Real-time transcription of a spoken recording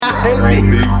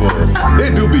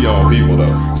It do be on people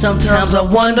though. Sometimes I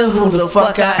wonder who the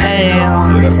fuck I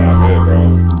am. Yeah, that sound good,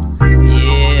 bro.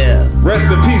 Yeah.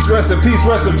 Rest in peace, rest in peace,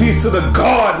 rest in peace to the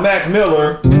God, Mac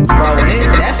Miller. Bro, when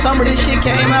that summer this shit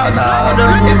came out,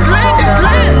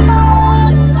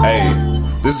 Hey,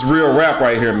 this is real rap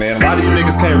right here, man. A lot of you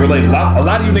niggas can't relate. A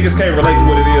lot of you niggas can't relate to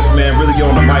what it is, man. Really get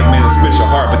on the mic, man, and spit your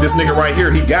heart. But this nigga right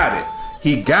here, he got it.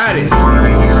 He got it.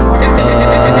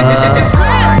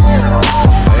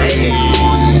 Hey.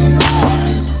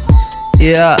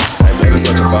 Yeah. Hey, man, it's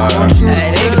such a vibe.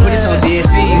 Hey, they need to put this on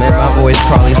DSP, man, bro. my voice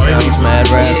probably sounds mad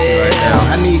raspy right now.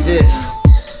 I need this.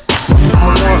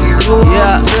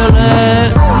 Yeah, feel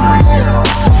it.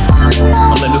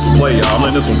 I'm letting this one play, y'all. I'm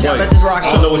letting this one play. I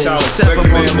don't know what y'all Step up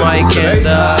expecting, on the man. mic and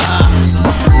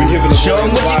We giving the Show 'em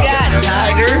boys what you flowers. got,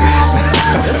 Tiger.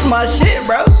 That's my shit,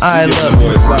 bro. I We giving look. the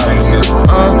boys flowers on this one.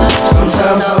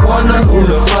 Sometimes I wonder who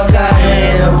the fuck I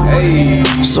am. Hey.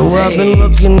 So I've been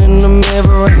looking in the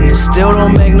mirror and it still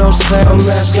don't make no sense. I'm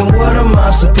asking, what am I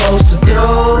supposed to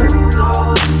do?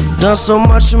 Done so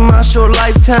much in my short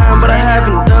lifetime, but I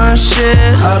haven't done shit.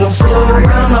 I done flew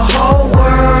around the whole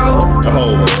world. The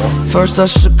whole world. First I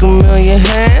shook a million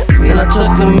hands, then I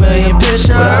took a million pictures.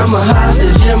 But I'm a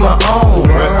hostage in my own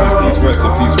Rest in world. peace, rest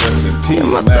in peace, rest in peace. Yeah,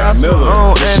 my Mac thoughts my Miller.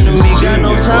 own This shit is enemy. Got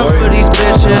no genius, time boy. for these I got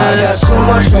bitches. too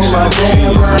much on my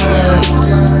damn mind.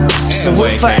 So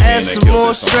Wayne if I came in add and some killed more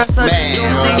this song. stress, I Man, just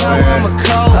don't see you know how what I'm I'm a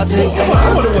cold. I think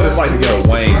I wonder what it's like to get a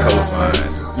Wayne cosign.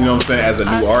 You know what I'm saying? As a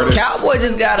new artist.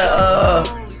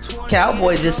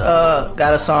 Cowboy just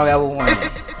got a song out with Wayne.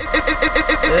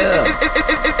 Yeah.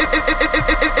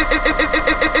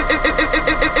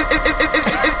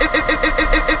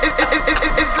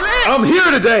 I'm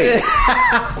here today.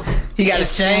 He got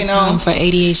his chain Time on. for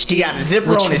ADHD. He got a zipper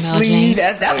with on his Tramel sleeve.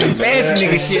 James. That's some fancy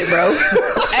nigga shit, bro.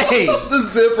 Hey, The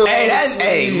zipper. hey, on that's the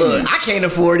hey. sleeve. Look, I can't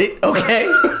afford it. Okay.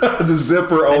 The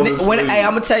zipper on the sleeve. Hey,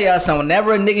 I'm gonna tell y'all something.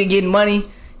 Whenever a nigga getting money,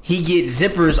 he get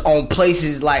zippers on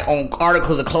places like on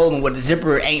articles of clothing where the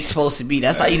zipper ain't supposed to be.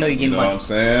 That's how you know you You getting know what money. I'm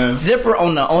saying? Zipper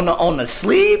on the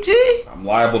sleeve, G. I'm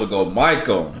liable to go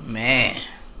Michael. Man,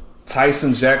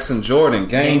 Tyson Jackson Jordan,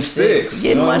 game Game 6. six.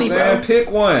 You know what I'm Getting money, saying? bro.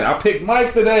 Pick one. I picked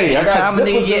Mike today. I got anytime a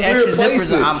nigga zippers get in weird extra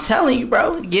places. zippers, I'm telling you,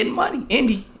 bro, getting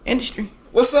money. Industry.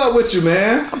 What's up with you,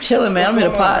 man? I'm chilling, man. What's I'm here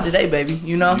to going on? pod today, baby.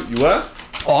 You know? You what?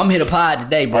 Oh, I'm here to pod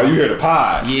today, bro. Are you here to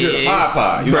pod? Yeah. You here to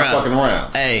pod? You not Bruh. fucking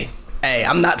around. Hey,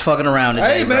 I'm not fucking around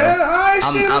today, Hey, bro. man. All right,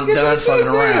 I'm shit, let's get done that shit fucking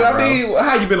started. around, I mean,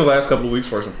 how you been the last couple of weeks,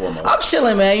 first and foremost? I'm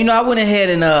chilling, man. You know, I went ahead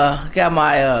and got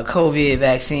my COVID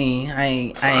vaccine. I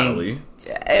ain't. Finally.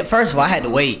 First of all, I had to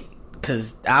wait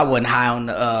because I wasn't high on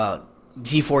the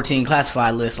G14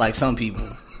 classified list like some people.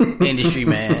 Industry,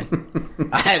 man.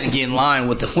 I had to get in line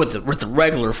with the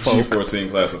regular folk.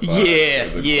 G14 classified. Yeah,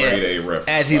 as a yeah. Grade A reference.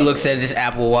 As he looks at his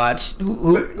Apple Watch, Come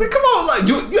on, like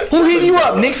who hit you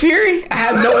up? Nick Fury? I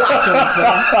have no watch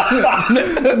on,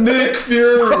 son. Nick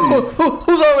Fury.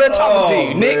 Who's over there talking to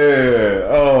you, Nick? Man.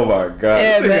 Oh my god.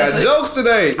 Yeah, They man, got so- jokes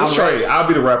today. Let's I'm try ready. it. I'll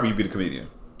be the rapper, you be the comedian.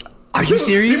 Are you People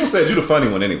serious? said you the funny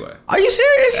one anyway. Are you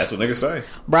serious? That's what niggas say.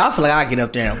 Bro, I feel like I get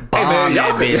up there and bomb Hey man,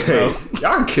 y'all that bitch, bro.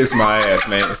 y'all can kiss my ass,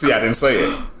 man. See, I didn't say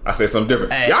it. I said something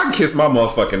different. Hey. Y'all can kiss my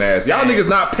motherfucking ass. Y'all niggas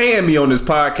not paying me on this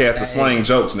podcast to slang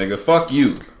jokes, nigga. Fuck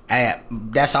you. Hey,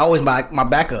 that's always my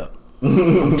backup.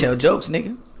 Tell jokes,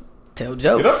 nigga. Tell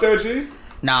jokes. Get up there, G.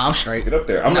 Nah, I'm straight. Get up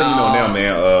there. I'm letting you know now,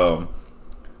 man.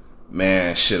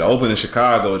 Man, shit, I open in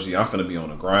Chicago, G. I'm finna be on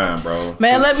the grind, bro.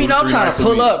 Man, let me know. I'm trying to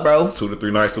pull up, bro. 2 to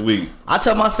 3 nights a week. I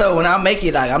tell myself when I make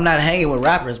it, like I'm not hanging with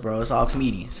rappers, bro. It's all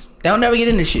comedians. They don't never get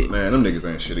into shit. Man, them niggas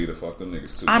ain't shit either. Fuck them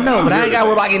niggas too. I man. know, I'm but I here ain't got to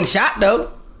worry today. about getting shot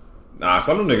though. Nah,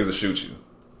 some of them niggas will shoot you.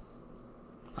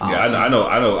 Oh, Yeah, I know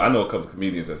a couple of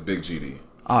comedians that's big GD.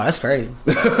 Oh, that's crazy.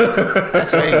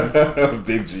 That's crazy.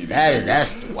 Big GD.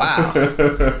 That's wow.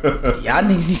 Y'all niggas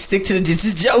need to stick to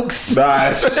just jokes. Nah,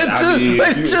 I mean,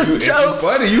 It's if just you jokes.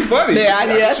 You funny. Yeah,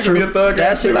 that's You true. can be a thug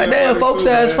That's ass true. nigga Like, and damn, folks too,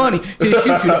 say it's man. funny. He'll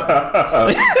shoot you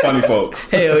though. Funny folks.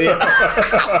 Hell yeah.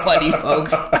 Funny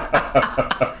folks.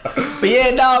 But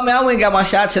yeah, dog, man, I went and got my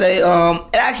shot today.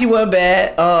 It actually wasn't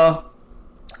bad.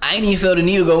 I ain't even feel the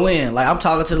need to go in. Like, I'm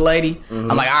talking to the lady.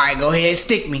 Mm-hmm. I'm like, all right, go ahead,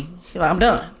 stick me. She's like, I'm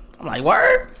done. I'm like,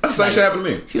 word? That's the same shit happened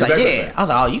to me. She's like, yeah. I was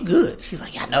like, oh, you good? She's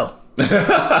like, yeah, I know.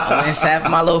 I went and sat for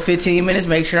my little 15 minutes,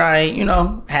 make sure I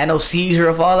ain't, had no seizure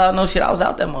or fallout, no shit. I was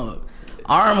out that mug.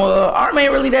 Arm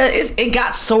ain't really that. It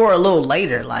got sore a little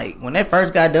later. Like, when that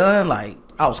first got done, like,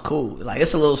 I was cool. Like,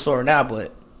 it's a little sore now,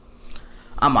 but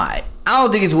I'm alright. I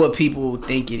don't think it's what people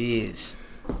think it is.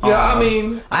 Yeah, I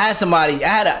mean, I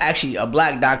had actually a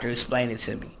black doctor explain it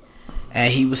to me.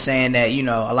 And he was saying that,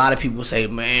 a lot of people say,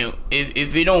 man,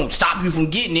 if it don't stop you from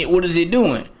getting it, what is it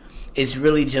doing? it's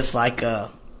really just like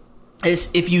it's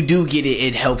if you do get it,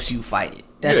 it helps you fight it.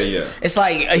 That's, yeah. It's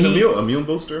like immune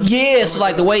booster. Yeah, so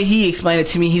like the way he explained it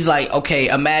to me, he's like, okay,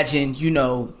 imagine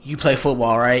you play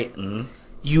football, right? Mm-hmm.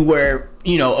 You wear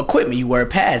equipment, you wear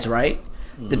pads, right?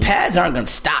 Mm-hmm. The pads aren't gonna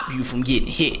stop you from getting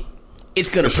hit.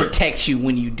 It's gonna protect you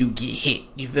when you do get hit.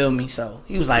 You feel me? So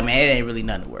he was like, man, it ain't really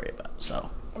nothing to worry about. So.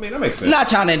 I mean, that makes sense. I'm not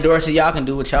trying to endorse it. Y'all can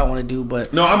do what y'all want to do,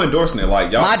 but no, I'm endorsing it.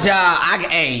 Like y'all, my job.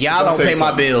 Y'all don't pay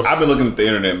my bills. I've been looking at the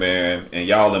internet, man, and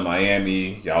y'all in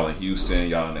Miami, y'all in Houston,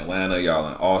 y'all in Atlanta, y'all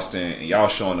in Austin, and y'all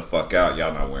showing the fuck out.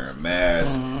 Y'all not wearing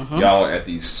masks. Mm-hmm. Y'all are at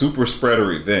these super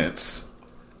spreader events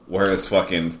where it's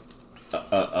fucking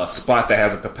a spot that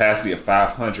has a capacity of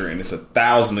 500, and it's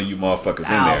 1,000 of you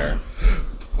motherfuckers in there.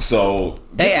 So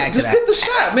just get the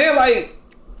shot, man. Like.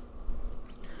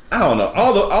 I don't know.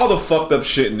 All the fucked up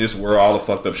shit in this world, all the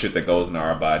fucked up shit that goes in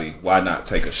our body. Why not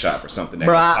take a shot for something that?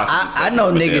 Bro, I know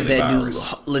niggas that do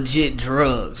legit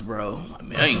drugs, bro. I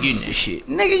mean, I ain't getting that shit.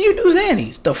 Nigga, you do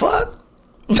Xannies. The fuck?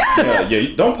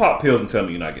 yeah. Don't pop pills and tell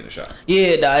me you're not getting a shot.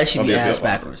 Yeah, nah, that should be ass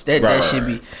backwards. That should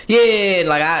be. Yeah,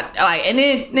 like and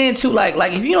then too,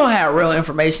 like if you don't have real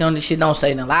information on this shit, don't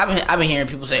say nothing. I've been hearing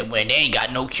people say, well, they ain't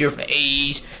got no cure for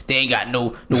AIDS. They ain't got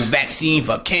no vaccine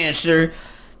for cancer.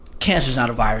 Cancer's not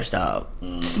a virus, dog.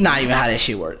 It's not even how that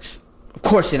shit works. Of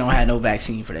course they don't have no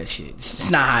vaccine for that shit.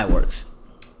 It's not how it works.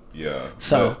 Yeah.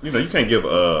 So but, you can't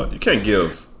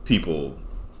give people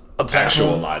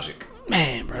actual logic.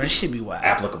 Man, bro, it should be wild.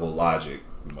 Applicable logic,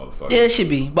 you motherfucker. Yeah, it should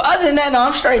be. But other than that, no,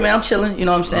 I'm straight, man. I'm chilling. You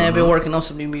know what I'm saying? I've been working on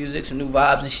some new music, some new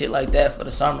vibes and shit like that for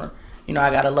the summer. I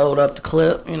gotta load up the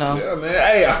clip, Yeah, man.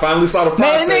 Hey, I finally saw the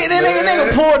process, man.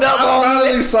 Nigga pulled up on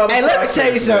me. Hey, let me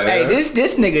tell you something. Hey,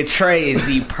 this nigga Trey is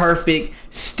the perfect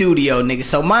studio nigga.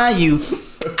 So mind you,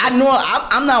 I'm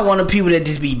not one of the people that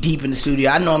just be deep in the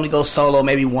studio. I normally go solo,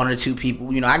 maybe one or two people.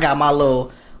 I got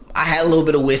I had a little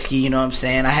bit of whiskey, you know what I'm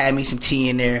saying? I had me some tea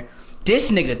in there.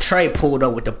 This nigga Trey pulled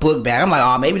up with the book bag. I'm like,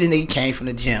 oh, maybe the nigga came from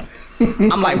the gym.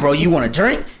 I'm like, bro, you want a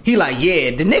drink? He like,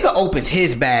 yeah. The nigga opens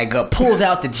his bag up, pulls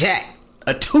out the Jack,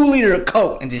 a 2-liter of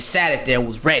Coke, and just sat it there and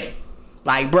was ready.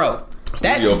 Like, bro.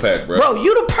 Studio pack, bro. Bro,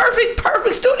 you the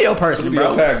perfect studio person,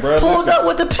 studio pack, bro. Pulled up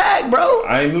with the pack, bro.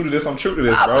 I ain't new to this. I'm true to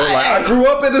this, bro. I grew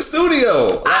up in the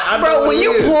studio. Bro, when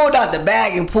you pulled out the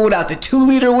bag and pulled out the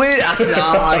 2-liter with it, I said,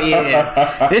 oh,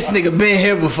 yeah. This nigga been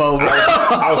here before, bro.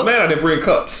 I was mad I didn't bring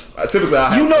cups. Typically,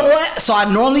 you know what? So I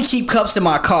normally keep cups in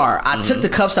my car. I took the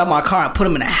cups out of my car and put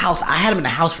them in the house. I had them in the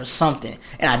house for something,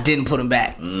 and I didn't put them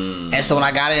back. And so when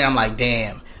I got in, I'm like,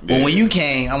 damn. But when you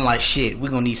came, I'm like, shit, we're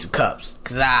going to need some cups.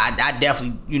 Because I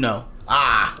definitely, yeah. You know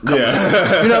what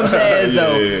I'm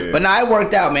saying? But it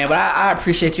worked out, man. But I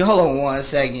appreciate you. Hold on 1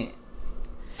 second.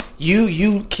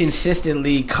 You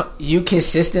consistently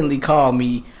call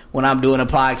me when I'm doing a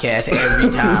podcast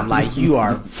every time. Like, you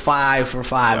are 5 for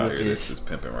 5 with this. This is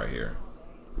pimping right here.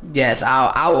 Yes,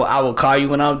 I will call you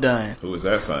when I'm done. Who is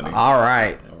that, Sonny? All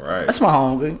right. That's my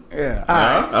homie. Yeah.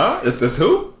 All right. Is this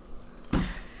who?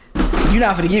 You're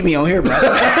not gonna get me on here, bro. Cause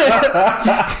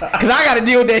I gotta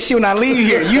deal with that shit when I leave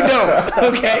here. You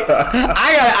don't, okay?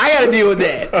 I gotta deal with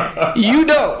that. You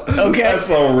don't, okay? That's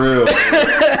so real.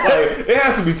 Like, it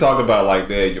has to be talked about like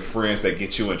that. Your friends that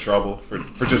get you in trouble for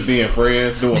just being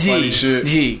friends, doing funny shit.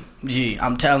 G,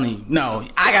 I'm telling you, no,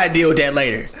 I gotta deal with that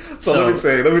later. So let me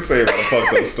tell you about a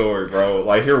fucked up story, bro.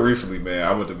 Like here recently, man,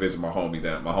 I went to visit my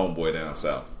homeboy down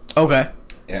south. Okay.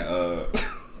 And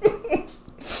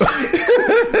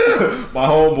my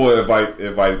homeboy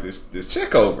invited this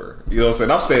chick over. You know what I'm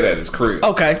saying? I'm staying at his crib.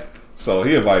 Okay. So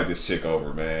he invited this chick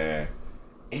over, man.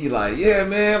 He like, yeah,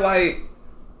 man, like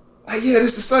yeah,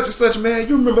 this is such and such, man.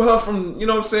 You remember her from, you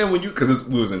know what I'm saying, when you, because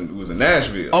we was in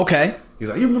Nashville. Okay. He's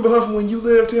like, you remember her from when you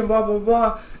lived here, blah blah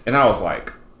blah. And I was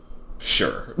like,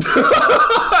 sure.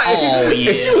 Oh yeah.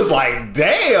 And she was like,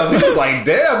 damn. He was like,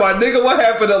 damn, my nigga, what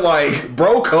happened to like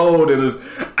bro code?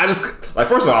 I just like,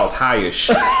 first of all, I was high as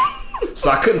shit.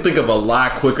 So I couldn't think of a lie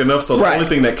quick enough. So the only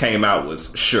thing that came out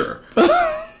was sure.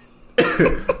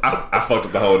 I fucked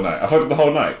up the whole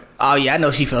night. Oh yeah, I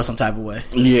know she felt some type of way.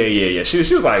 Yeah. She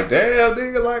was like, damn,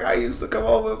 nigga, like I used to come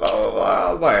over, blah blah blah.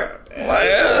 I was like,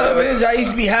 bitch, I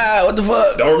used to be high. What the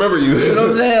fuck? Don't remember you. You know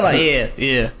what I'm saying? Like,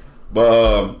 yeah.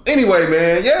 But anyway,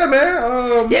 man, yeah, man.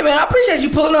 I appreciate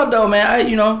you pulling up though, man. I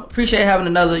appreciate having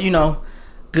another,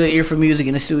 good ear for music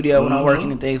in the studio when I'm working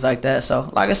and things like that. So,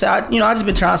 like I said, I just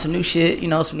been trying some new shit,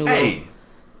 some new. Hey,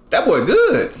 that boy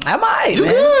good. I'm alright, you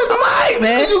man. Good, I'm alright,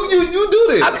 man. You do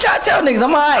this. I'm trying to tell niggas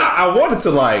I'm alright. I wanted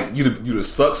to like you to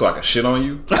suck so I could shit on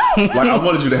you. Like I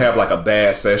wanted you to have like a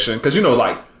bad session because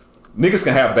like niggas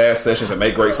can have bad sessions and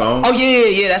make great songs. Oh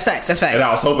yeah, that's facts. And I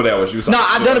was hoping that was you. No,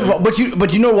 I done it before,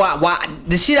 but you know why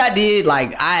the shit I did,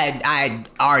 like I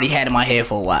already had in my head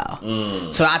for a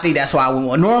while. So I think that's why I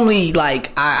went. Normally,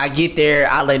 like I get there,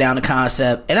 I lay down the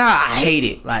concept, and I hate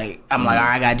it. Like I'm like, all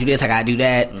right, I gotta do this, I gotta do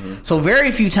that. So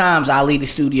very few times I leave the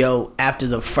studio after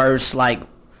the first like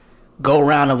go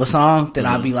round of a song that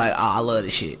I'll be like, oh, I love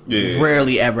this shit. Yeah.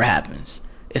 Rarely ever happens.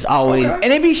 It's always, and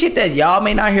it be shit that y'all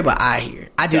may not hear, but I hear.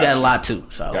 I do that a lot too.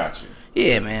 So, got you.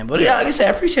 Yeah, man. But like I said,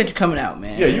 I appreciate you coming out,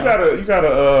 man. Yeah, you gotta. I'm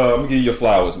gonna give you your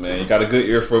flowers, man. You got a good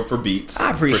ear for beats.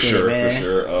 I appreciate it, man. For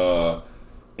sure.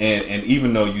 And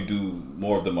even though you do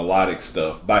more of the melodic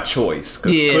stuff by choice,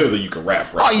 because clearly you can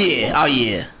rap. Right? Oh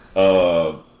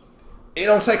yeah. It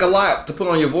don't take a lot to put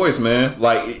on your voice, man.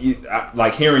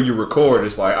 Like hearing you record,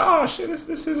 it's like, oh shit, this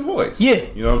is his voice. Yeah,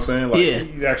 you know what I'm saying? Like,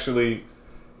 you actually.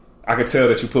 I could tell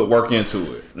that you put work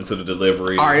into it, into the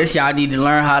delivery. Artists, y'all need to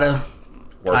learn how to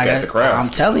work at the craft. I'm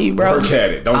telling you, bro. Work at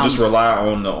it. Don't just rely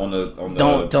on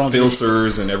the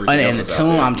filters and everything else. And the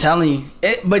tune, I'm telling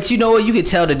you. But you know what? You can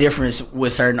tell the difference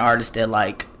with certain artists that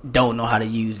like don't know how to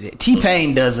use it.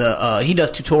 T-Pain does he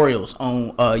does tutorials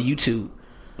on YouTube.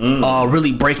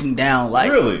 Really breaking down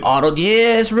like auto.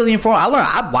 Yeah, it's really informative.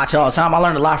 I watch it all the time. I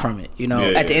learned a lot from it. You know,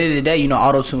 at the end of the day, you know,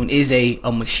 auto tune is a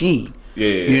machine. Yeah.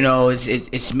 You know,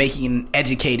 it's making an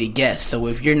educated guess. So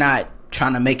if you're not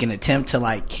trying to make an attempt to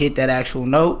like hit that actual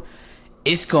note,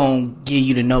 it's gonna give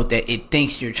you the note that it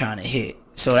thinks you're trying to hit.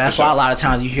 So that's why a lot of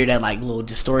times you hear that like little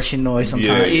distortion noise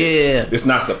sometimes. Yeah. It's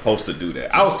not supposed to do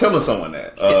that. I was telling someone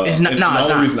that. The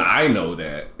only reason I know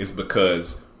that is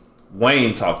because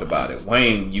Wayne talked about it.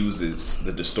 Wayne uses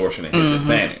the distortion in his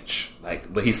advantage.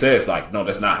 Like, but he says like, no,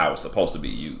 that's not how it's supposed to be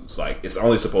used. Like, it's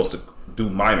only supposed to do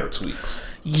minor tweaks.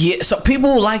 Yeah, so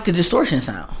people like the distortion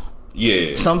sound.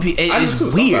 Yeah, some people it's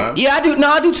weird. Sometimes. Yeah, I do. No,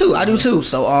 I do too. I do too.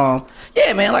 So,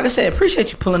 yeah, man. Like I said,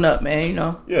 appreciate you pulling up, man. You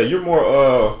know. Yeah, you're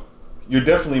more. You're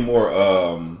definitely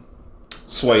more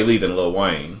Sway Lee than Lil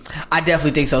Wayne. I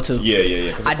definitely think so too.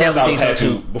 Yeah. I definitely think so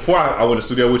too. Before I went to the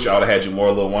studio with you, I would have had you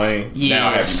more Lil Wayne. Yeah, now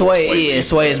I have you Sway. more Sway Lee.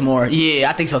 Sway is more. Yeah,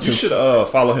 I think so too. You should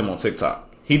follow him on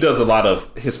TikTok. He does a lot of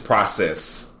his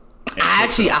process. I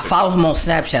follow him on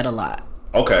Snapchat a lot.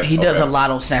 Okay. He does a lot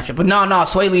on Snapchat. But no,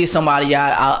 Sway Lee is somebody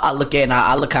I look at and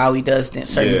I look how he does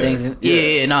certain things. No.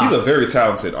 He's a very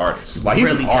talented artist. Like,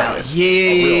 he's really an artist.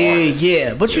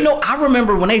 Yeah. But you know, I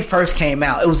remember when they first came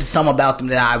out, it was something about them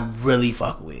that I really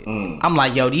fuck with. I'm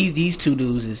like, yo, these two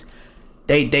dudes is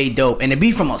they dope. And to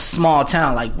be from a small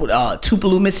town like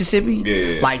Tupelo,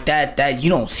 Mississippi, like that you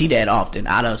don't see that often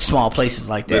out of small places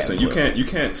like that. Listen, you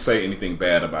can't say anything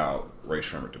bad about Ray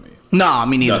Shremmer to me. No,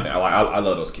 me neither. Nothing. I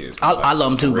love those kids. I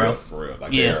love them too, bro. For real.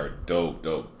 Like, they are dope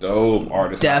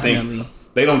artists. Definitely. I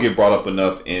think they don't get brought up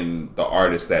enough in the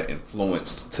artists that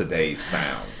influenced today's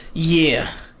sound. Yeah.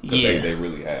 They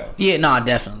really have. Yeah, no,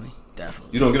 definitely.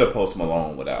 You don't get a Post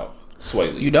Malone without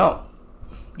Sway Lee. You don't.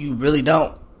 You really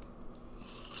don't.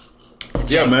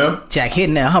 Yeah, man. Jack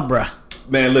hitting that, huh, bruh?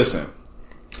 Man, listen.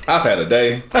 I've had a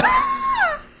day.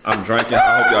 I'm drinking.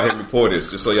 I hope y'all hear me pour this,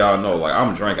 just so y'all know. Like,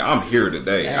 I'm drinking. I'm here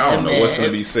today. I don't know what's going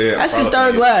to be said. That's his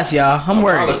third glass, y'all. I'm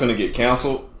worried. I'm finna get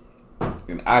canceled,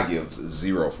 and I give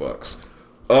zero fucks.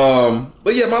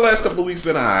 But yeah, my last couple of weeks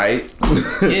been alright.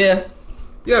 Yeah.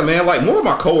 Yeah, man. Like, more of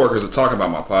my coworkers are talking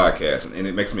about my podcast, and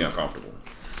it makes me uncomfortable.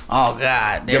 Oh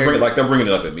God, they're bringing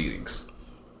it up at meetings.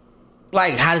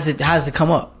 Like, how does it come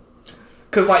up?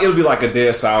 Cause like it'll be like a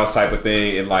dead silence type of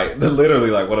thing, and like literally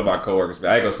like one of my coworkers,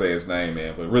 I ain't gonna say his name,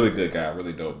 man, but really good guy,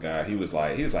 really dope guy. He was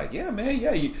like, yeah, man,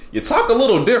 yeah, you talk a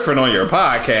little different on your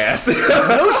podcast.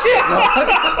 No shit.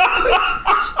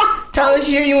 Tell us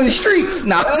you hear you in the streets.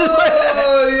 No.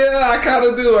 Oh yeah, I kind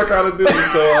of do.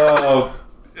 So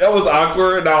that was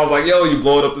awkward, and I was like, yo, you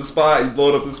blowing up the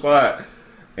spot.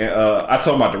 And I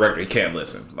told my director he can't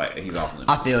listen. Like, he's off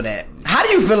limits. I feel that. How do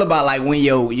you feel about like when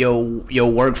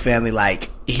your work family like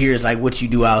hears like what you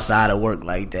do outside of work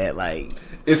like that? Like,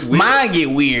 it's weird. Mine get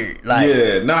weird. Like,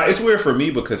 it's weird for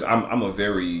me because I'm a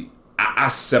very I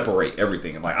separate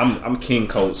everything. Like, I'm king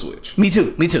code switch. Me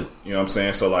too. You know what I'm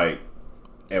saying? So like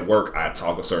at work I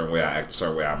talk a certain way, I act a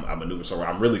certain way, I maneuver a certain way.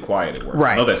 I'm really quiet at work.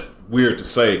 Right. I know that's weird to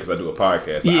say because I do a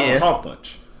podcast. But I don't talk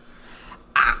much.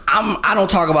 I don't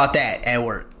talk about that at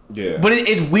work. Yeah, but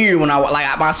it's weird when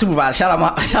my supervisor. Shout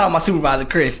out my supervisor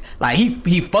Chris. Like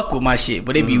he fuck with my shit,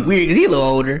 but it be weird because he a little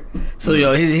older, so you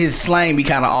know his slang be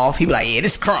kind of off. He be like, yeah,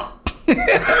 this crunk.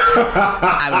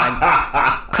 I be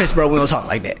like, Chris, bro, we don't talk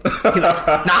like that. He's like,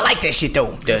 nah, I like that shit though.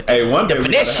 One day we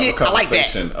finesse shit, I like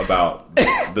that. About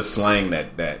the slang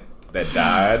that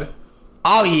died.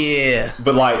 Oh yeah.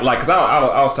 But like, cause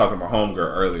I was talking to my homegirl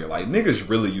earlier. Like niggas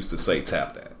really used to say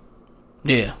tap that.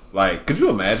 Yeah. Like, could you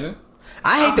imagine?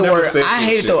 I hate the never word. said I some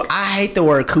hate shit. I hate the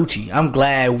word coochie. I'm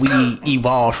glad we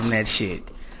evolved from that shit.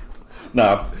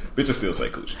 Nah, bitches still say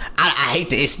coochie. I hate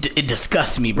that. It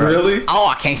disgusts me, bro. Really? Oh,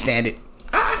 I can't stand it.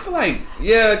 I feel like,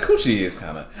 yeah, coochie is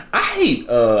kind of. I hate.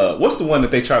 What's the one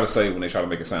that they try to say when they try to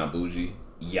make it sound bougie?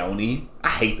 Yoni. I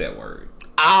hate that word.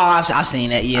 Oh, I've seen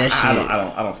that. Yeah, that I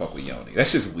shit. don't fuck with yoni.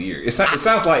 That's just weird. It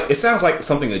sounds like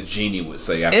something a genie would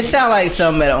say. It sounds like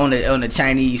something on the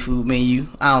Chinese food menu.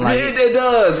 I don't like it. It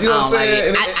does. You know I what don't I'm like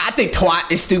saying? it. I think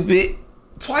twat is stupid.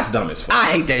 Twice dumb as fuck.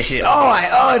 I hate that shit.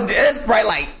 That's right.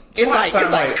 Like it's Twat like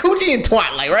sound like- coochie and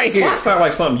twat, like right here. Twice sound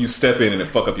like something you step in and it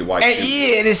fuck up your wife's And shoes.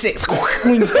 yeah, and it's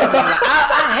when you step in, like,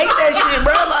 I hate that shit,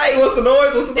 bro. Like What's the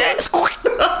noise?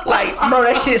 like, bro,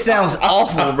 that shit sounds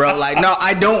awful, bro. Like, no,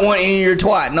 I don't want any of your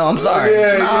twat. No, I'm sorry.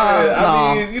 Yeah,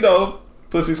 Nah, I mean, you know,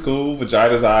 pussy's cool,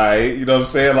 vagina's alright. You know what I'm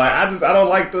saying? Like, I don't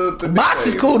like the box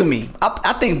is nickname. cool to me.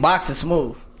 I think box is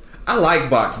smooth. I like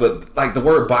box, but like the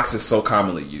word box is so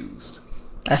commonly used.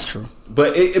 That's true.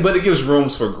 But it gives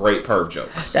rooms for great perv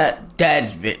jokes.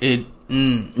 That's it.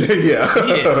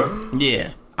 Yeah. Yeah.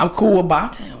 I'm cool with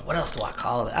box. Damn, what else do I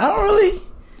call it? I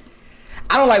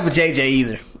don't like with JJ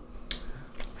either.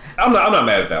 I'm not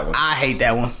mad at that one. I hate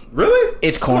that one. Really?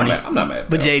 It's corny. I'm not mad at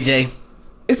But that one. JJ,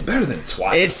 It's better than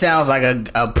twat. it sounds like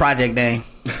a project name.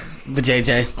 But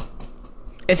JJ,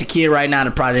 it's a kid right now.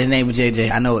 The project name with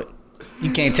JJ. I know it.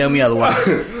 You can't tell me otherwise.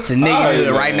 It's a nigga Alright,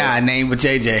 right man. now named with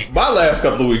JJ. My last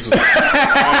couple of weeks was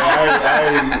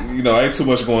I ain't too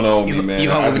much going on with me, man. You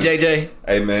hungry with JJ?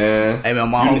 Hey man. Hey man,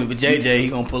 my homie with JJ, he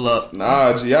gonna pull up.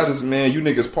 Nah, G, I just, man, you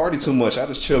niggas party too much. I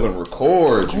just chill and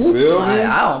record. You feel me?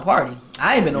 I don't party.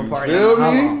 I ain't been no party. Feel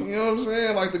How me? long? You know what I'm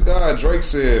saying? Like the guy Drake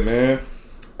said, man.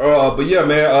 But yeah,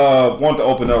 man. Wanted to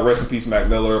open up. Rest in peace, Mac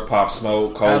Miller, Pop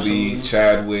Smoke, Kobe, Absolutely.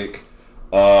 Chadwick,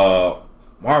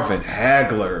 Marvin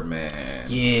Hagler, man.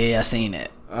 Yeah, I seen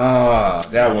that.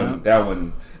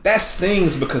 That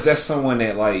stings because that's someone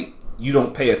that like you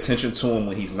don't pay attention to him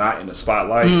when he's not in the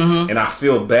spotlight, and I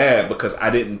feel bad because I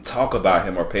didn't talk about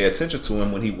him or pay attention to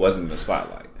him when he wasn't in the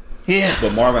spotlight. Yeah.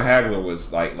 But Marvin Hagler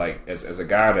was like as a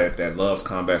guy that loves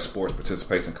combat sports,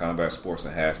 participates in combat sports,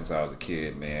 and has since I was a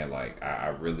kid, man. Like I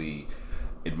really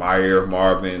admire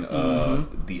Marvin,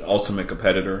 the ultimate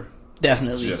competitor.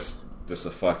 Definitely. Just a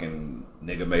fucking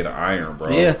nigga made of iron,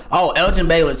 bro. Yeah. Oh, Elgin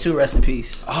Baylor too. Rest in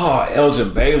peace. Oh,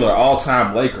 Elgin Baylor,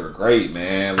 all-time Laker, great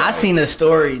man. I Like, seen a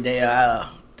story. They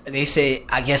said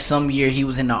I guess some year he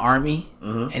was in the army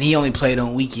and he only played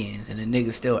on weekends, and the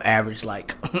nigga still averaged like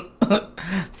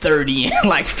 30 and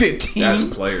like 15. that's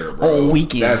player, bro. On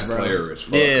weekends, that's bro. player as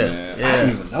fuck, Yeah, man. yeah. I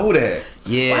didn't even know that.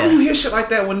 Yeah. Why do you hear shit like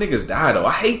that when niggas die though?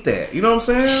 I hate that. You know what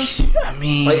I'm saying? I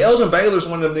mean, Like Elgin Baylor's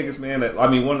one of them niggas, man. That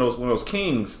one of those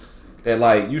kings that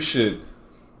like we should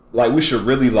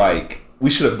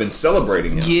have been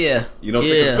celebrating him. yeah. You know what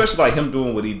I'm saying? Yeah. Especially like him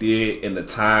doing what he did in the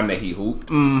time that he hooped.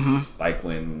 Like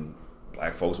when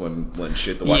black folks wasn't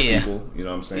shit to white Yeah. people. You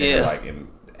know what I'm saying? Yeah. Like, and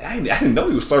I didn't know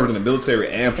he was serving in the military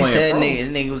and He playing said pro.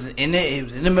 nigga was he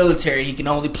was in the military. He can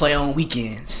only play on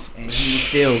weekends, and he was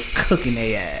still cooking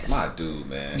their ass. My dude,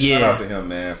 man. Yeah. Shout out to him,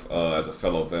 man, as a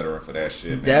fellow veteran for that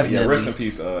shit, man. Definitely. Yeah, rest in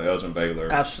peace, Elgin Baylor.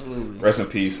 Absolutely. Rest in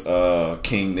peace,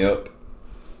 King Nip.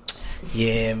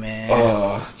 Yeah,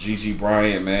 man. Gigi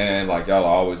Bryant, man. Like, y'all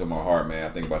are always on my heart, man. I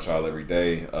think about y'all every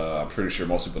day. I'm pretty sure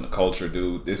most people in the culture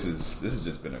do. This has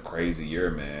just been a crazy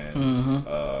year, man.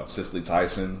 Cicely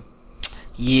Tyson.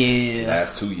 Yeah.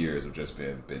 Last 2 years have just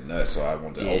been nuts. So I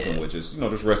want to open with just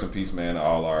rest in peace, man, to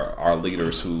all our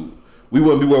leaders who we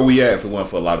wouldn't be where we at if it wasn't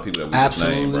for a lot of people that we just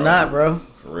Absolutely named, bro. not, bro.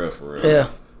 For real. Yeah.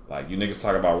 Like you niggas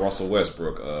talk about Russell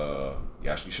Westbrook.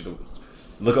 You should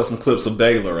look up some clips of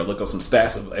Baylor or look up some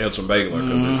stats of Elgin Baylor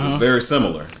because it's very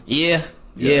similar. Yeah.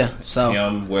 Yeah. So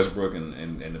him, Westbrook,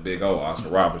 and the big O, Oscar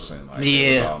Robertson. Like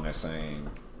they was all in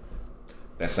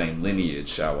that same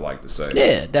lineage, I would like to say.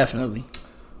 yeah, definitely.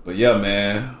 But yeah,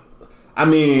 man. I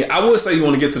mean, I would say you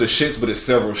want to get to the shits, but it's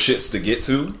several shits to get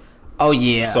to. Oh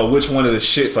yeah. So which one of the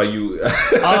shits are you?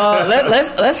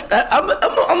 Let's. I'm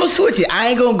gonna switch it. I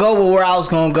ain't gonna go with where I was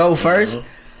gonna go 1st.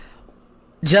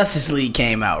 Justice League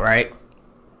came out, right?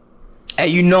 Hey,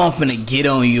 you know I'm finna get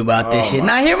on you about this shit.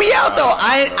 Now hear me out though.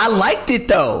 I liked it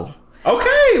though.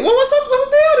 Okay, what's up? What's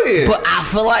the deal then? But I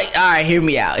feel like, all right, hear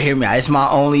me out. It's my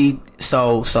only.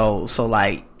 So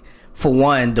like, for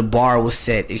one, the bar was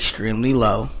set extremely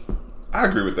low. I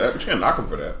agree with that, but you can't knock him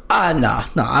for that.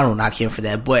 No, I don't knock him for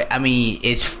that. But I mean,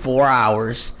 it's 4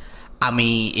 hours. I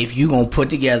mean, if you gonna put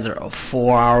together a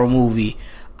 4-hour movie,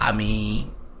 I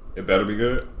mean, It better be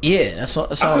good. Yeah, that's all.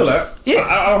 I feel that. Yeah,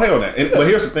 I don't hate on that. But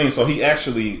here's the thing.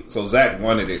 So Zach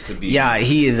wanted it to be. Yeah,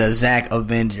 he is a Zach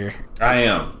Avenger. I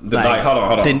am. Hold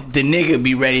on. The nigga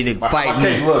be ready to fight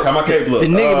me. How my cape look? The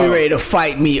nigga be ready to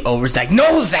fight me over. It's like,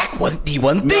 no, Zach wasn't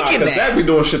thinking that. Zach be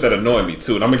doing shit that annoy me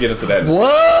too, and I'm gonna get into that.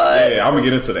 What? Yeah, I'm gonna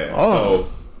get into that. Oh.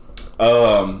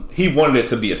 So, he wanted it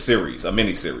to be a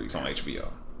mini series on HBO.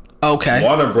 Okay.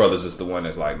 Warner Brothers is the one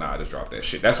that's like, nah, just drop that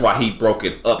shit. That's why he broke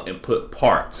it up and put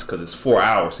parts, because it's 4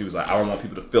 hours. He was like, I don't want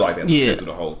people to feel like they have to sit through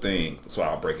the whole thing. That's why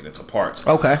I'll break it into parts.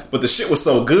 Okay. But the shit was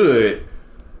so good,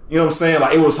 you know what I'm saying?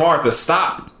 Like, it was hard to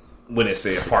stop when it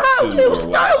said part 2 It was or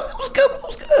whatever. good. It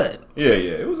was good. Yeah,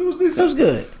 it was decent. It was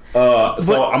good.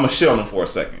 So I'm gonna shit on him for a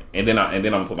second, and then I'm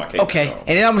gonna put my cake. Okay, on. and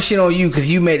then I'm gonna shit on you because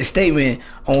you made a statement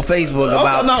on Facebook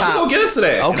about no, top. we gonna get into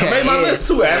that. Okay, and I made my list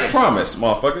too, as promised,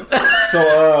 motherfucker.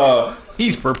 So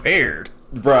he's prepared,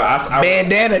 bro.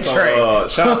 Bandana tray.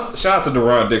 Shout out to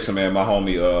Deron Dixon, man, my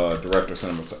homie, director,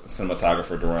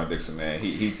 cinematographer, Deron Dixon, man.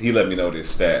 He let me know this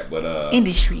stat, but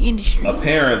industry.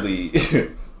 Apparently,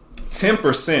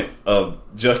 10% of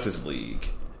Justice League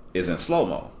is in slow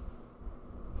mo.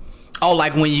 Oh,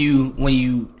 like when you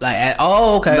like.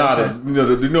 Okay. Nah, okay.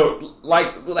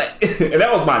 like, and that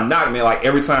was my knock, man. Like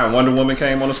every time Wonder Woman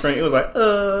came on the screen, it was like, and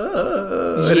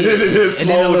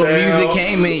then a little music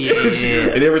came in,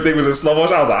 yeah. And everything was in slow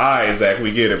motion. I was like, all right, Zach,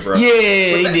 we get it, bro.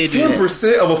 Yeah, he did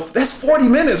 10% of that's 40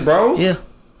 minutes, bro. Yeah.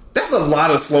 That's a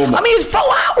lot of slow mo. I mean, it's 4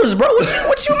 hours, bro.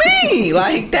 What you mean?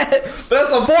 Like that?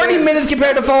 That's 40 minutes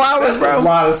compared to 4 hours, bro. That's a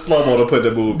lot of slow mo to put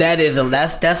the movie.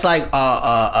 That's like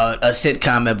a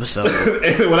sitcom episode.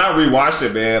 And when I rewatched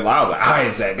it, man, I was like, all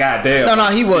right, Zach, goddamn. No,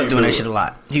 he was doing that shit a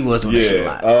lot.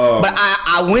 But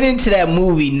I went into that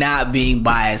movie not being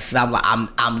biased because I'm like,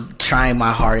 I'm trying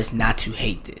my hardest not to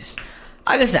hate this.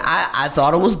 Like I said, I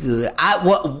thought it was good.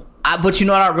 But you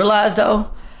know what I realized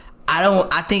though?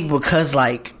 I think because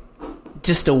like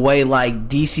just the way like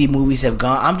DC movies have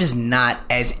gone, I'm just not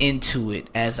as into it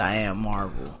as I am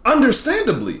Marvel.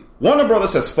 Understandably, Warner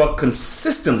Brothers has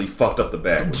consistently fucked up the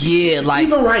bag. Yeah, like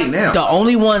even right now, the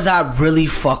only ones I really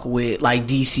fuck with, like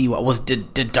DC, was the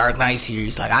Dark Knight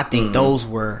series. Like I think those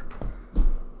were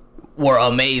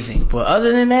amazing. But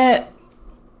other than that,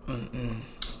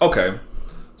 okay.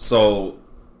 So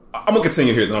I'm gonna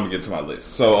continue here. Then I'm gonna get to my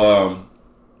list. So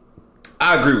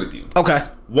I agree with you. Okay.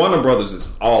 Warner Brothers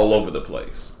is all over the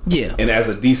place. Yeah. And as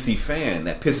a DC fan,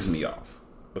 that pisses me off.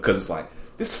 Because it's like,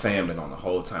 this fan been on the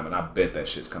whole time, and I bet that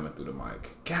shit's coming through the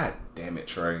mic. God damn it,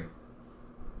 Trey.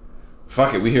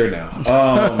 Fuck it, we here now.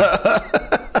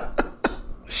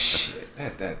 Shit.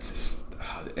 That's just...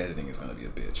 the editing is gonna be a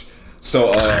bitch. So,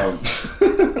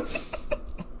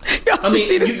 Y'all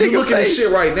see this you look at this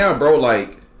shit right now, bro,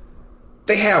 like,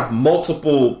 they have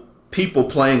multiple people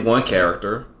playing one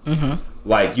character. Mm-hmm.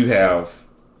 Like, you have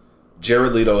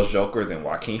Jared Leto's Joker, then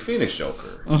Joaquin Phoenix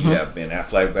Joker. Mm-hmm. You have Ben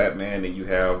Affleck Batman, and you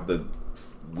have the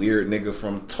weird nigga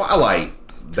from Twilight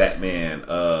Batman,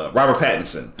 Robert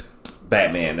Pattinson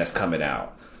Batman that's coming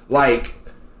out. Like,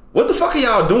 what the fuck are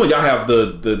y'all doing? Y'all have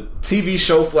the TV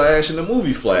show Flash and the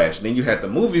movie Flash, and then you had the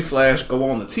movie Flash go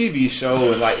on the TV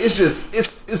show, and like, it's just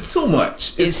it's too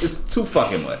much. It's too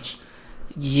fucking much.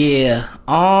 Yeah.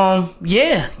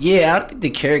 Yeah. I think the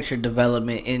character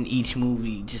development in each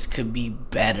movie just could be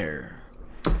better.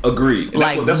 Agreed. And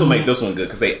that's what made this one good,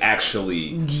 because they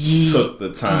actually took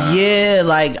the time. Yeah,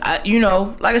 like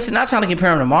like I said, not trying to compare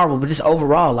them to Marvel, but just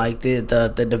overall, like the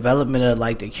development of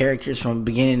like the characters from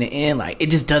beginning to end, like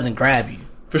it just doesn't grab you.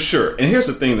 For sure. And here's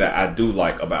the thing that I do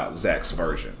like about Zach's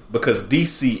version, because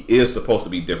DC is supposed to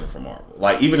be different from Marvel.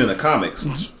 Like, even in the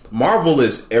comics, Marvel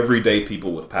is everyday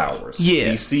people with powers.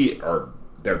 Yeah. DC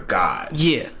they're gods.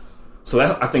 Yeah. So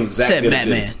I think Zach Except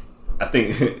Batman. I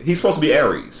think he's supposed to be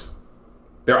Ares.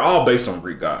 They're all based on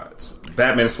Greek gods.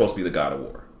 Batman is supposed to be the god of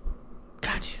war.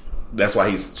 Gotcha. That's why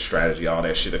he's strategy, all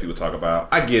that shit that people talk about.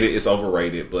 I get it, it's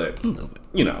overrated, but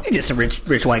you know, he's just a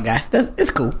rich white guy.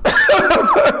 It's cool.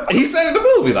 He said in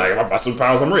the movie, like, my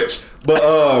superpowers, I'm rich. But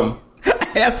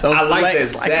that's so I like that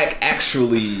Zach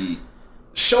actually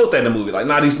showed that in the movie. Like,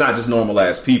 these not just normal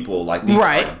ass people. Like, these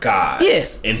are gods.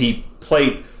 Yes. And he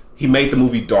made the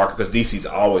movie darker, because DC's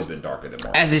always been darker than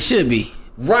Marvel. As it should be.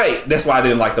 Right. That's why I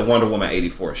didn't like the Wonder Woman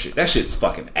 84 shit. That shit's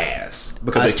fucking ass.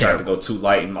 Because they tried to go too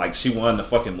light, and like, she won the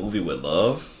fucking movie with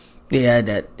love. Yeah,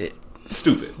 that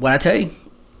stupid. What I tell you?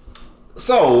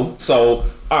 So,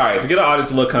 all right, to get our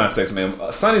audience a little context,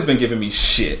 man, Sonny's been giving me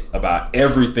shit about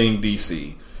everything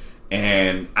DC.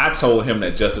 And I told him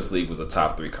that Justice League was a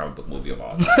top 3 comic book movie of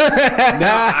all time.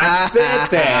 Now, I said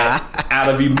that out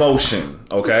of emotion,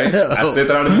 okay? I said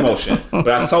that out of emotion. But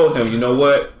I told him, you know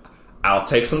what? I'll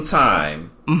take some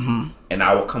time and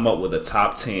I will come up with a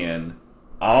top 10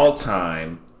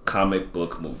 all-time comic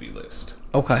book movie list.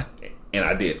 Okay. And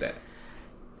I did that.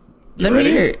 Let me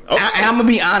hear it. Okay. I'm gonna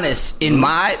be honest. In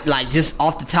my just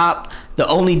off the top, the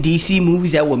only DC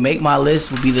movies that would make my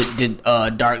list would be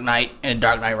the Dark Knight and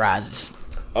Dark Knight Rises.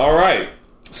 All right.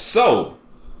 So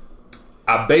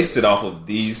I based it off of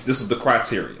these. This is the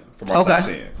criteria for my top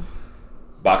 10: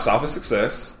 box office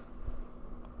success,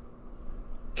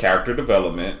 character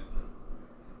development,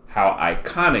 how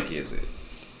iconic is it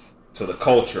to the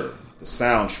culture, the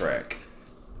soundtrack.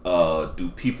 Do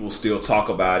people still talk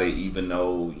about it even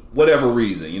though whatever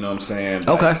reason, you know what I'm saying?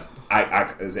 Okay.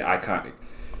 Is it iconic?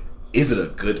 Is it a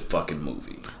good fucking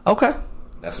movie? Okay.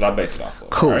 That's what I base it off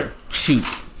of. Cool. Right? Shoot.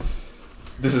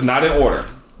 This is not in order.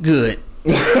 Good.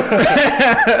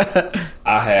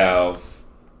 I have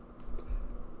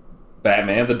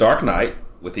Batman: The Dark Knight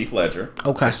with Heath Ledger.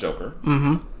 Okay. As Joker.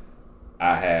 Mm-hmm.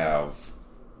 I have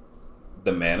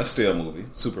the Man of Steel movie,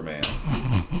 Superman.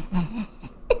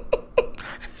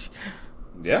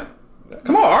 Yeah.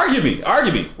 Come on, argue me.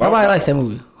 Nobody likes that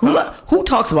movie. Who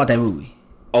talks about that movie?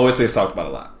 Oh, it's talked about a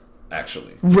lot,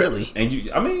 actually. Really?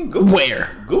 And Google.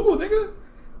 Where? Google, nigga.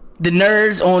 The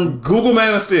nerds on Google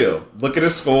Man of Steel. Look at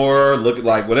his score. Look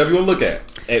at whatever you want to look at.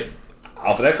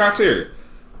 Off of that criteria,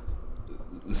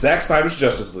 Zack Snyder's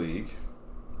Justice League,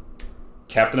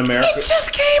 Captain America. It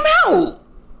just came out.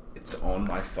 It's on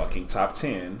my fucking top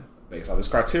 10 based on this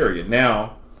criteria.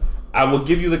 Now, I will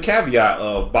give you the caveat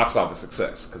of box office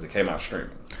success because it came out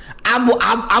streaming.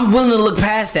 I'm willing to look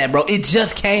past that, bro. It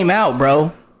just came out,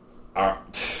 bro. All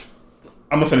right.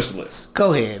 I'm gonna finish the list.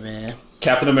 Go ahead, man.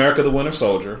 Captain America: The Winter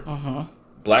Soldier,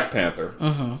 Black Panther,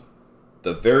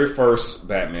 the very first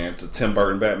Batman to Tim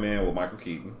Burton Batman with Michael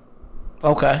Keaton.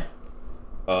 Okay.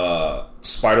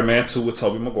 Spider-Man 2 with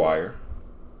Tobey Maguire.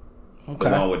 Okay.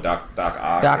 The one with Doc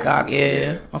Ock. Doc Ock,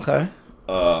 yeah. Okay.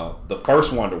 The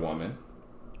first Wonder Woman.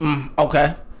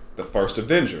 Okay. The first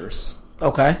Avengers.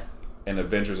 Okay. And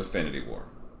Avengers: Infinity War.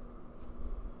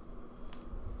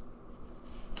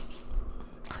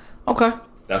 Okay.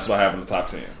 That's what I have in the top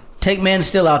 10. Take Man of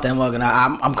Steel out that mug, and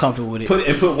I'm comfortable with it.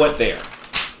 Put what there.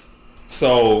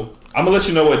 So I'm gonna let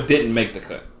you know what didn't make the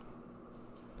cut.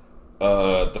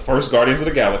 The first Guardians of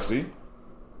the Galaxy,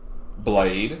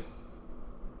 Blade.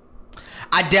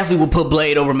 I definitely would put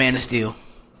Blade over Man of Steel.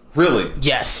 Really?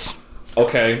 Yes.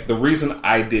 Okay. The reason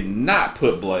I did not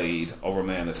put Blade over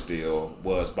Man of Steel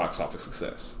was box office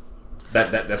success.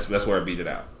 That's where I beat it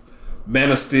out.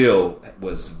 Man of Steel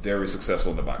was very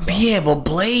successful in the box office. Yeah, but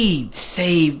Blade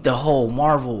saved the whole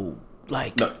Marvel.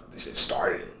 No, it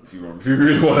started it. If you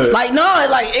really want to.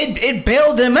 It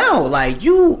bailed them out.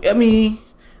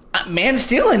 Man of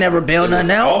Steel ain't never bailed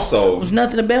nothing out. Also, it was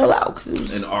nothing to bail out because it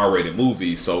was an R-rated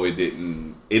movie, so it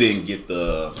didn't get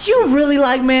the. You really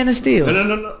like Man of Steel?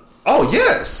 No. Oh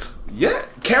yes, yeah.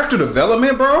 Character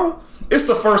development, bro. It's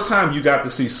the first time you got to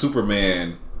see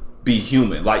Superman be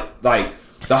human. Like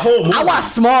the whole movie. I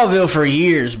watched Smallville for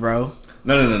years, bro.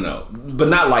 No. But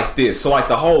not like this. So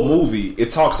the whole movie,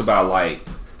 it talks about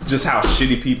just how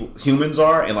shitty humans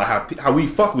are, and how we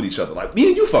fuck with each other. Like me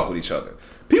and you fuck with each other.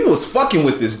 People was fucking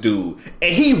with this dude,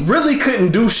 and he really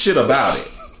couldn't do shit about it.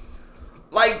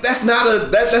 That's not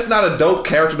a dope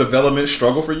character development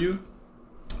struggle for you.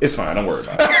 It's fine. Don't worry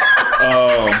about it.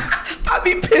 I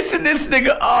be pissing this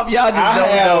nigga off. Y'all just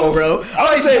don't know, bro.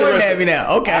 I'm gonna say the rest at me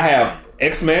now. Okay. I have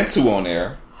X-Men 2 on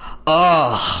there.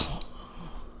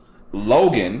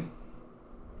 Logan.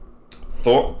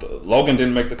 Logan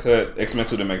didn't make the cut. X-Men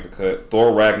 2 didn't make the cut.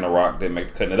 Thor Ragnarok didn't make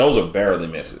the cut. Now those are barely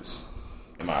misses,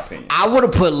 in my opinion. I would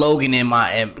have put Logan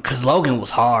because Logan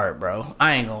was hard, bro.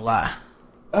 I ain't gonna lie.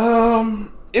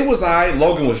 It was alright.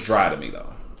 Logan was dry to me though.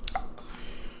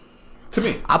 To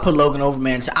me, I put Logan over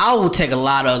Man of Steel. I would take a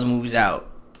lot of other movies out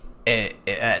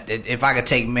if I could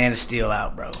take Man of Steel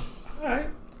out, bro. All right.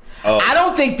 I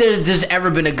don't think there's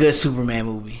ever been a good Superman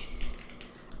movie.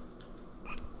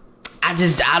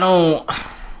 I don't.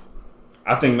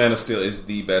 I think Man of Steel is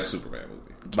the best Superman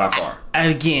movie by far.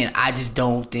 And again, I just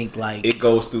don't think it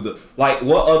goes through the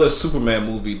what other Superman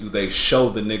movie do they show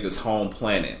the niggas home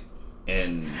planet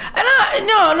and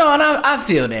I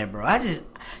feel that, bro. I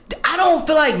don't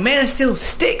feel like Man of Steel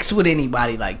sticks with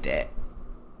anybody like that.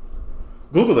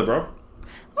 Google it, bro.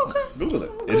 Okay. Google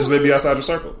it. It just may be outside the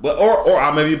circle. But or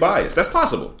I may be biased. That's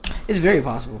possible. It's very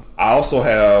possible. I also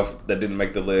have, that didn't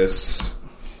make the list,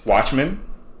 Watchmen,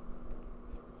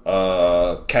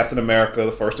 Captain America,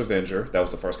 the first Avenger. That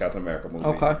was the first Captain America movie.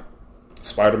 Okay.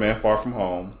 Spider-Man Far From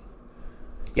Home.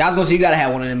 Yeah, I was gonna say you gotta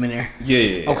have one of them in there.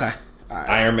 Yeah. Okay. All right.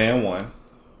 Iron Man 1.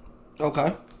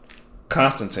 Okay.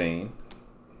 Constantine.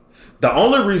 The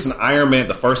only reason Iron Man,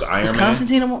 the first Iron Man,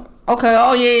 Constantine. Okay.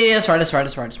 Oh yeah. That's right.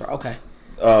 Okay.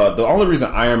 The only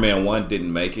reason Iron Man 1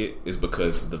 didn't make it is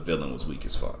because the villain was weak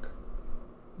as fuck.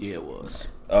 Yeah, it was.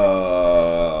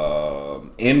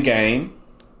 Endgame.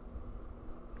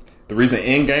 The reason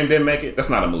Endgame didn't make it, that's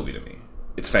not a movie to me.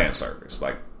 It's fan service.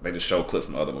 Like, they just show clips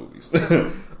from other movies.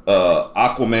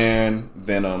 Aquaman,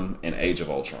 Venom, and Age of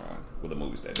Ultron were the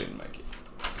movies that didn't make it.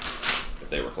 If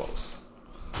they were close.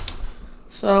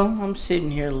 So, I'm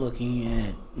sitting here looking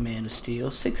at Man of Steel.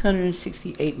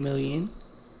 $668 million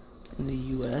in the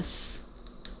U.S.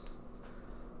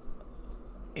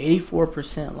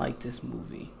 84% like this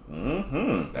movie.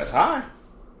 Mm-hmm. That's high.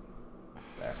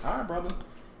 That's high, brother.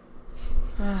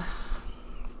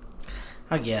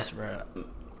 I guess, bro.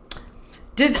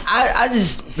 I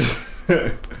just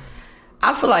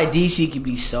I feel like DC could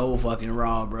be so fucking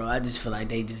raw, bro. I just feel like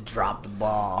they just dropped the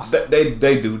ball. They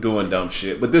do doing dumb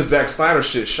shit, but this Zack Snyder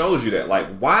shit shows you that. Like,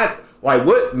 why? Like,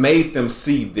 what made them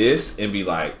see this and be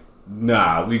like,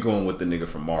 nah, we going with the nigga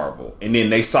from Marvel? And then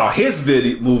they saw his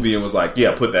movie and was like,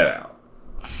 yeah, put that out.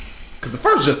 Because the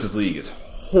first Justice League is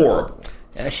horrible.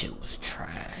 That shit was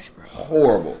trash, bro.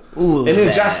 Horrible. Ooh, and then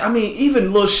bad. Josh, I mean,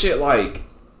 even little shit like,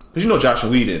 because you know Josh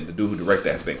Whedon, the dude who directed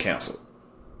that, has been canceled.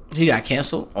 He got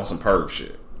canceled on some perv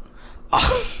shit.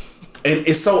 Oh. And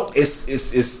it's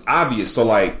obvious. So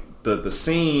like the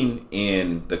scene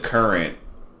in the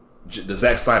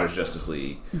Zack Snyder's Justice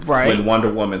League, right, when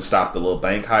Wonder Woman stopped the little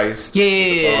bank heist.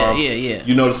 Yeah.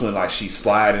 You notice when like she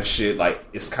slide and shit, like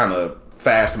it's kind of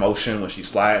fast motion when she's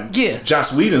sliding. Yeah.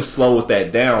 Joss Whedon slowed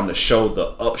that down to show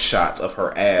the upshots of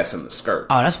her ass in the skirt.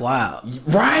 Oh, that's wild.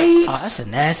 Right? Oh, that's a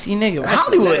nasty nigga.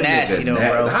 Hollywood nasty though,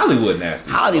 bro. Hollywood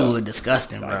nasty. Hollywood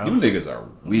disgusting, bro. Like, them niggas are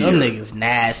weird. Them niggas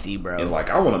nasty, bro. And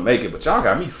like, I want to make it, but y'all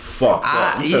got me fucked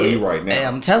up. I'm telling you right now. Hey,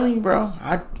 I'm telling you, bro.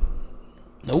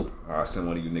 Nope. I send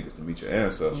one of you niggas to meet your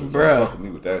ancestors. Bro. Fuck with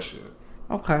me with that shit.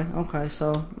 Okay.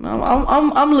 So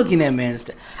I'm looking at Man of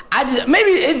Steel.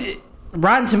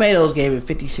 Rotten Tomatoes gave it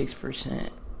 56%.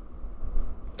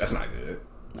 That's not good.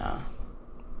 Nah.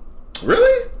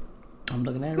 Really? I'm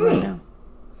looking at it right now.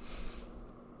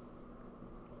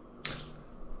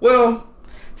 Well,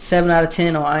 7 out of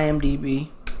 10 on IMDb.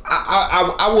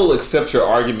 I will accept your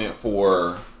argument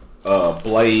for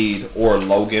Blade or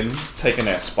Logan taking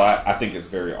that spot. I think it's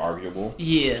very arguable.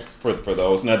 Yeah. For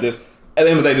those. Now this, at the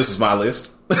end of the day, this was my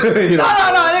list. No.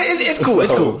 It's cool.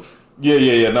 It's cool.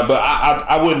 Yeah. No, but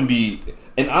I wouldn't be.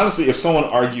 And honestly, if someone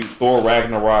argued Thor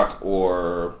Ragnarok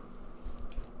or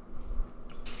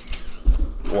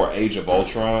Age of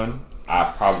Ultron, I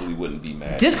probably wouldn't be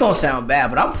mad. This gonna sound bad,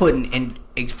 but I'm putting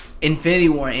Infinity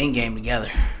War and Endgame together.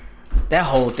 That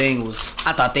whole thing was.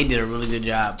 I thought they did a really good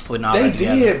job putting all that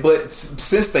together. They did, but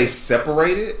since they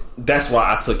separated, that's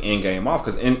why I took Endgame off,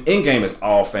 because Endgame is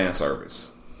all fan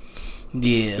service.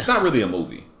 Yeah, it's not really a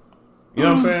movie. You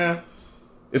know what I'm saying?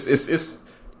 It's.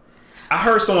 I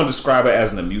heard someone describe it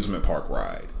as an amusement park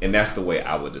ride, and that's the way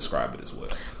I would describe it as well.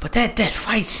 But that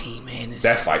fight scene, man,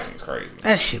 that fight scene's crazy.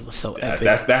 That shit was so epic.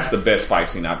 That's the best fight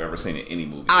scene I've ever seen in any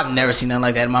movie. I've never seen nothing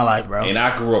like that in my life, bro. And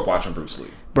I grew up watching Bruce Lee,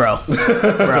 bro.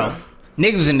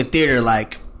 Niggas was in the theater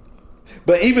like.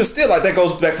 But even still, like, that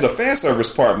goes back to the fan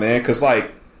service part, man. Because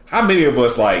like, how many of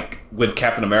us, like, when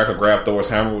Captain America grabbed Thor's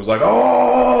hammer, was like,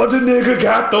 oh, the nigga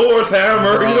got Thor's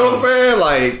hammer, bro. You know what I'm saying?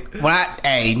 Like, when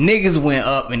niggas went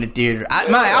up in the theater.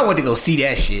 I went to go see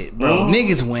that shit, bro. Mm-hmm.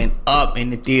 Niggas went up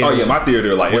in the theater. Oh yeah, my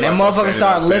theater, like, when that motherfucker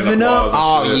started lifting up.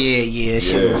 Oh yeah,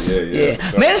 shit.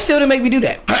 Man, it still didn't make me do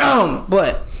that.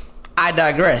 But I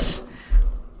digress.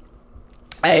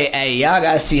 Hey, y'all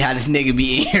gotta see how this nigga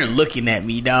be in here looking at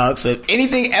me, dog. So if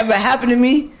anything ever happened to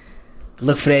me,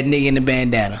 look for that nigga in the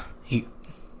bandana.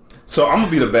 So I'm gonna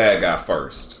be the bad guy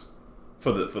first, for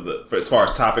as far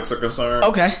as topics are concerned.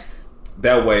 Okay.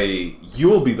 That way,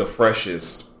 you'll be the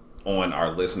freshest on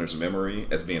our listeners' memory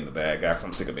as being the bad guy, because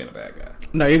I'm sick of being the bad guy.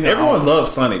 No, you're everyone loves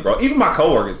Sonny, bro. Even my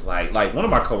coworkers, like one of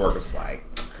my coworkers, like,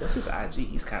 what's his IG?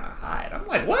 He's kind of high. And I'm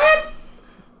like, what?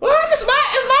 What? It's my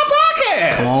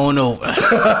podcast. Come on over.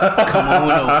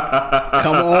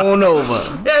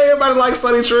 Yeah, everybody likes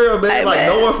Sonny Trill, man. Hey, like, man.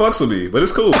 No one fucks with me, but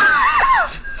it's cool.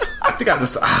 I think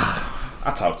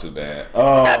I talk too bad.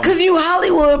 Cause you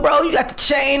Hollywood, bro. You got the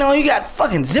chain on. You got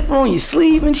fucking zipper on your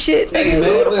sleeve and shit. Hey,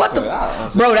 man, what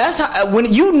bro? That's how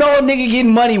when you know a nigga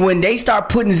getting money when they start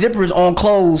putting zippers on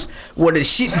clothes where the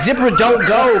shit zipper don't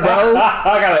go, bro.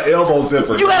 I got an elbow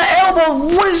zipper. You got an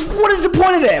elbow. What is the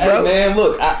point of that, bro? Hey, man,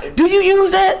 look. Do you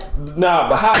use that? Nah,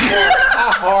 but how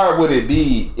hard would it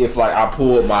be if like I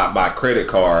pulled my credit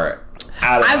card?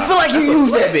 I feel like you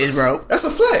use that bitch, bro. That's a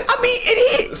flex. I mean,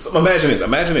 it is.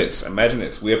 Imagine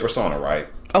this. We have Persona, right?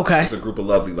 Okay. It's a group of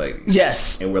lovely ladies.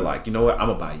 Yes. And we're like, you know what? I'm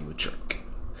gonna buy you a drink.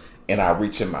 And I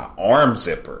reach in my arm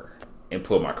zipper and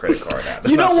pull my credit card out.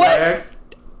 That's You know not what? swag?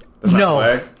 That's not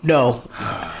swag? No.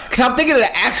 Cause I'm thinking of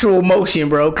the actual motion,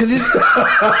 bro. Cause it's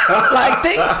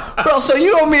bro. So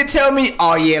you don't mean to tell me,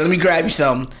 oh yeah, let me grab you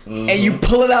something, and you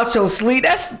pull it out your sleeve.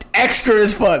 That's extra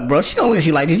as fuck, bro. She don't look at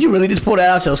you like, did you really just pull that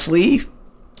out your sleeve?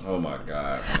 Oh my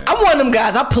god, man. I'm one of them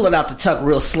guys. I pull it out the tuck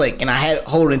real slick, and I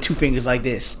hold it in 2 fingers like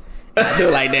this. And I do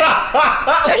it like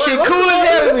that. That shit cool as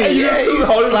hell to me. And you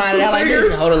slide it out like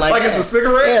this, and hold it like it's that. a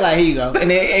cigarette. Yeah, like here you go, and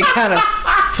then it kind of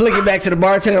flick it back to the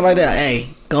bartender like that. Hey,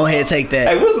 go ahead, take that.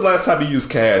 Hey, when's the last time you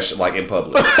used cash like in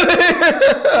public?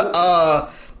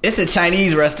 It's a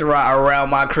Chinese restaurant around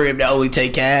my crib that only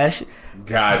take cash.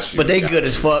 Got you. But they good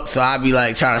as fuck, so I be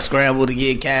like trying to scramble to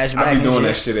get cash back. I be doing and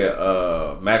that shit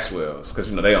at Maxwell's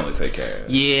because they only take cash.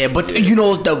 Yeah, but you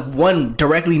know the one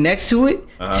directly next to it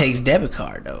takes debit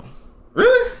card though.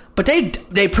 Really? But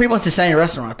they pretty much the same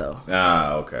restaurant though.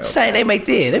 Ah, okay. Same, they make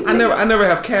that. I never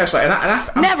have cash like, and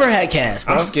I'm never had cash,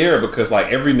 bro. I'm scared because like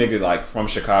every nigga like from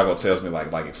Chicago tells me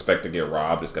like expect to get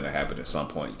robbed. It's gonna happen at some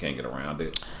point. You can't get around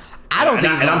it. I don't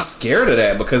think, and I'm scared of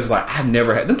that because like I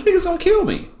never had them niggas gonna kill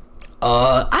me.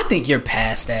 I think you're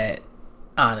past that,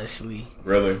 honestly.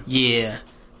 Really? Yeah.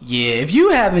 If you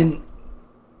haven't,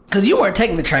 because you weren't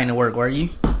taking the train to work, were you?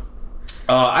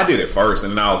 I did it first,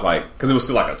 and then I was like, because it was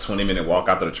still like a 20-minute walk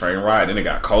after the train ride, and then it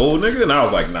got cold, nigga, and I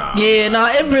was like, nah. Yeah, no,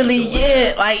 it really,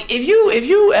 like if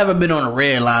you ever been on a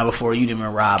red line before, you didn't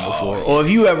been robbed before, or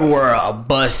if you ever were a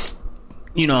bus,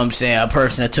 you know what I'm saying, a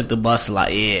person that took the bus a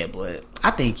lot, yeah, but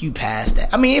I think you passed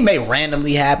that. I mean, it may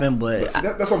randomly happen, but see,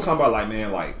 that's what I'm talking about. Like,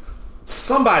 man, like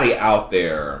somebody out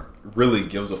there really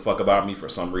gives a fuck about me for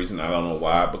some reason. I don't know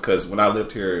why. Because when I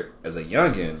lived here as a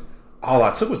youngin', all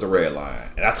I took was the red line,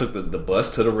 and I took the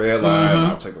bus to the red line. And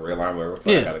I'll take the red line wherever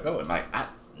I gotta go. And like, I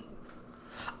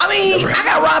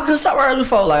got robbed in suburbs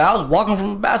before. Like, I was walking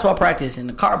from basketball practice, and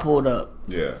the car pulled up.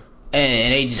 Yeah,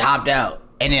 and they just hopped out.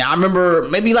 And then I remember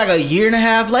maybe like a year and a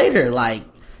half later, like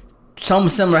something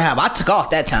similar happened. I took off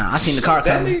that time. I seen the car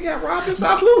that coming. nigga got robbed in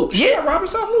South Loop. Yeah, got robbed in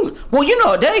South Loop. Well, you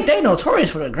know they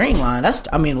notorious for the green line.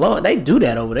 Lord, they do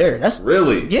that over there. That's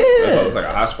really That's like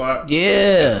a hot spot.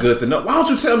 Yeah, that's good to know. Why don't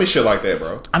you tell me shit like that,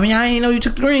 bro? I mean, I didn't know you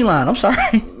took the green line. I'm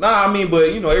sorry. Nah, I mean, but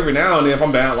every now and then, if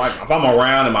I'm down, like if I'm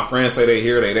around and my friends say they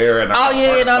here, they there, and no, like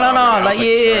they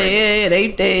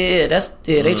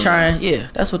trying. Yeah,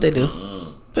 that's what they do.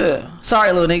 Yeah,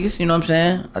 sorry, little niggas. You know what I'm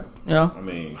saying?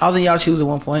 I was in y'all shoes at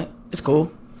one point. It's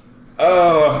cool.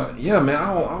 Yeah, man.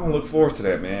 I don't look forward to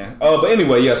that, man. But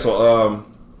anyway, yeah. So,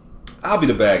 I'll be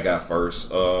the bad guy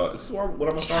first. This is what I'm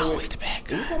gonna start with. Always the bad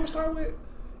guy. This is what I'm gonna start with.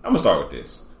 I'm gonna start with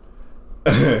this.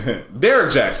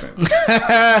 Derek Jackson.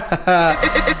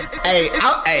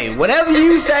 Hey, whatever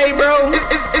you say, bro,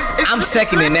 I'm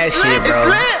seconding that shit,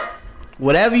 bro.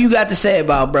 Whatever you got to say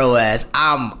about bro ass,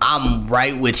 I'm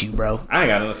right with you, bro. I ain't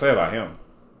got nothing to say about him.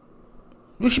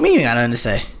 What you mean you ain't got nothing to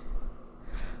say?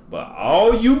 But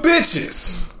all you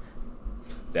bitches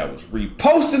that was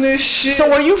reposting this shit. So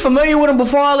were you familiar with him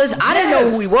before all this? I didn't know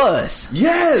who he was.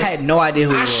 Yes. I had no idea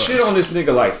who he was. I shit on this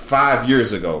nigga like 5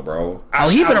 years ago, bro.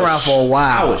 He been around for a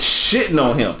while. I was shitting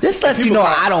on him. This lets you know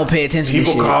I don't pay attention to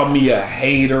shit. People call me a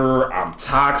hater. I'm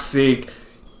toxic.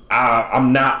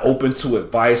 I'm not open to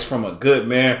advice from a good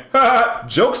man.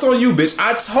 Joke's on you, bitch.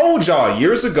 I told y'all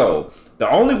years ago, the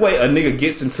only way a nigga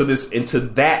gets into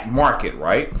that market,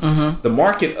 right? Mm-hmm. The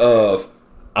market of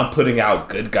I'm putting out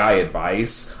good guy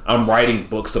advice. I'm writing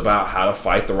books about how to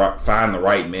find the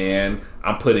right man.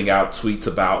 I'm putting out tweets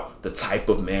about the type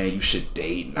of man you should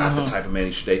date, not the type of man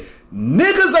you should date.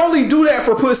 Niggas only do that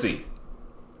for pussy.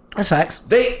 That's facts.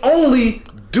 They only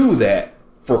do that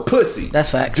for pussy. That's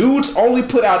facts. Dudes only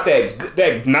put out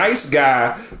that nice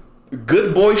guy,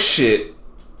 good boy shit,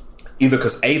 either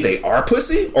because A, they are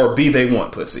pussy, or B, they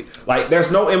want pussy. Like,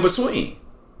 there's no in between.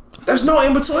 There's no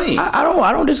in between. I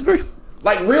don't disagree.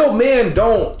 Like, real men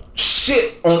don't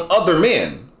shit on other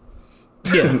men.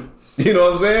 Yeah. You know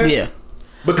what I'm saying? Yeah.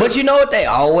 But you know what they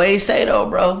always say though,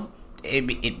 bro?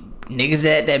 Niggas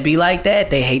that be like that,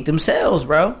 they hate themselves,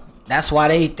 bro. That's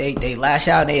why they lash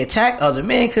out and they attack other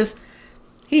men, because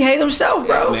he hate himself,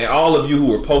 bro. Yeah, man, all of you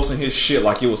who were posting his shit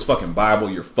like it was fucking Bible,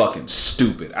 you're fucking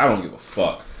stupid. I don't give a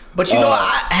fuck. But you know,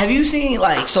 have you seen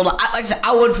like I said,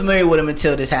 I wasn't familiar with him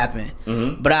until this happened.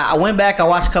 Mm-hmm. But I went back, I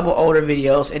watched a couple older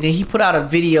videos, and then he put out a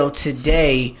video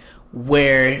today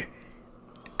where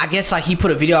I guess like he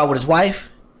put a video out with his wife.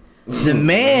 The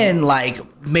man like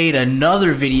made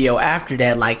another video after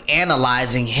that, like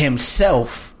analyzing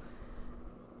himself.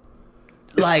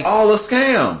 like all a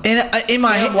scam. And in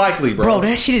my head, likely, bro.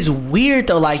 That shit is weird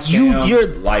though. Like Scam you're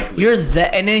likely. you're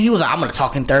that. And then he was like, I'm gonna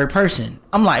talk in third person.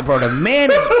 I'm like, bro, the man,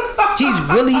 he's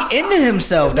really into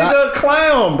himself. Nigga, a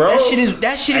clown, bro.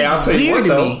 That shit Hey, I'll is tell you weird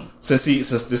what, to though, me. Since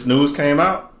this news came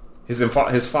out,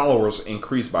 his followers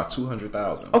increased by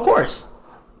 200,000. Of course.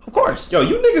 Yo,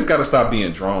 you niggas gotta stop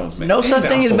being drones, man. No such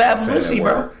thing as bad stop saying that publicity,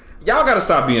 bro. word. Y'all gotta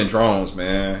stop being drones,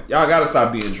 man. Y'all gotta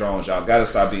stop being drones. Y'all gotta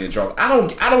stop being drones. I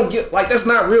don't get, like, that's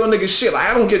not real nigga shit. Like,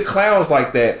 I don't get clowns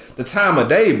like that the time of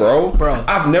day, bro.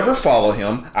 I've never followed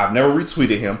him. I've never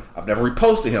retweeted him. I've never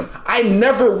reposted him. I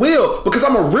never will, because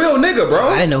I'm a real nigga, bro.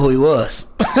 I didn't know who he was.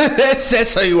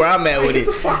 That's show you where I'm at with it. Get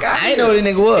the fuck out I didn't know who the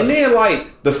nigga was. And then,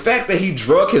 like, the fact that he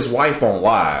drug his wife on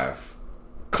live.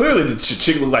 Clearly, the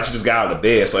chick looked like she just got out of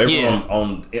bed, so everyone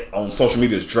on social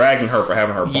media is dragging her for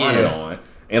having her bonnet on.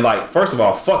 And, like, first of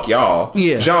all, fuck y'all.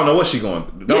 Yeah. Y'all don't know what she's going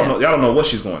through. Y'all don't know what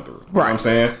she's going through. Right. You know what I'm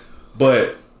saying?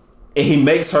 But and he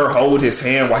makes her hold his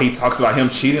hand while he talks about him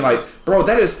cheating. Like, bro,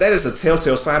 that is a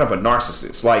telltale sign of a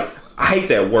narcissist. Like, I hate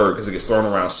that word because it gets thrown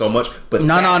around so much. But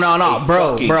no,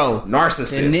 bro,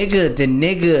 narcissist. The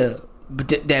nigga.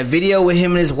 That video with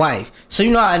him and his wife. So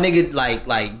you know how a nigga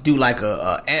like do like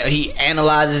he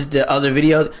analyzes the other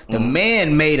video. The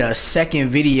man made a second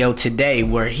video today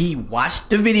where he watched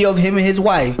the video of him and his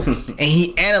wife and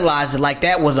he analyzed it like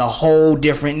that was a whole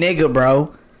different nigga,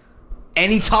 bro. And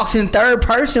he talks in third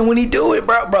person when he do it,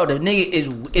 bro. Bro, the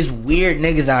nigga is weird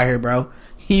niggas out here, bro.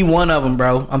 He one of them,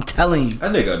 bro. I'm telling you.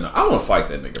 That nigga, I want to fight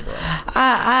that nigga, bro.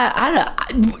 I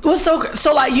what's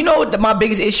so like, you know what my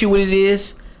biggest issue with it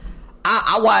is?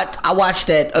 I watched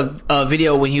that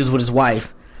video when he was with his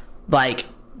wife. Like,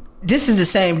 this is the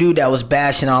same dude that was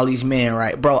bashing all these men,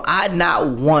 right? Bro, I not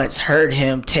once heard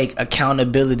him take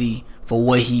accountability for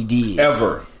what he did.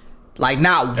 Ever. Like,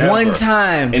 not one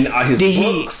time. And his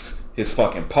books, his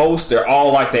fucking posts, they're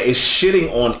all like that. It's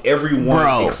shitting on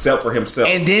everyone except for himself.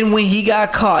 And then when he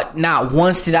got caught, not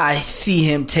once did I see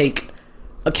him take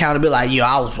accountability. Like, yo,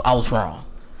 I was wrong.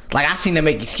 Like, I seen them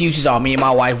make excuses on me and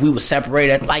my wife. We was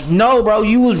separated. Like, no, bro,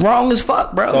 you was wrong as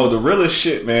fuck, bro. So the realest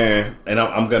shit, man, and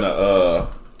I'm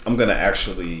gonna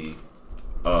actually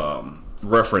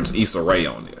reference Issa Rae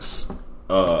on this.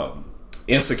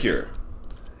 Insecure.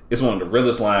 It's one of the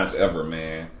realest lines ever,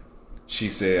 man. She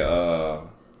said,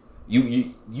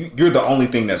 "You're the only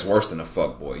thing that's worse than a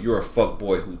fuckboy. You're a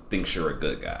fuckboy who thinks you're a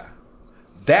good guy."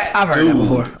 I've heard that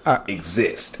before.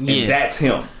 Exists, and that's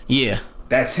him. Yeah,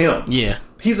 that's him. Yeah.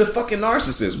 He's a fucking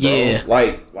narcissist, bro. Yeah.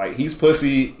 Like he's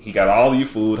pussy. He got all your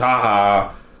food. Ha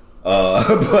ha.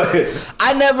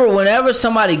 But whenever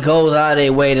somebody goes out of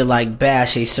their way to like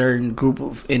bash a certain group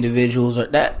of individuals, or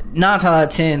that 9 times out of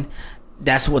 10,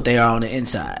 that's what they are on the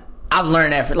inside. I've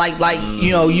learned that. You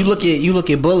know, you look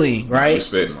at bullying, right? I'm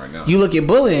spitting right now. You look at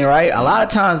bullying, right? A lot of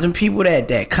times, them people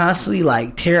that constantly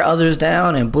like tear others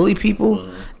down and bully people.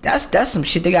 That's some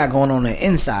shit they got going on the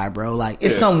inside, bro. Like,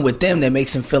 it's something with them that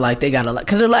makes them feel like they gotta,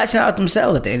 because they're lashing out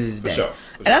themselves at the end of the day. For sure.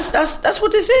 And that's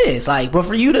what this is. Like, but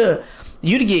for you to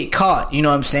get caught, you know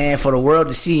what I'm saying, for the world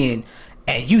to see,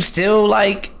 and you still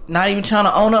like not even trying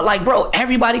to own up. Like, bro,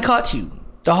 everybody caught you.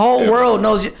 The whole world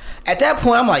knows you. At that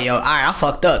point, I'm like, yo, all right, I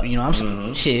fucked up. You know,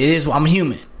 I'm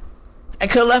human. I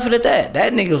could have left it at that.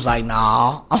 That nigga was like,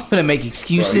 nah, I'm gonna make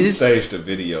excuses. Bro, he staged a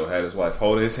video, had his wife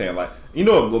holding his hand. Like, you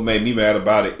know what made me mad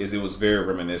about it is it was very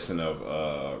reminiscent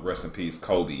of rest in peace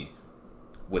Kobe,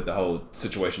 with the whole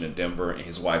situation in Denver, and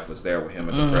his wife was there with him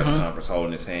at the press conference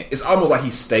holding his hand. It's almost like he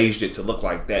staged it to look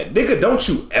like that. Nigga, don't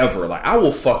you ever, like, I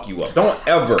will fuck you up. Don't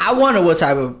ever. I wonder what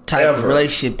type of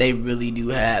relationship they really do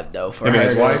have, though, for her.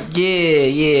 His wife?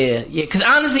 Yeah. Because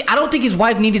honestly, I don't think his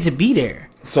wife needed to be there.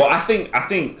 So I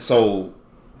think so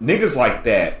niggas like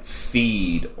that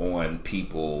feed on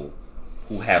people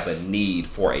who have a need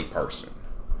for a person.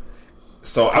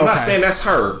 So I'm not saying that's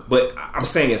her, but I'm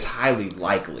saying it's highly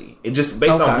likely. It just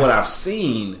based on what I've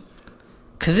seen,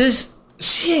 cause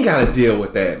she ain't got to deal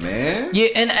with that, man. Yeah,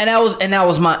 and that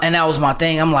was my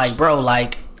thing. I'm like, bro,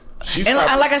 like,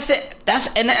 like I said,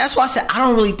 that's why I said I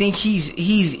don't really think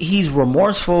he's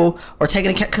remorseful or taking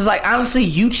account. Cause like, honestly,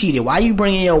 you cheated. Why are you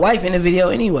bringing your wife in the video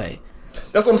anyway?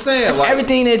 That's what I'm saying. That's like,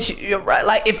 everything that you're right.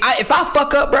 Like, if I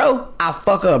fuck up, bro, I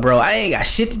fuck up, bro. I ain't got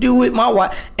shit to do with my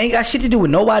wife. Ain't got shit to do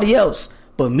with nobody else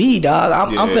but me, dog.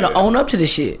 I'm finna own up to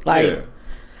this shit. Like,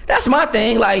 that's my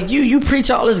thing. Like, you preach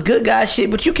all this good guy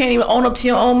shit, but you can't even own up to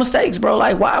your own mistakes, bro.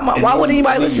 Like, why would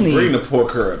anybody listen to you? Bring the poor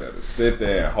girl there to sit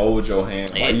there and hold your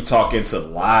hand while you talking to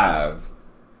live.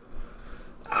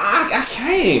 I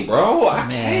can't, bro. I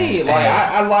can't.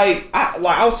 Like,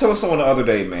 I was telling someone the other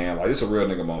day, man. Like, it's a real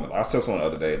nigga moment. I was telling someone the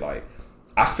other day, like,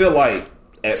 I feel like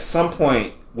at some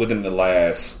point within the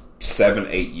last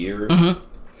 7-8 years,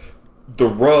 the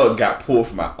rug got pulled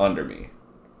from out under me.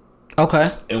 Okay.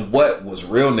 And what was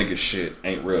real nigga shit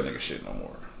ain't real nigga shit no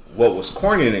more. What was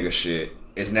corny nigga shit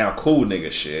is now cool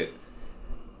nigga shit.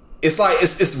 It's like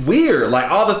it's weird. Like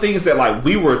all the things that like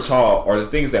we were taught or the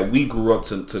things that we grew up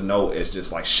to know as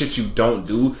just like shit you don't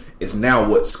do is now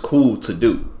what's cool to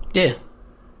do. Yeah.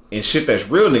 And shit that's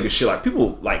real nigga shit, like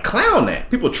people like clown that.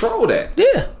 People troll that.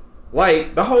 Yeah.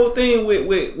 Like the whole thing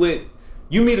with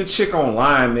you meet a chick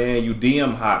online, man, you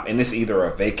DM hop and it's either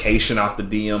a vacation off the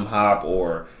DM hop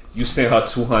or you send her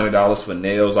 $200 for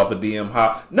nails off a DM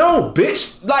hop. No,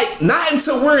 bitch. Like, not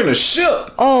until we're in a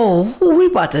ship. Oh, we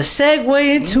about to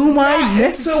segue into my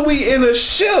next. Until we in a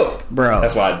ship. Bro.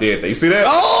 That's why I did that. You see that?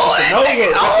 Oh, that's the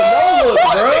no-look.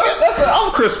 That's the no-look, bro.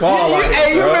 I'm Chris Paul.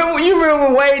 Hey, you remember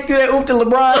when Wade threw that oop to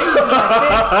LeBron? He was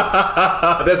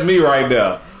like this. That's me right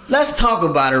now. Let's talk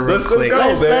about it real quick.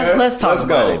 Let's go, man. Let's talk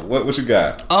about it. What you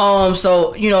got?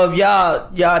 So, if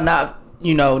y'all not,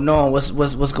 knowing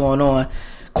what's going on,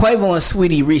 Quavo and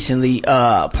Sweetie recently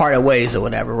parted ways or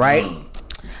whatever, right?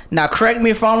 Now, correct me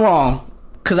if I'm wrong,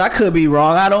 because I could be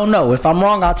wrong. I don't know. If I'm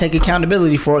wrong, I'll take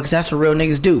accountability for it, because that's what real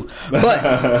niggas do.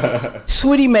 But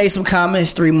Sweetie made some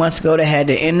comments 3 months ago that had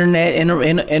the internet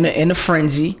in a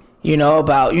frenzy,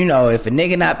 about, if a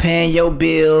nigga not paying your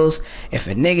bills, if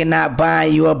a nigga not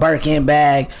buying you a Birkin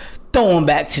bag, throw him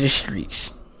back to the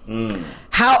streets.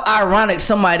 How ironic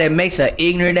somebody that makes an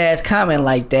ignorant ass comment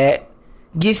like that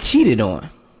gets cheated on.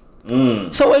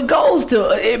 So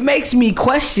it makes me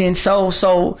question. So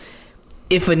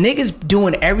if a nigga's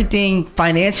doing everything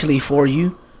financially for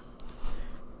you,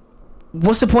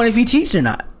 what's the point if he cheats or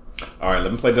not? All right,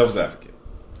 let me play devil's advocate.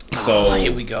 So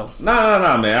here we go.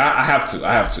 No, man. I have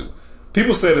to.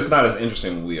 People said it's not as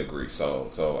interesting when we agree.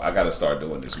 So I got to start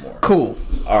doing this more. Cool.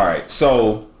 All right.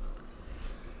 So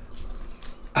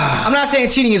I'm not saying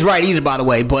cheating is right either, by the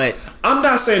way, but I'm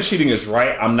not saying cheating is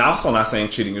right. I'm also not saying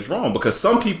cheating is wrong because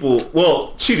some people,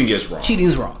 cheating is wrong. Cheating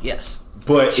is wrong, yes.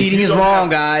 But cheating is wrong,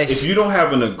 guys. If you don't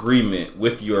have an agreement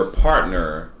with your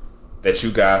partner that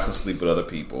you guys can sleep with other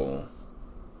people,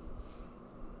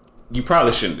 you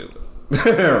probably shouldn't do it.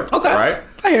 Okay. Right?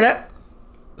 I hear that.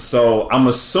 So I'm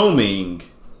assuming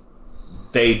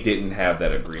they didn't have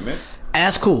that agreement. And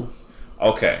that's cool.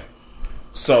 Okay.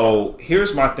 So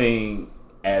here's my thing.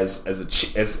 As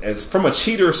from a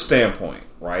cheater standpoint,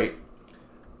 right?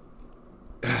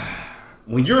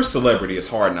 When you're a celebrity, it's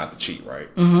hard not to cheat, right?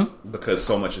 Because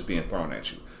so much is being thrown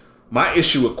at you. My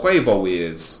issue with Quavo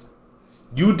is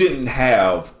you didn't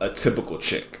have a typical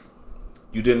chick.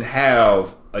 You didn't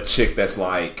have a chick that's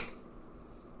like,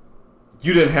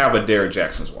 you didn't have a Derrick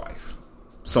Jackson's wife,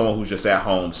 someone who's just at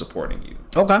home supporting you.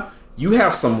 Okay. You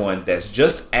have someone that's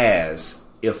just as,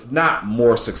 if not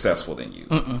more successful than you.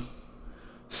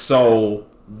 So,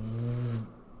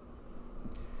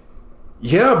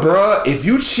 yeah, bruh, if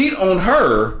you cheat on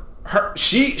her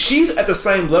she's at the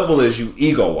same level as you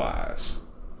ego-wise.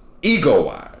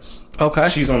 Okay.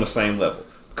 She's on the same level.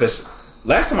 Because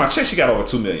last time I checked, she got over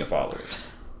 2 million followers.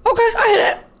 Okay, I hear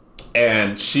that.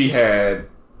 And she had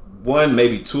one,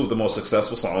 maybe two of the most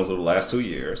successful songs of the last 2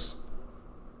 years.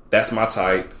 That's my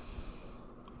type.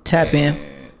 Tap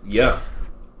in. Yeah.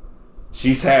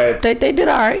 She's had they did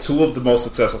all right. 2 of the most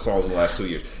successful songs in the last 2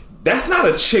 years. That's not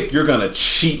a chick you're gonna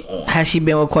cheat on. Has she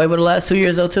been with Quavo the last 2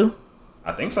 years though too?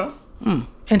 I think so.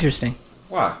 Interesting.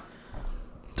 Why?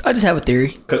 I just have a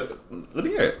theory. Let me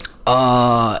hear it.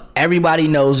 Everybody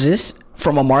knows this.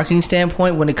 From a marketing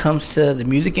standpoint, when it comes to the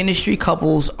music industry,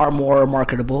 couples are more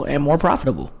marketable and more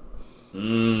profitable.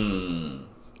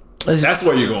 That's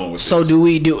where you're going with this. So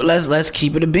let's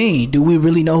keep it a bean. Do we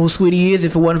really know who Sweetie is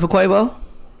if it wasn't for Quavo?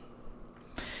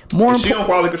 Is she on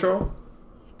Quality Control?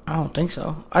 I don't think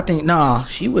so. I think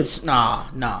she was hell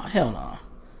no.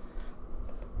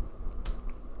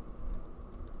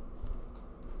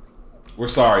 We're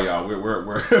sorry, y'all. We're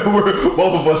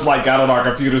both of us like got on our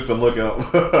computers to look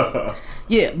up.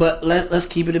 Yeah, but let's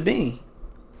keep it a bean.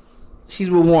 She's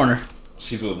with Warner.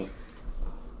 She's with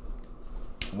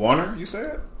Warner. You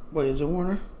said? Wait, is it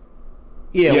Warner?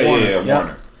 Yeah, Warner. Yep.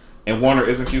 Warner. And Warner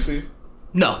isn't QC?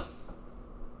 No.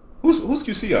 Who's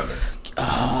QC under?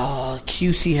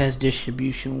 QC has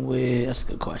distribution with. That's a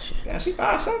good question. Yeah, she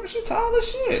 5'7". She tall as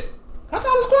shit. How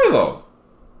tall is Quavo?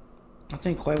 I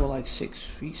think Quavo like 6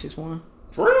 feet, 6'1".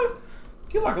 For real?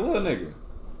 He like a little nigga.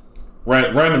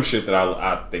 Random shit that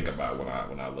I think about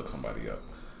when I look somebody up.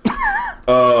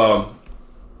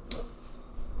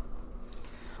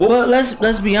 Well,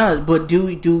 let's be honest. But do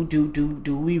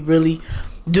we really?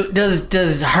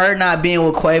 Does her not being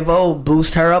with Quavo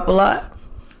boost her up a lot?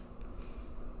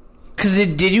 Cause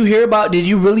did you hear about? Did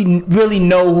you really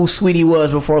know who Sweetie was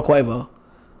before Quavo?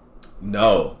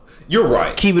 No, you're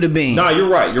right. Keep it a bean. Nah, you're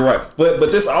right.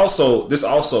 But this also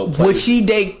would she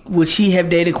have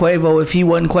dated Quavo if he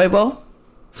wasn't Quavo?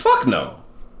 Fuck no.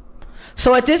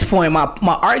 So at this point,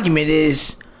 my argument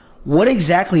is, what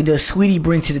exactly does Sweetie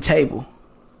bring to the table?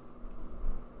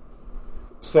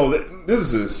 So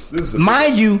this is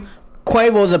mind you,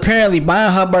 Quavo's apparently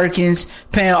buying her Birkins,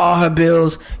 paying all her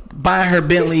bills, buying her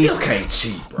Bentleys. Still can't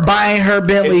cheat, bro. Buying her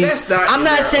Bentleys. I'm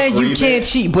not saying you can't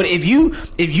cheat, but if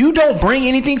you don't bring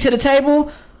anything to the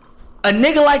table, a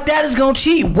nigga like that is gonna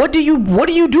cheat. What do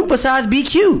you do besides be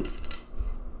cute?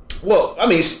 Well, I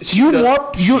mean, she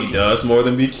does more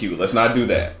than be cute. Let's not do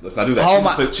that.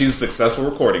 She's a successful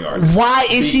recording artist. Why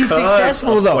is she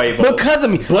successful though? Quavo. Because of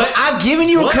me. But I've given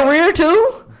you a career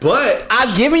too. But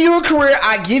I've given you a career.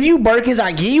 I give you Birkins.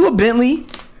 I give you a Bentley.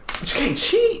 But you can't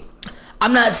cheat.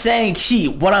 I'm not saying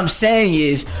cheat. What I'm saying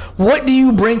is, what do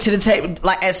you bring to the table?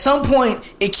 Like, at some point,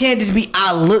 it can't just be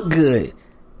I look good,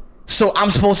 so I'm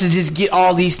supposed to just get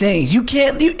all these things. You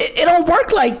can't. It don't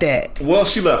work like that. Well,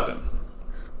 she left him.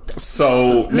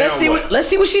 So let's see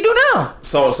what she do now.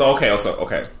 So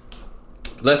okay.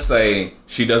 Let's say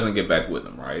she doesn't get back with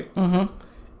him, right? Mm-hmm.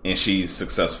 And she's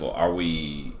successful. Are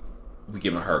we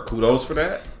giving her kudos for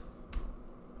that?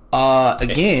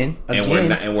 Again,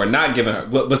 we're not giving her.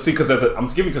 But see, because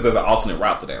there's an alternate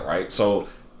route to that, right? So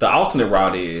the alternate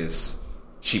route is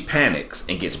she panics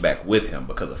and gets back with him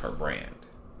because of her brand.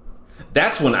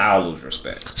 That's when I'll lose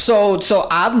respect. So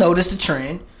I've noticed a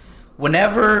trend.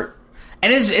 Whenever,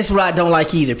 and it's what I don't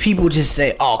like either. People just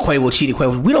say, "Oh, Quavo cheated."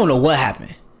 Quavo. We don't know what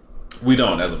happened. We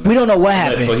don't know what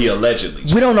happened. So he allegedly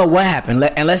cheated. We don't know what happened.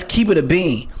 And let's keep it a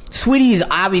bean. Sweetie's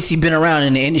obviously been around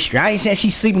in the industry. I ain't saying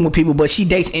she's sleeping with people, but she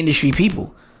dates industry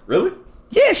people. Really?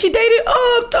 Yeah, she dated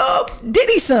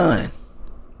Diddy's son.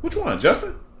 Which one?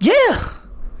 Justin? Yeah.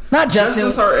 Not Justin.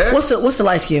 Justin's her ex? What's the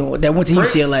light skin that went to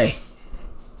Prince? UCLA?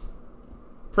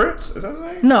 Prince? Is that his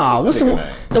name? No, what's the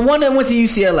one that went to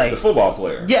UCLA? The football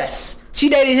player. Yes. She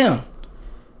dated him.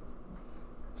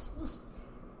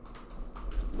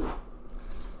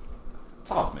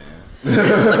 Talk, man.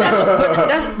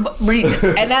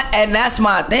 That's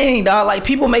my thing, dog. Like,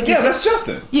 people make it. Yeah, that's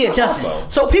Justin. Yeah, Justin. Also.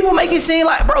 So people make it seem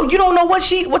like, bro, you don't know what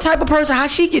type of person, how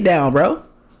she get down, bro.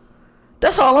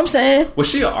 That's all I'm saying. Was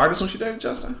she an artist when she dated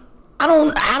Justin? I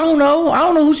don't know. I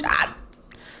don't know who.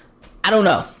 I don't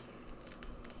know.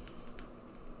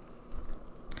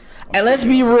 And let's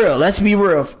be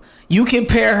real. You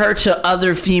compare her to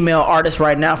other female artists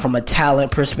right now from a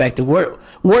talent perspective.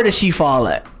 Where does she fall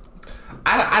at?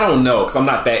 I don't know, because I'm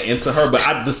not that into her,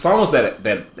 but the songs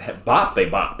that bop, they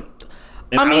bop.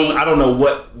 And I don't know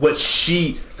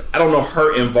I don't know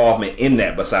her involvement in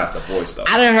that besides the voice stuff.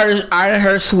 I done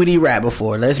heard Sweetie rap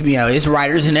before. Let's be honest. It's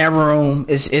writers in that room.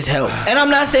 It's help. And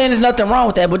I'm not saying there's nothing wrong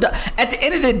with that, but at the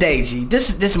end of the day, G,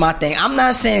 this is my thing. I'm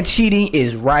not saying cheating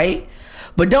is right,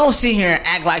 but don't sit here and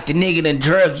act like the nigga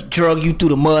that drug you through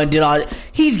the mud and did all that.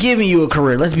 He's giving you a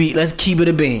career. Let's keep it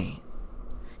a bean.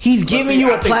 He's giving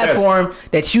you a platform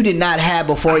that you did not have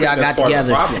before y'all got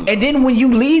together. And then when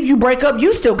you leave, you break up,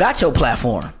 you still got your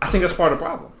platform. I think that's part of the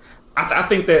problem. I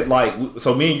think that, like,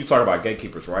 so me and you talk about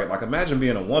gatekeepers, right? Like, imagine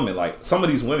being a woman. Like, some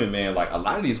of these women, man, like, a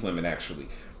lot of these women actually,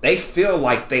 they feel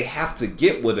like they have to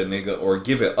get with a nigga or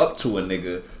give it up to a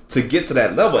nigga to get to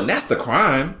that level. And that's the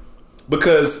crime.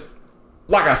 Because,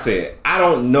 like I said, I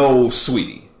don't know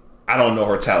Sweetie. I don't know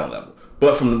her talent level.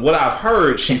 But from what I've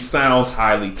heard, she sounds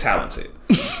highly talented.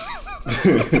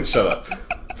 Shut up.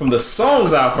 From the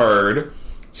songs I've heard,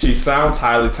 she sounds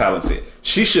highly talented.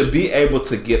 She should be able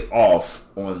to get off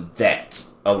on that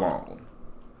alone.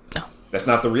 No, that's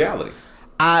not the reality.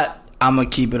 I'm gonna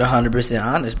keep it 100%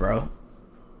 honest, bro.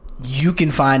 You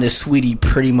can find a Sweetie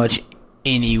pretty much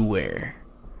anywhere.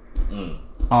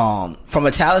 From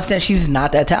a talent standpoint, she's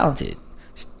not that talented.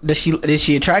 Is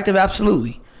she attractive?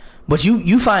 Absolutely. But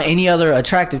you find any other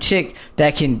attractive chick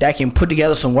that can put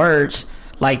together some words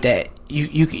like that.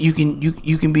 You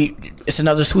can be. It's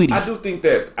another Sweetie. I do think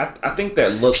that. I think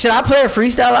that looks. Should I play a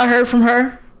freestyle I heard from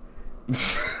her?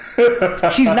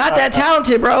 She's not that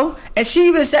talented, bro. And she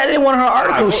even said it in one of her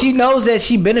articles. She knows that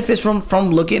she benefits from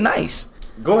looking nice.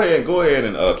 Go ahead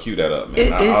and cue that up,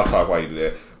 man. I'll talk while you do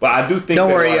that. But I do think.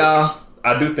 Don't worry, y'all.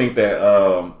 I do think that.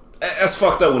 that's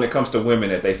fucked up when it comes to women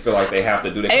that they feel like they have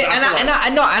to do that.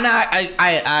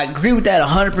 I agree with that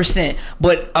 100%.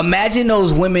 But imagine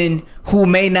those women who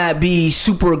may not be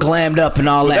super glammed up and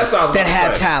all that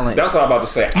have talent. That's what I'm about to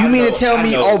say. You mean to tell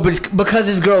me, but because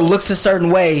this girl looks a certain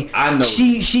way, I know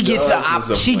she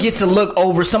gets to look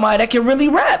over somebody that can really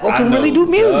rap or can really do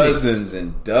music. Dozens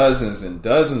and dozens and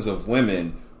dozens of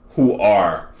women who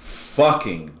are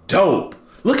fucking dope.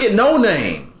 Look at No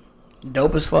Name.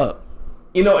 Dope as fuck.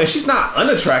 You know, and she's not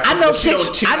unattractive. I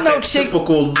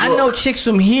know chicks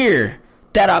from here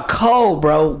that are cold,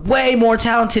 bro. Way more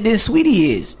talented than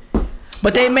Sweetie is.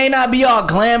 But they may not be all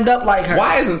glammed up like her.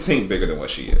 Why isn't Tink bigger than what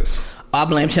she is? I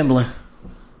blame Timbaland.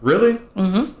 Really?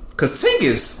 Mm-hmm. Because Tink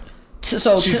is...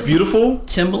 she's beautiful.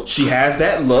 She has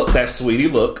that look, that Sweetie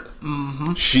look.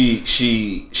 Mm-hmm.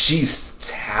 She's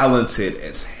talented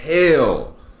as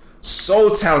hell. So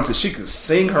talented. She can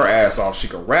sing her ass off. She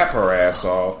can rap her ass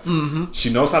off. Mm-hmm.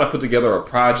 She knows how to put together a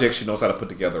project. She knows how to put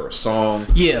together a song.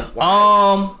 Yeah.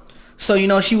 Wow. So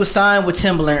she was signed with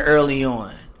Timbaland early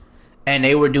on, and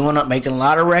they were making a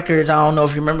lot of records. I don't know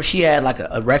if you remember. She had like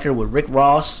a record with Rick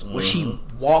Ross where she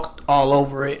walked all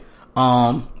over it.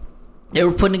 They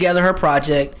were putting together her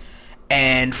project,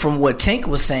 and from what Tink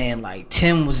was saying, like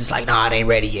Tim was just like, "Nah, it ain't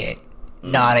ready yet.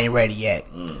 Nah, it ain't ready yet."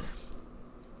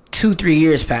 2-3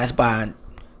 years passed by and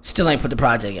still ain't put the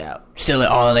project out. Still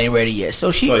ain't ready yet. So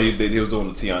he was doing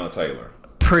the Tiana Taylor.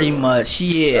 Pretty much,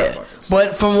 yeah.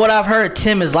 But from what I've heard,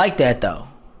 Tim is like that though.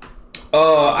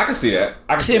 I can see that.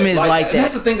 Tim is like that.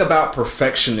 That's the thing about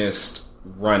perfectionist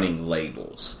running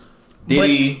labels.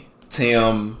 Diddy,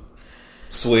 Tim,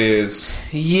 Swizz.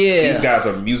 Yeah. These guys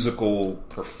are musical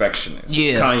perfectionists.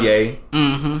 Yeah. Kanye.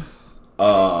 Mm-hmm.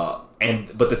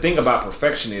 But the thing about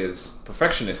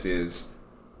perfectionist is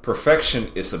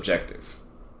perfection is subjective.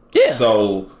 Yeah.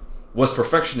 So what's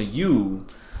perfection to you?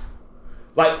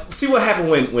 Like, see what happened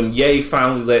when Ye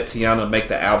finally let Tiana make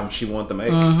the album she wanted to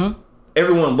make? Mm-hmm.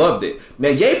 Everyone loved it. Now,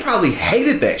 Ye probably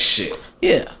hated that shit.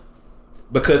 Yeah.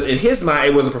 Because in his mind,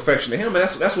 it wasn't perfection to him, and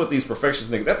that's what these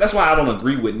perfectionist niggas. That's why I don't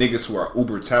agree with niggas who are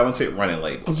uber talented running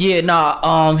labels. Yeah,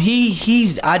 nah.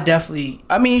 He's. I definitely.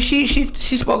 I mean, she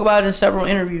spoke about it in several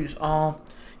interviews.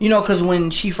 Because when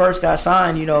she first got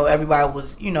signed, everybody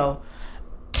was,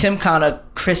 Tim kind of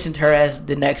christened her as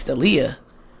the next Aaliyah.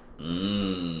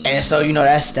 And so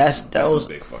that was a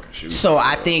big fucking shoe. So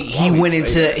I think he went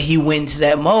into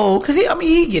that mode because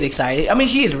he get excited. I mean,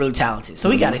 she is really talented, so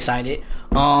he got excited.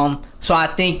 So I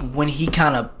think when he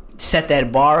kind of set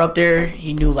that bar up there,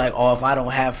 he knew like, oh, if I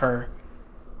don't have her,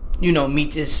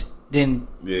 meet this, then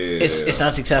it's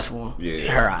unsuccessful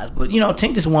in her eyes. But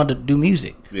Tink just wanted to do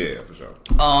music. Yeah, for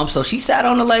sure. So she sat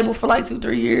on the label for like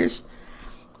 2-3 years.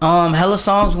 Hella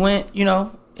songs went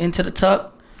into the tuck.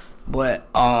 But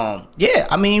yeah,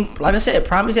 I mean, like I said,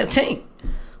 prime example, Tink.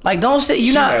 Like, don't say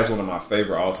she has one of my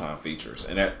favorite all time features,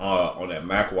 and that on that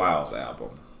Mac Wiles album.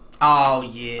 Oh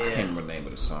yeah, I can't remember the name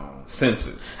of the song.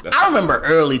 Senses. I remember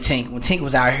early Tink when Tink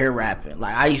was out here rapping.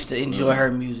 Like, I used to enjoy her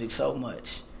music so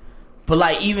much. But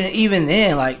like even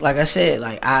then, like I said,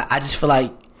 like I just feel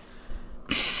like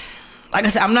I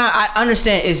said, I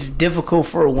understand it's difficult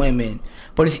for women.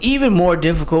 But it's even more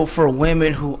difficult for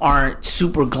women who aren't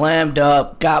super glammed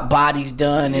up, got bodies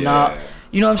done, and all.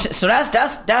 You know what I'm saying? So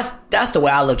that's the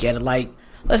way I look at it. Like,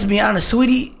 let's be honest,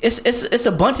 Sweetie, it's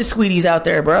a bunch of Sweeties out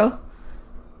there, bro.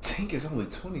 Tink is only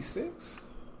 26.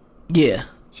 Yeah,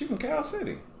 she from Cal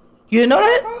City. You didn't know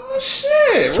that? Oh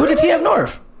shit! She went to TF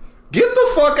North. Get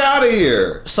the fuck out of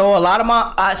here. So a lot of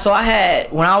I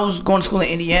had when I was going to school in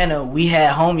Indiana, we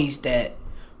had homies that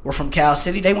were from Cal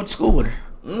City. They went to school with her.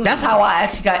 That's how I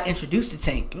actually got introduced to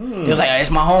Tink. It was like, it's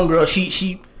my homegirl.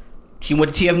 She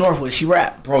went to TF North with. She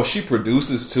rap. Bro, she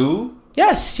produces too?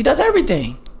 Yes, she does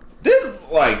everything. This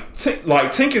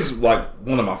Tink is like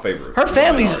one of my favorites. Her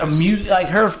family's a music, like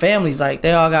her family's like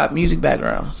they all got music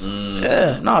backgrounds.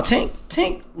 Yeah, no,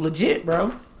 Tink legit,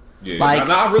 bro. Yeah, like,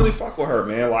 I really fuck with her,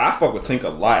 man. Like, I fuck with Tink a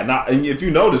lot, and if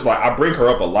you notice, like, I bring her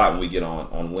up a lot when we get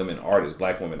on women artists,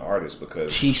 black women artists,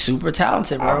 because she's super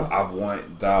talented, bro. I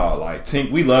want, dog, like, Tink,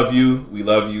 we love you,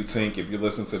 Tink. If you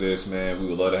listen to this, man, we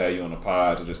would love to have you on the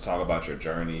pod to just talk about your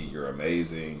journey. You're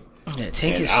amazing. Yeah,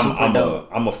 Tink is super dope.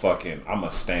 I'm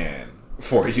a stan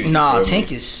for you. Nah,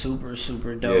 Tink is super,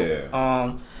 super dope.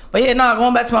 Yeah. But yeah,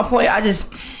 going back to my point,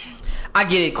 I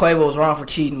get it, Quavo was wrong for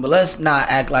cheating, but let's not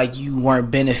act like you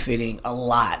weren't benefiting a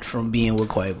lot from being with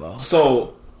Quavo.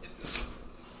 So,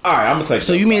 all right, I'm gonna take.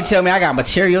 So you mean to tell me I got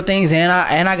material things and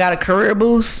I got a career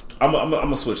boost? I'm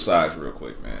gonna switch sides real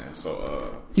quick, man.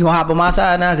 So you gonna hop on my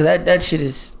side now? Cause that shit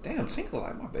is damn Tink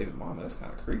like my baby mama. That's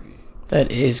kind of creepy.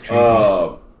 That is creepy.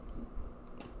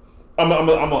 I'm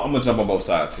gonna jump on both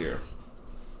sides here.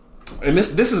 And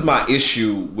this is my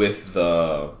issue with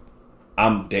the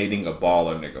I'm dating a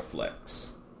baller nigga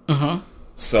flex. Mm-hmm.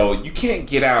 So you can't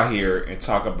get out here and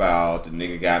talk about the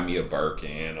nigga got me a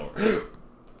Birkin or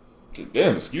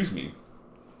damn, excuse me.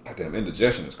 Goddamn,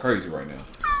 indigestion is crazy right now.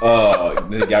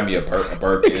 Nigga got me a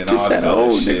Birkin and all this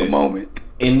other shit. Moment.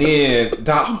 And then,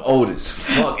 dog, I'm old as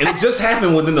fuck. And it just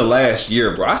happened within the last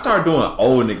year, bro. I started doing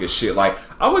old nigga shit. Like,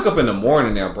 I wake up in the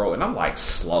morning now, bro, and I'm like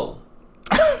slow.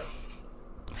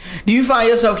 Do you find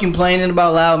yourself complaining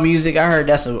about loud music? I heard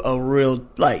that's a real,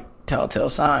 like, telltale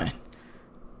sign.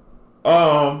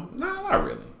 Nah, not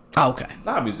really. Oh, okay.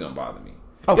 Loud music don't bother me.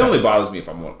 Okay. It only bothers me if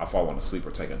I want to sleep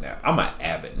or take a nap. I'm an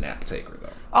avid nap taker, though.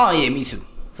 Oh, yeah, me too.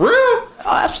 For real? Oh,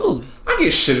 absolutely. I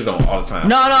get shitted on all the time.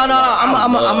 No.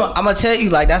 I'm gonna tell you,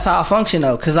 like, that's how I function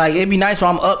though. Cause like it'd be nice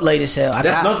when I'm up late as hell. I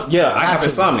have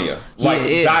insomnia.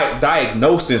 Like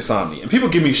diagnosed insomnia, and people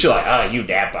give me shit like, "Oh, you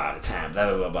nap all the time."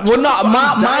 Blah, blah, blah. Well, no,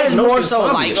 mine is more so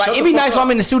insomnia. like it'd be nice when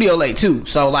I'm in the studio late too.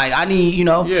 So like I need,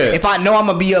 if I know I'm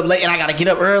gonna be up late and I gotta get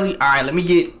up early, all right, let me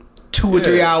get 2 or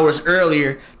 3 hours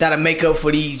earlier that'll make up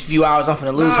for these few hours I'm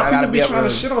finna lose. So I gotta be up trying early.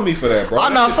 to shit on me for that, bro. Oh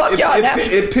no, fuck y'all.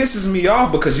 It pisses me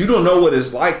off because you don't know what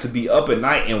it's like to be up at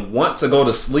night and want to go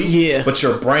to sleep, but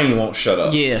your brain won't shut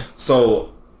up. Yeah. So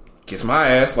gets my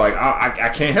ass like I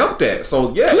can't help that.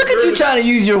 So yeah. Look at you trying to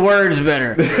use your words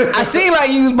better. I seem like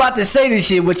you was about to say this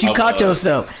shit, but you caught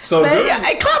yourself. So man,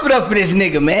 hey, clap it up for this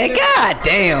nigga, man. God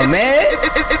damn, man.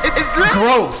 It's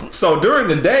growth. So during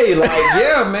the day, like,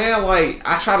 yeah, man, like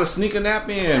I try to sneak a nap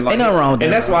in. Like, ain't nothing wrong with that.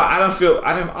 And that's why I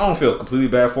don't feel completely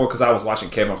bad for it because I was watching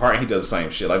Kevin Hart and he does the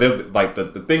same shit. Like there's like the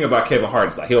thing about Kevin Hart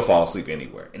is like he'll fall asleep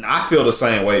anywhere. And I feel the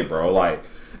same way, bro. Like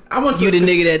I went to you the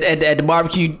nigga that at the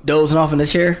barbecue dozing off in the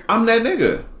chair? I'm that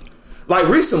nigga. Like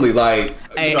recently, like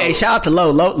hey, shout out to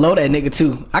Low that nigga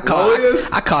too. I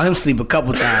call him sleep a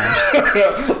couple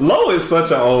times. Low is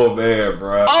such an old man,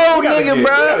 bro. Old nigga, bro. We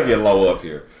gotta get Low up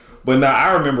here. But now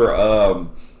I remember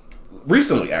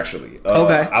recently actually.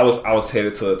 Okay. I was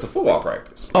headed to football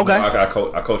practice. Okay. I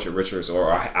coach at Richards, or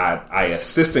I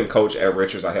assistant coach at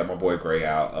Richards. I help my boy Gray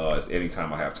out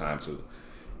anytime I have time to,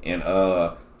 and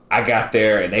I got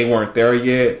there and they weren't there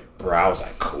yet. Bro, I was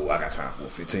like, cool, I got time for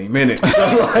 15 minutes. So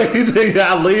like,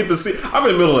 I leave the seat. I'm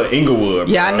in the middle of Inglewood,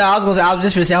 bro. Yeah, I know. I was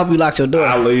just gonna say, I hope you locked your door.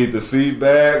 I leave the seat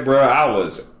back, bro. I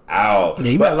was out.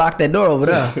 Yeah, you better lock that door over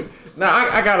there. Now,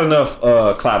 I got enough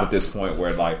clout at this point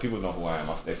where, like, people know who I am.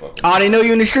 They fuck with me. Oh, they know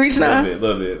you in the streets now?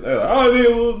 Little bit. They're like, oh,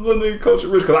 little nigga coach at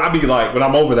Rich. Because I be like, when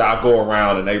I'm over there, I go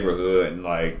around the neighborhood and,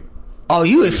 like... Oh,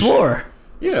 you explore.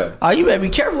 Yeah. Oh, you better be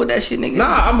careful with that shit, nigga.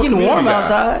 Nah, I'm a getting warm guy.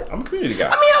 outside. I'm a community guy.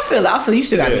 I mean, I feel you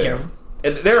still gotta be careful.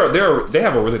 And they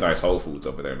have a really nice Whole Foods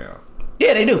over there now.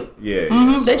 Yeah, they do. Yeah.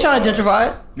 Mm-hmm. Yeah, they trying to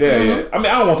gentrify it. Yeah, yeah. I mean,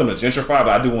 I don't want them to gentrify, but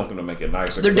I do want them to make it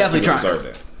nicer. They're definitely trying. Deserve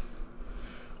that.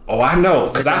 Oh, I know.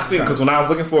 Because when I was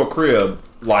looking for a crib,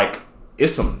 like,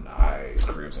 it's some nice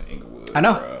cribs in Inglewood. I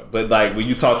know. Bro. But, like, when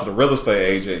you talk to the real estate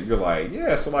agent, you're like,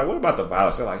 yeah, so, like, what about the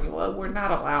violence? They're like, well, we're not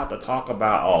allowed to talk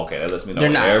about... Oh, okay, that lets me know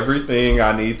everything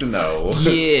I need to know.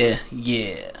 Yeah,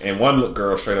 yeah. And one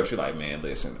girl straight up, she's like, man,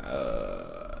 listen,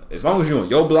 as long as you on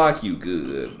your block, you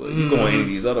good. But you going into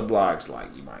these other blocks,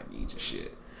 like, you might need your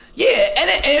shit. Yeah, and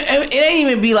it ain't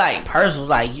even be, like, personal.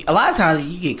 Like, a lot of times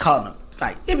you get caught in a...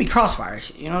 Like, it be crossfire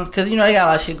shit, you know? Because, they got a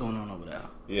lot of shit going on over there.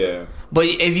 Yeah. But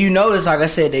if you notice, like I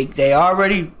said, they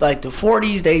already, like, the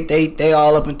 40s, they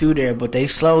all up and through there, but they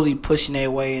slowly pushing their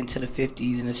way into the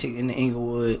 50s in the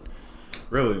Inglewood.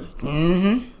 Really?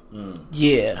 Mm-hmm. Mm.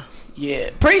 Yeah. Yeah.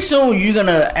 Pretty soon,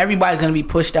 everybody's gonna be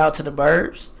pushed out to the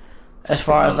burbs, as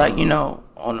far as, like,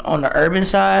 on the urban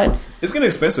side. It's getting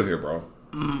expensive here, bro.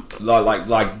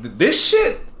 Like this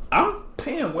shit, I'm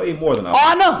paying way more than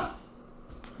I know.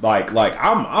 Like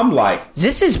I'm like,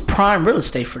 this is prime real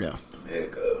estate for them.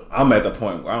 Nigga, I'm at the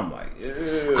point where I'm like,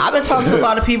 ew. I've been talking to a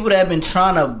lot of people that have been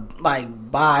trying to,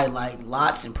 like, buy, like,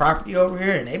 lots and property over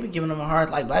here, and they've been giving them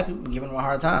black people been giving them a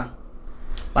hard time.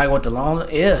 Like, with the loan,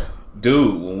 yeah.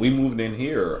 Dude, when we moved in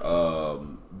here,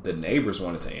 the neighbors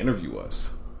wanted to interview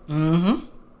us. Mm-hmm.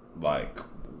 Like,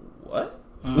 what?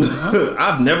 Mm-hmm.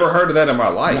 I've never heard of that in my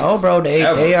life. No, bro,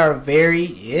 they are very,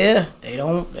 they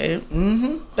know what they're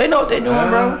doing,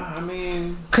 bro. I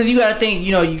mean, because you gotta think,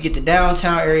 you get the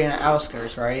downtown area and the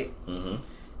outskirts, right? Mm-hmm.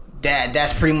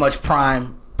 That's pretty much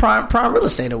prime real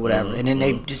estate or whatever, and then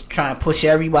they just try and push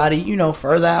everybody,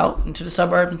 further out into the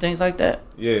suburbs and things like that.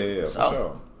 Yeah, so, for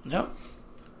sure. Yep.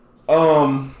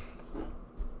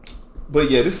 But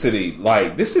yeah, this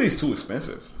city's too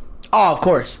expensive. Oh, of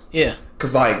course, yeah.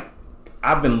 Cause like,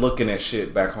 I've been looking at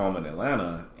shit back home in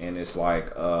Atlanta, and it's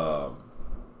like, I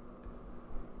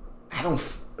don't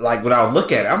like when I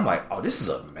look at it, I'm like, oh, this is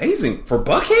amazing for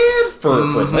Buckhead, for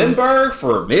Lindbergh,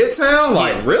 for Midtown.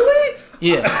 Like, really?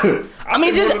 Yeah. I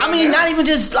mean, not even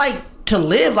just like to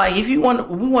live. Like, if we want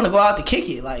to go out to kick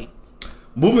it. Like,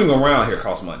 moving around here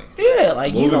costs money. Yeah,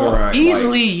 like moving around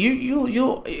easily.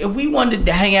 You. If we wanted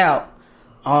to hang out,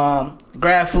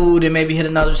 grab food and maybe hit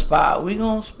another spot, we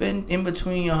gonna spend in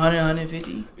between 100,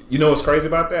 150. You know what's crazy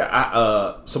about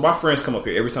that? So my friends come up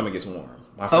here every time it gets warm.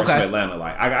 My friends from Atlanta,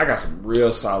 like I got some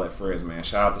real solid friends, man.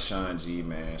 Shout out to Sean G,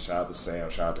 man. Shout out to Sam.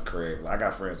 Shout out to Craig. Like, I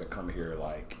got friends that come here,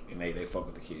 like, and they fuck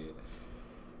with the kid.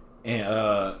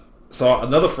 And so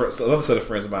another set of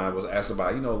friends of mine was asked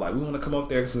about, you know, like, we want to come up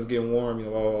there since it's getting warm, you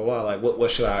know, blah blah blah. Like,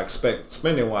 what should I expect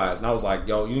spending wise? And I was like,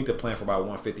 yo, you need to plan for about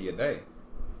 $150 a day. And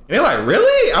they're like,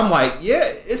 really? I'm like,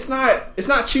 yeah, it's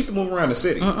not cheap to move around the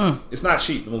city. It's not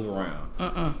cheap to move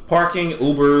around. Parking,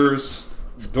 Ubers,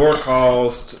 door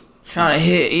costs. Trying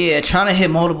to hit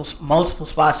multiple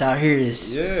spots out here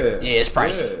is it's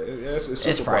pricey. Yeah, it's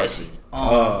super pricey.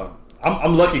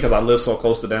 I'm lucky because I live so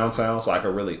close to downtown, so I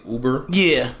can really Uber.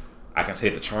 Yeah, I can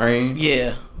hit the train.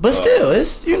 Yeah, but still,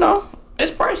 it's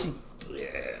it's pricey. Yeah,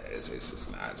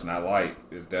 it's not light.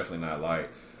 It's definitely not light.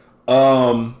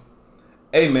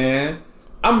 Hey man,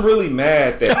 I'm really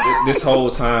mad that this whole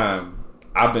time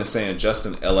I've been saying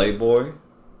Justin LA Boy,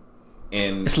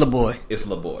 and it's LaBoy. It's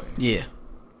LaBoy. Yeah.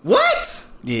 What?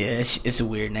 Yeah, it's a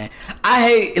weird name. I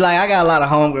hate, like, I got a lot of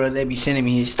homegirls that be sending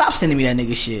me. Stop sending me that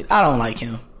nigga shit. I don't like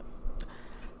him.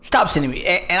 Stop sending me.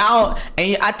 And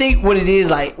I think what it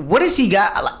is, like, what does he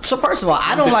got? Like, so first of all,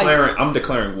 I'm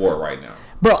declaring war right now,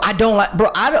 bro. I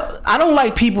don't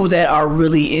like people that are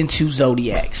really into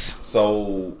zodiacs.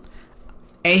 So.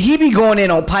 And he be going in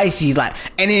on Pisces, like,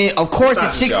 and then of course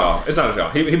it's not just y'all.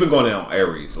 He been going in on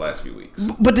Aries the last few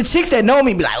weeks. But the chicks that know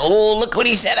me be like, oh, look what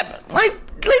he said. Like,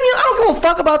 I don't give a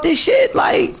fuck about this shit.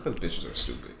 Like, it's because bitches are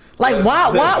stupid. Like,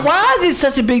 why is it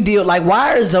such a big deal? Like,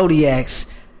 why are zodiacs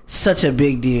such a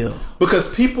big deal?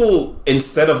 Because people,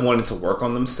 instead of wanting to work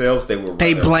on themselves, they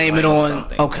blame it on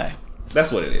something. Okay,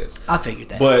 that's what it is. I figured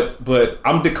that. But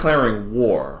I'm declaring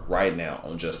war right now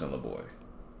on Justin LaBoy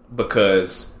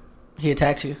because he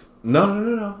attacked you.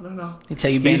 No. He tell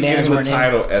you he's getting the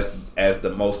title as the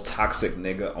most toxic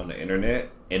nigga on the internet.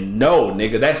 And no,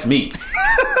 nigga, that's me.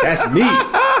 That's me.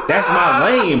 That's my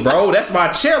lane, bro. That's my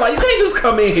chair. Like, you can't just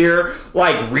come in here,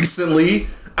 like, recently.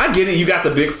 I get it. You got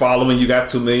the big following. You got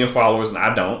 2 million followers, and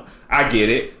I don't. I get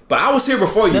it. But I was here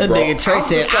before you, that bro. Nigga Trey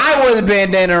said, I wear the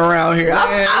bandana around here.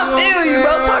 I feel you,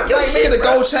 bro. Talk your shit, the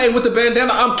gold chain with the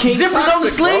bandana. I'm King Zippers Toxic, on the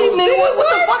sleeve, nigga. What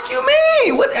the fuck you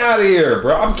mean? What out of here,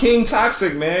 bro? I'm King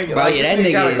Toxic, man. Bro, like, yeah, that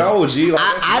nigga is. Go, G.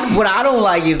 Like, what I don't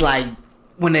like is, like,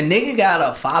 when a nigga got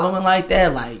a following like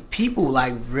that, like, people,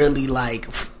 like, really, like,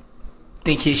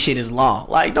 think his shit is law.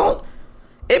 Like, don't.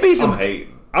 It be some. I'm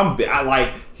hating. I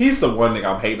like, he's the one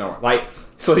nigga I'm hating on. Like,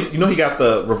 so, he got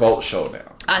the Revolt show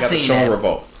now. I got seen the show that.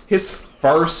 Revolt. His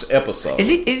first episode. Is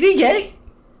he gay?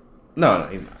 No,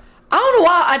 he's not. I don't know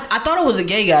why. I thought it was a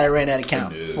gay guy that ran that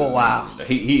account for a while.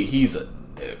 He's a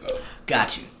nigga.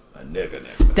 Got you. A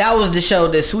nigga. That was the show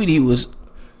that Sweetie was.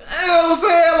 You know what I'm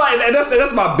saying? Like,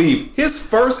 that's my beef. His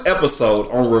first episode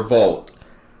on Revolt,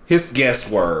 his guests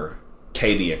were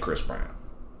KD and Chris Brown.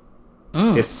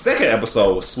 His second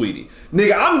episode was Sweetie.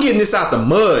 Nigga, I'm getting this out the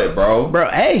mud, bro. Bro,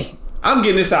 hey. I'm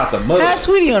getting this out the mud. Have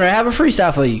Sweetie on her. Have a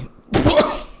freestyle for you.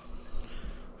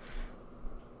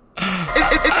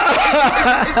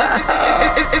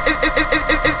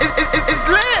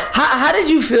 How did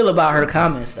you feel about her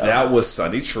comments, though? That was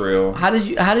Sunny Trill. How did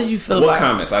you feel about what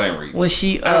comments? I didn't read. When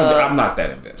she, I'm not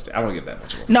that invested. I don't give that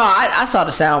much of a No, I saw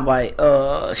the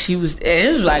soundbite. She was. And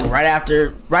it was like right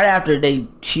after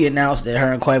she announced that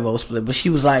her and Quavo split. But she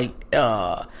was like,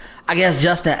 I guess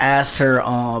Justin asked her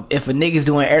if a nigga's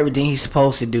doing everything he's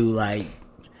supposed to do, like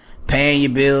paying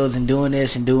your bills and doing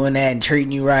this and doing that and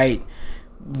treating you right,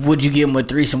 would you give him a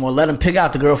threesome or let him pick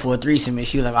out the girl for a threesome? And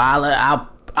she was like,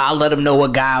 I'll let him know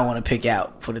what guy I want to pick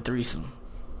out for the threesome.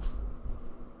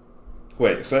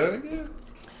 Wait, say that again?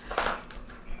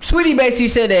 Sweetie basically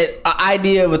said that an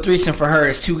idea of a threesome for her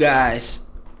is 2 guys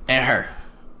and her.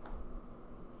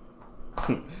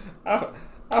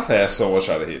 I've had someone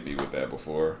try to hit me with that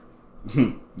before.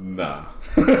 Nah.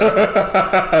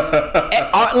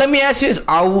 Let me ask you this: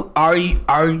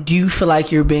 do you feel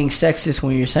like you're being sexist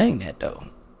when you're saying that, though?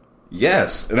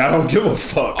 Yes, and I don't give a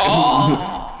fuck.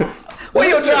 Where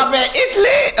you drop at? It's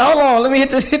lit. Hold on, let me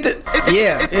hit the.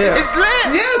 Yeah. It's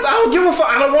lit. Yes, I don't give a fuck.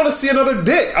 I don't want to see another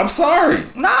dick. I'm sorry.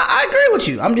 Nah, I agree with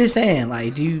you. I'm just saying,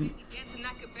 like, do you?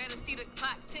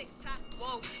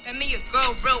 Send me a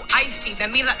girl real icy.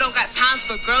 That means I don't got times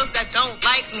for girls that don't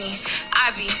like me. I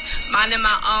be minding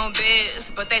my own biz,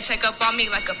 but they check up on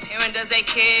me like a parent does their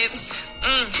kid.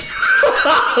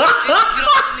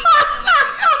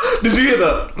 Did you hear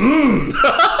the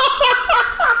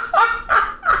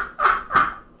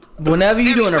Whenever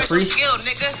you doing a free skill,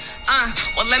 nigga.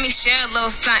 Well, let me share a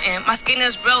little something. My skin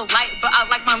is real light, but I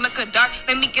like my liquor dark.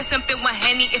 Let me get something with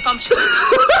Henny if I'm chilling.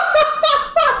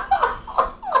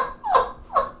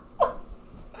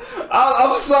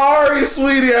 I'm sorry,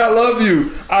 sweetie. I love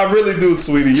you. I really do,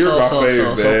 sweetie. You're my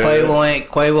favorite, man. So Quavo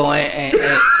ain't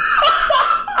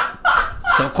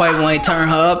so Quavo ain't turn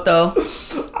her up though.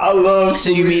 I love. So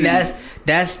you mean that's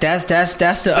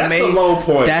the amazing low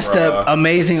point. That's bruh. the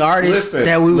amazing artist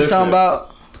that we was talking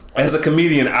about. As a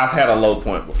comedian, I've had a low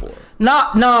point before.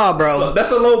 Nah, bro. So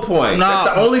that's a low point. Nah.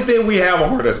 That's the only thing we have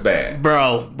on her that's bad.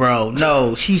 Bro,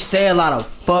 no. She say a lot of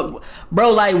fuck.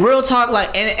 Bro, like, real talk,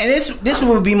 like, and this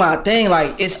would be my thing,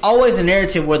 like, it's always a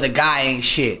narrative where the guy ain't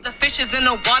shit. The fish is in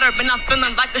the water, but I'm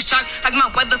feeling like a shark. Like my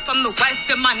weather from the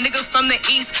west and my niggas from the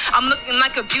east. I'm looking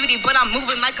like a beauty, but I'm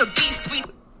moving like a beast. Sweet.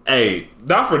 Hey,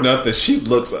 not for nothing, she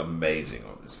looks amazing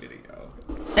on this video.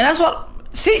 And that's what...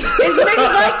 See, it's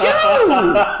niggas like you.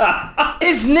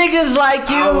 It's niggas like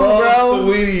you, I love bro.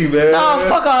 Sweetie, man. No,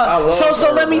 fuck off. So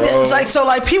her, let me bro.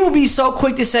 like people be so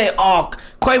quick to say, "Oh,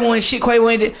 Quavo ain't shit, Quavo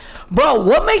ain't." Bro,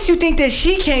 what makes you think that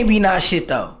she can't be not shit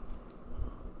though?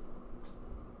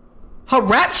 Her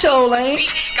rap show, Lane.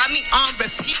 Got me on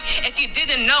repeat. If you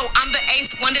didn't know, I'm the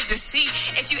ace wanted to see.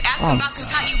 If you ask about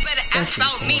this, how you better ask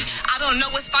about me. I don't know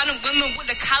what's finding women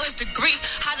with a college degree.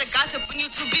 How to gossip when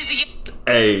you too busy.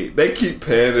 Hey, they keep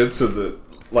panning to the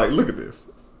look at this.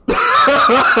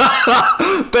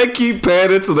 They keep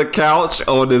panning to the couch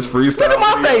on this freestyle. Look at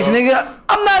my video. face, nigga.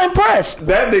 I'm not impressed.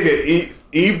 That nigga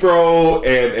Ebro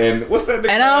and what's that nigga?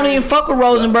 And I don't even fuck with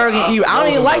Rosenberg and Ebro. I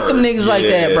don't even like them niggas like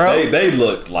that, bro. They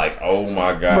look like, oh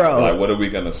my god, bro. Like, what are we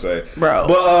gonna say, bro?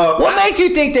 But what makes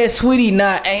you think that Sweetie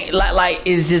ain't like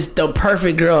is just the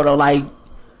perfect girl though? Like,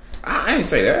 I ain't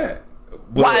say that.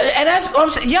 But why? And that's what I'm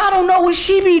saying. Y'all don't know what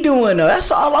she be doing though.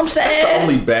 That's all I'm saying. That's the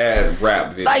only bad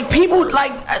rap video. Like people,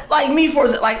 like me for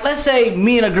like, let's say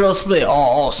me and a girl split.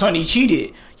 Oh, Sonny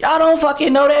cheated. Y'all don't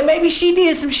fucking know that. Maybe she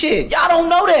did some shit. Y'all don't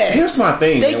know that. Here's my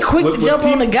thing. They quick to jump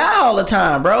on the guy all the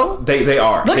time, bro. They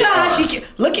are. Look at how she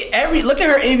look at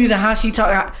her interviews and how she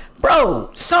talk.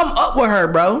 Bro, something up with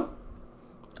her, bro.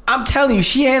 I'm telling you,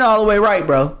 she ain't all the way right,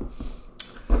 bro.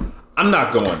 I'm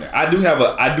not going there. I do have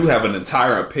an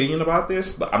entire opinion about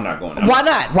this, but I'm not going there. Why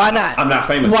not? I'm not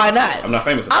famous. Why enough. not? I'm not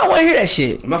famous enough. I don't want to hear that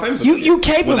shit. I'm not famous You enough. you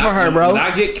capable for her, bro. When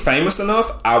I get famous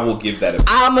enough, I will give that opinion.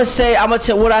 I'm gonna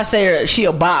tell what I say her. She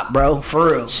a bop, bro.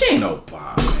 For real. She ain't no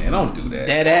bop, man. Don't do that.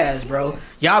 That ass, bro.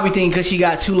 Y'all be thinking because she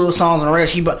got 2 little songs on the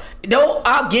rest, no,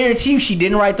 I guarantee you she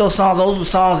didn't write those songs. Those were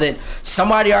songs that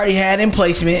somebody already had in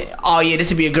placement. Oh yeah, this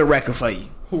would be a good record for you.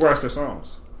 Who writes their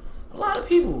songs? A lot of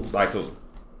people. Like who?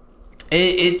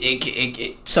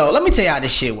 So let me tell you how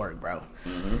this shit work, bro.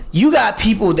 Mm-hmm. You got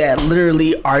people that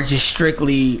literally are just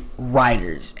strictly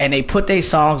writers, and they put their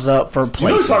songs up for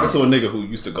placement. You talking to a nigga who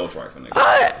used to ghostwrite for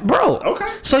niggas, bro. Okay.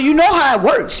 So you know how it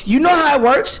works. You know how it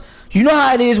works. You know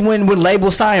how it is when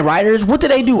labels sign writers. What do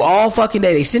they do all fucking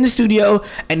day? They sit in the studio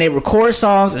and they record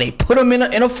songs and they put them in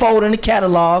a folder in the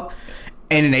catalog.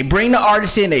 And then they bring the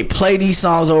artist in, they play these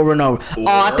songs over and over.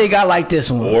 I think I like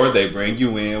this one. Or they bring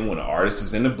you in when the artist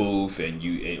is in the booth, and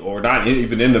or not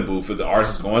even in the booth, but the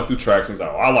artist is going through tracks and he's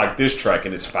like, I like this track,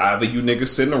 and it's 5 of you niggas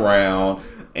sitting around,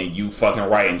 and you fucking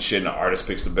writing shit, and the artist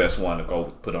picks the best one to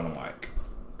go put on the mic.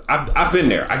 I've been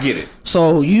there. I get it.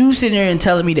 So you sitting there and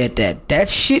telling me that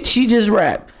shit she just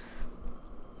rapped.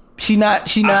 She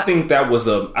not. I think that was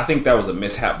a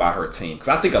mishap by her team, because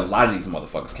I think a lot of these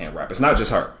motherfuckers can't rap. It's not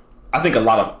just her. I think a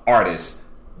lot of artists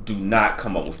do not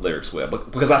come up with lyrics well,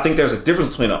 because I think there's a difference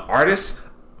between an artist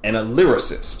and a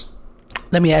lyricist.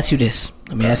 Let me ask you this.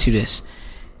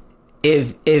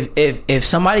 If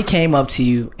somebody came up to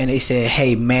you and they said,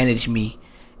 "Hey, manage me,"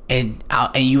 and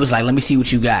you was like, "Let me see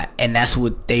what you got," and that's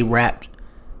what they rapped,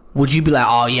 would you be like,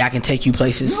 "Oh yeah, I can take you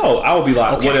places"? No, I would be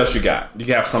like, okay. What else you got?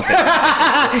 You have something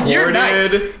recorded? You're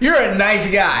nice. You're a nice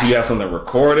guy. You have something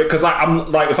recorded? Because I'm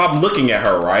like, if I'm looking at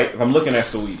her, right? If I'm looking at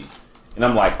Saweetie, and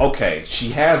I'm like, okay, she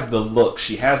has the look,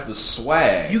 she has the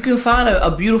swag. You can find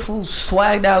a beautiful,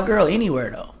 swagged out girl anywhere,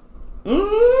 though.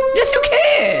 Yes, you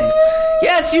can.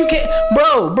 Yes, you can,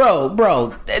 bro.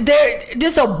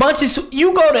 There's a bunch of.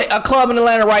 You go to a club in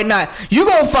Atlanta right now, you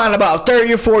gonna find about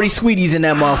 30 or 40 sweeties in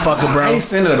that motherfucker, bro. I ain't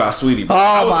saying it about Sweetie, bro. Oh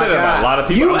I was my saying it about a lot of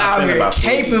people. You I'm out saying here about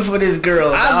taping Sweetie. for this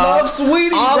girl. I dog. love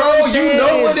Sweetie, All bro. I'm saying You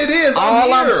know is- what it is.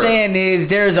 All I'm here. saying is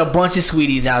there's a bunch of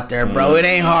sweeties out there, bro. It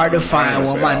ain't hard to find gonna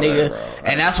one, say my all nigga. that,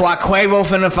 bro. And that's why Quavo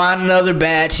finna find another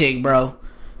bad chick, bro.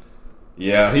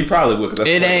 Yeah, he probably would. Cause that's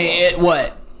It Quavo. ain't it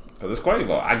what. Cause it's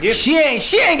Quavo. I get it.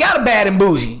 She ain't got a bad and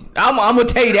bougie. I'm gonna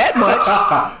tell you that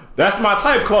much. That's my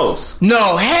type. Close.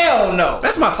 No, hell no.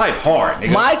 That's my type. Hard,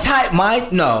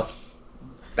 nigga. No.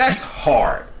 That's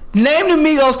hard. Name the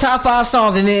Migos top 5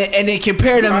 songs and then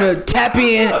compare them to Tap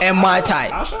In and My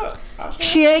Type. I'll shut up.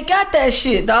 She ain't got that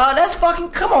shit, dog. That's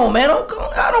fucking. Come on, man.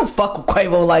 I don't fuck with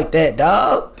Quavo like that,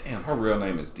 dog. Damn, her real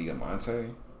name is Diamante.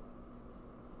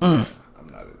 I'm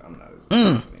not as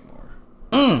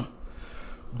anymore.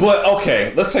 But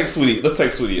okay, let's take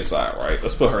Sweetie aside, right?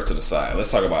 Let's put her to the side.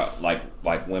 Let's talk about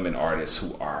like women artists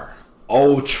who are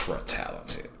ultra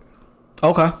talented.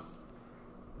 Okay.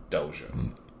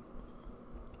 Doja.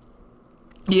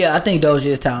 Yeah, I think Doja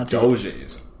is talented. Doja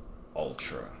is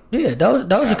ultra. Yeah,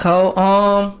 Doja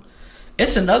Cole.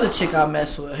 It's another chick I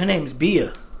mess with. Her name is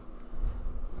Bia.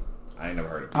 I ain't never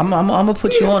heard of it. I'm gonna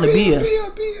put you on to Bia.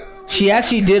 She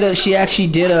actually did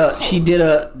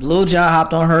a Lil Jon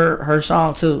hopped on her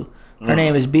song too. Her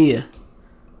name is Bia.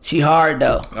 She hard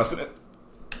though. Now send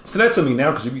that to me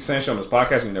now because you be saying shit on this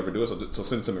podcast and you never do it. So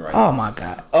send it to me right now. Oh my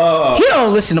god. He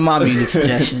don't listen to my music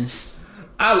suggestions.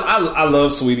 I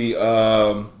love Sweetie,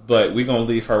 but we gonna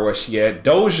leave her where she at.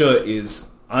 Doja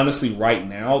is honestly right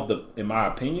now, in my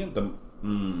opinion,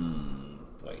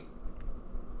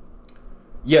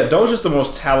 Doja's the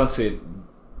most talented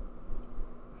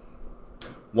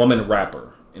woman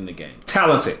rapper in the game.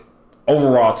 Talented,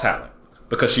 overall talent,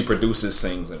 because she produces,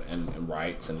 sings, and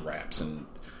writes and raps, and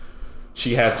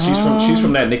she's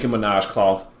from that Nicki Minaj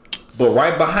cloth. But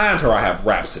right behind her, I have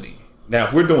Rhapsody. Now,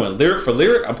 if we're doing lyric for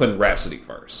lyric, I'm putting Rhapsody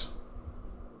first.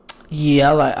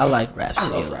 Yeah, I like Rhapsody. I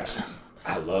love Rhapsody.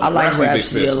 I like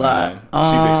Rhapsody a lot.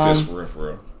 Man. She big sis for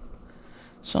real.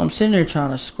 So I'm sitting there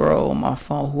trying to scroll on my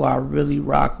phone who I really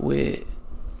rock with.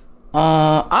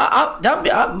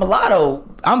 Mulatto.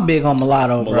 I'm big on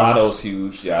Mulatto, bro. Mulatto's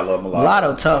huge. Yeah, I love Mulatto.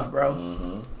 Mulatto tough,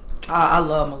 bro. I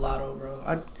love Mulatto,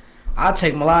 bro. I'll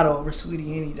take Mulatto over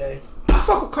Sweetie any day. I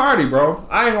fuck with Cardi, bro.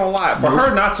 I ain't gonna lie. For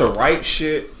her not to write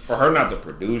shit, for her not to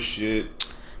produce shit,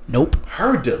 nope.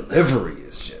 Her delivery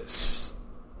is just...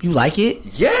 You like it?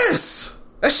 Yes!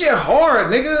 That shit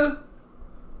hard, nigga.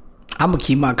 I'm gonna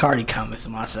keep my Cardi comments to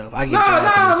myself. I get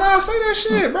Nah, say that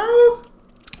shit, bro.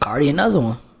 Cardi, another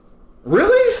one.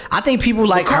 Really? I think people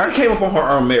like Cardi her. came up on her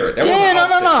own merit. That wasn't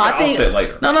Offset. I think Offset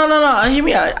later. No. Hear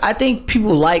me out. I think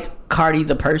people like Cardi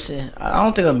the person. I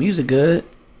don't think her music good,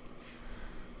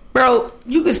 bro.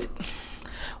 You could.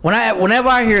 Whenever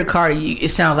I hear Cardi, it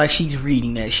sounds like she's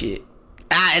reading that shit.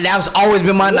 And that's always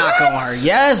been my knock on her.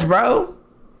 Yes, bro.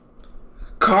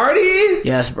 Cardi?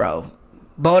 Yes, bro.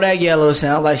 Bodak Yellow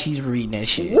sounds like she's reading that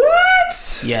shit.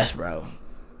 What? Yes, bro.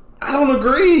 I don't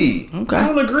agree. Okay. I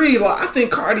don't agree. Like, I think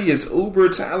Cardi is uber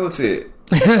talented.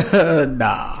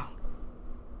 Nah.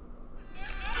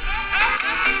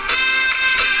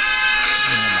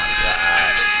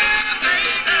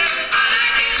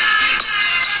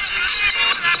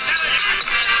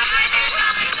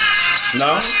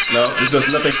 No, this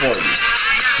does nothing for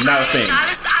you. Not a thing.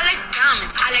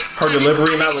 Her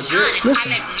delivery not legit.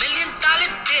 Listen.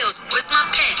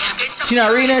 She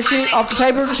not reading that shit off the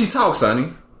paper? That's how she talks,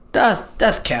 sonny.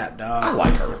 That's cap, dog. I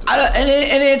like her.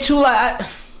 And then too, like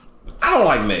I don't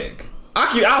like Meg.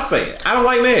 I'll say it. I don't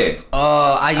like Meg.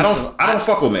 I don't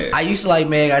fuck with Meg. I used to like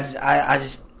Meg. I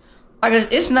just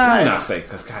it's not. Let me not say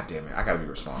because goddamn it, I gotta be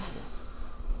responsible.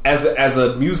 As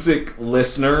a music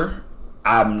listener,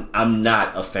 I'm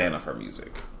not a fan of her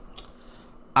music.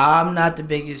 I'm not the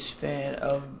biggest fan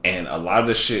of. And a lot of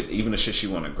the shit, even the shit she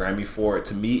won a Grammy for,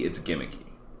 to me, it's gimmicky.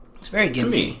 It's very gimmicky. To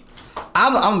me.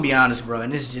 I'm gonna be honest, bro,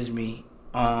 and this is just me.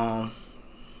 I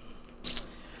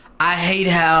hate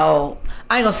how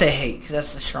I ain't gonna say hate because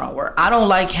that's a strong word. I don't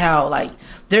like how like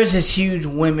there's this huge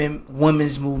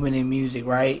women's movement in music,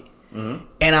 right? Mm-hmm.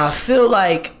 And I feel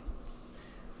like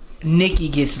Nicki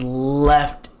gets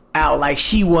left out. Like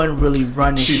she wasn't really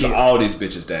running. She's shit. all these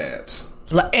bitches' dads.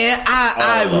 Like, and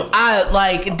I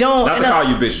like don't not to call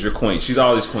you bitches, you're queen. She's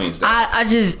all these queens. I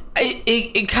just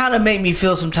it kind of made me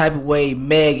feel some type of way.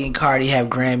 Meg and Cardi have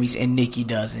Grammys and Nicki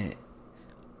doesn't.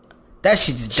 That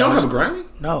shit just she don't have a Grammy.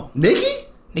 No, Nicki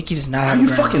does not have. Are you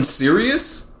a Grammy. fucking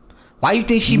serious? Why you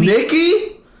think she be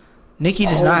Nicki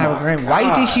does not have a Grammy. Why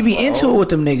you think she be into it with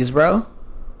them niggas, bro?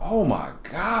 Oh my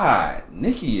God,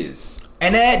 Nicki is.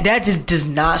 And that just does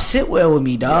not sit well with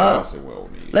me, dog. Yeah, don't sit well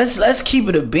with me. Let's keep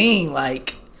it a bean.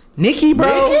 Like Nicki,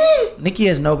 bro. Nicki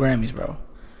has no Grammys, bro.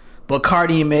 But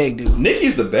Cardi and Meg do.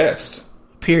 Nicki's the best.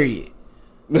 Period.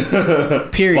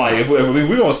 Period. Like if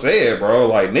we gonna say it, bro.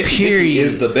 Like Nicki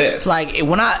is the best. Like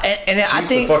when I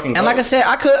think the fucking and like I said,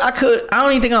 I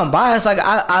don't even think I'm biased. Like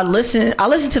I listen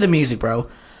to the music, bro.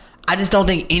 I just don't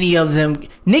think any of them.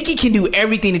 Nicki can do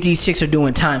everything that these chicks are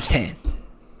doing times 10.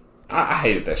 I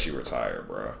hated that she retired,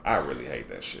 bro. I really hate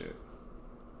that shit.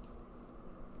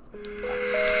 I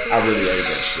really hate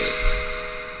that shit.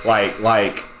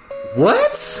 Like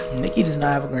what? Nicki does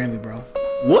not have a Grammy, bro.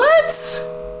 What?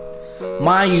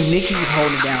 Mind you, Nicki's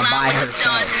holding down by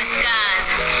herself.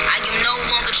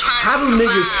 How do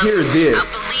niggas hear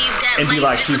this and be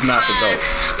like, she's not the dope?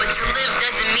 But to live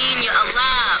doesn't mean you're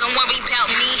alive. Don't worry about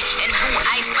me and who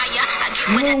I fire.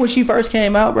 You remember when she first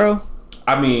came out, bro?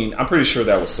 I mean, I'm pretty sure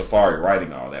that was Safari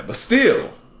writing all that, but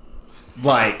still,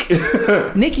 like,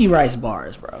 Nicki writes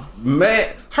bars, bro.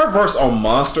 Man, her verse on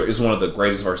Monster is one of the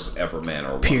greatest verses ever, man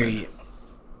or woman. Period.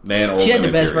 Man or woman. She had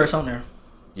the best period. verse on there.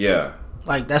 Yeah.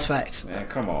 Like, that's facts. Man,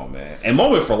 come on, man. And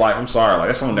Moment for Life, I'm sorry, like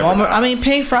that song never Moment, dies. I mean,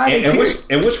 Pink Friday.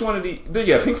 And which one of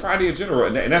Pink Friday in general,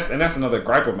 and that's another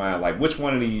gripe of mine. Like, which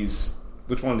one of these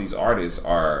artists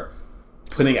are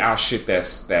putting out shit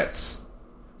that's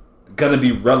gonna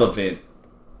be relevant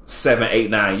 7,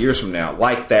 8, 9 years from now,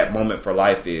 like that Moment for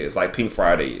Life is, like Pink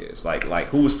Friday is, like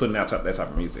who is putting out that type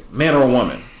of music, man or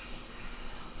woman?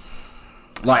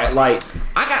 Like I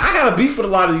got a beef with a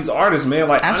lot of these artists, man.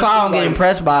 Like that's honestly, why I don't get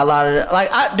impressed by a lot of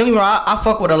don't get me wrong, I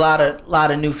fuck with a lot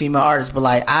of new female artists, but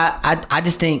like I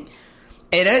just think,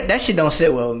 hey, that shit don't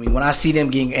sit well with me when I see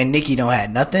them getting, and Nicki don't have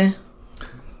nothing.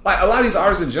 Like a lot of these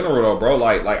artists in general, though, bro.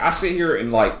 Like I sit here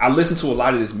and like I listen to a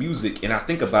lot of this music and I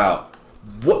think about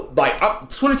what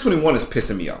 2021 is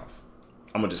pissing me off.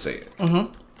 I'm gonna just say it.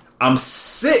 Mm-hmm. I'm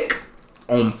sick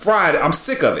on Friday. I'm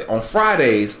sick of it. On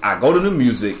Fridays, I go to the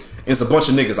music. And it's a bunch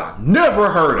of niggas I've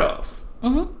never heard of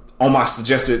on my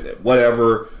suggested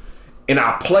whatever, and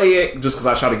I play it just because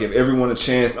I try to give everyone a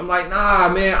chance. I'm like,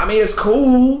 nah, man. I mean, it's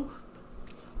cool,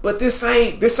 but this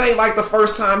ain't like the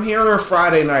first time hearing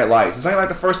Friday Night Lights. This ain't like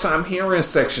the first time hearing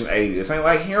Section 80. This ain't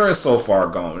like hearing So Far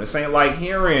Gone. This ain't like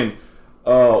hearing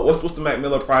what's the Mac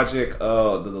Miller project?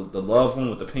 The Love one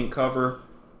with the pink cover.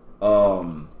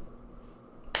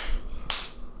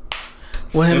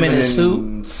 With him in his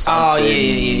suit. Oh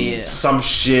yeah. Some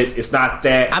shit. It's not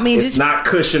that. I mean, it's not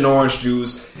Cushion Orange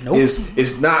Juice. Nope.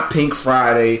 It's not Pink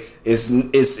Friday. It's not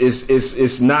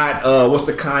what's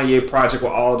the Kanye project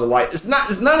with All of the Light. It's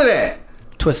none of that.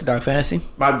 Twisted Dark Fantasy.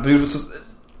 My beautiful.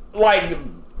 Like,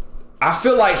 I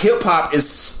feel like hip hop is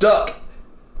stuck.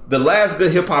 The last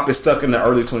good hip hop is stuck in the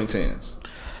early 2010s.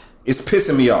 It's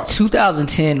pissing me off.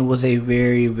 2010 was a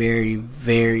very, very,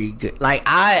 very good. Like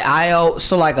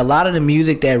so like a lot of the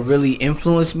music that really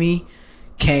influenced me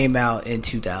came out in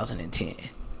 2010.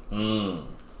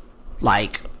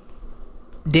 Like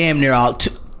damn near all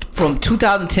from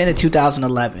 2010 to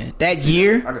 2011. That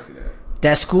year, I can see that.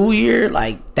 That school year,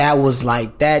 like that was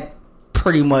like that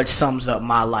pretty much sums up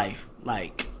my life.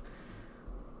 Like,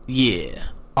 yeah.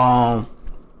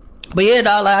 But yeah,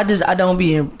 dog, like, I don't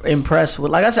be impressed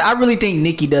with. Like I said, I really think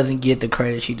Nicki doesn't get the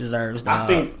credit she deserves, dog. I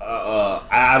think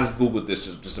I just googled this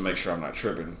just to make sure I'm not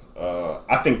tripping.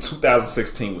 I think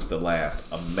 2016 was the last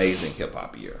amazing hip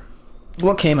hop year.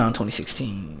 What came out in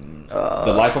 2016?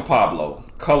 The Life of Pablo,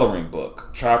 Coloring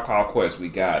Book, Tribe Called Quest, We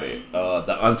Got It.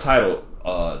 The Untitled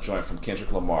joint from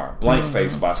Kendrick Lamar, Blank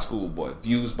Face by Schoolboy,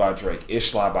 Views by Drake,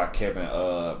 Ishla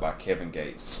by Kevin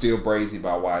Gates, Still Brazy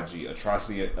by YG,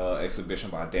 Atrocity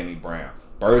Exhibition by Danny Brown,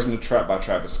 Birds in the Trap by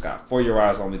Travis Scott, For Your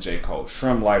Eyes Only J. Cole,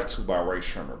 Shrimp Life 2 by Ray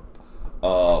Shrimmer,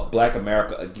 Black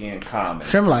America Again Common.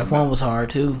 Shrimp Life 1 was hard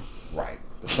too. Right.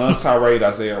 The Sun's Tirade,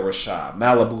 Isaiah Rashad,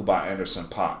 Malibu by Anderson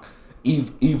 .Paak,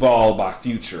 Evolve by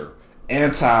Future,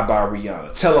 Anti by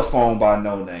Rihanna, Telephone by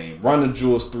No Name, Run the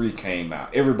Jewels 3 came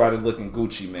out, Everybody Looking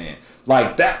Gucci Man.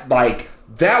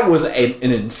 That was an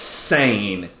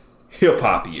insane hip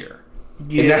hop year.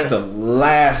 Yeah. And that's the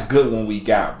last good one we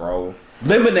got, bro.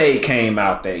 Lemonade came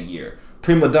out that year.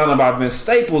 Prima Donna by Vince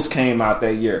Staples came out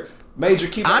that year. Major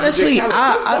Key. Honestly,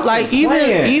 I like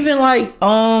even like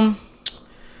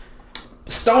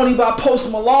Stoney by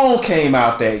Post Malone came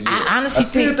out that year. I honestly A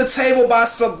Seat at the Table by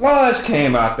Solange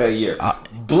came out that year.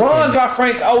 Blonde by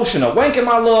Frank Ocean. Awaken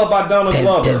My Love by Donald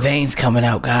Glover. The Veins coming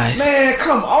out, guys. Man,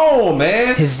 come on,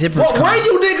 man. His zipper's where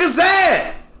you niggas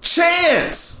at?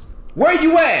 Chance, where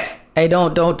you at? Hey,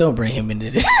 don't bring him into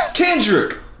this.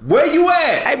 Kendrick, where you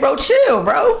at? Hey, bro, chill,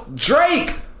 bro.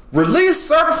 Drake, Release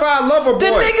Certified Lover Boy. The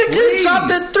nigga just dropped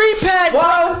the 3-pack,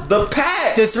 Fuck bro. the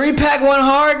pack. The 3-pack went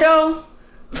hard though.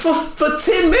 For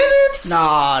 10 minutes?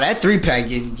 Nah, that 3-pack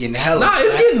getting hella. Nah,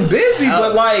 it's getting busy,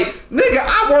 but like, nigga,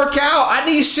 I work out. I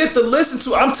need shit to listen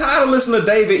to. I'm tired of listening to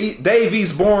Dave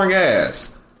East boring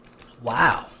ass.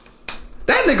 Wow.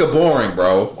 That nigga boring,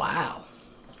 bro. Wow.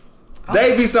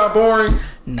 Dave East not boring.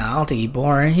 Nah, I don't think he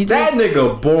boring. He That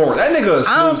nigga boring. That nigga is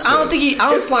I don't think he.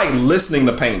 It's like listening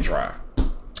to paint dry.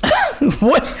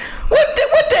 What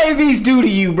Dave East do to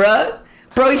you, bruh?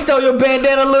 Bro, he stole your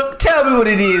bandana look. Tell me what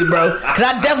it is, bro. Cause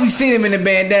I definitely seen him in the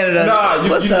bandana.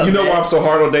 Nah, you know why I'm so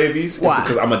hard on Davies? It's Why?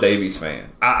 Because I'm a Davies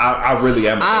fan. I really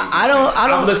am. I don't.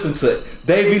 I've listened to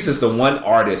Davies is the one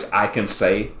artist I can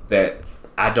say that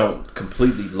I don't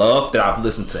completely love, that I've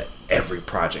listened to every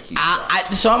project he's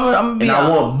done. So I'm gonna be and I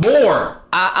want more.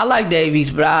 I like Dave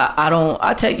East, but I don't.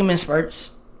 I take him in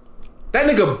spurts. That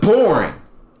nigga boring.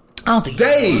 I don't think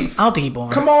Dave. I don't think he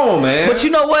boring. Come on, man. But you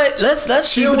know what?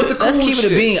 Let's Chill keep with it. the Let's cool keep it a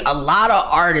shit. being. A lot of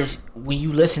artists, when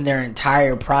you listen, their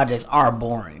entire projects are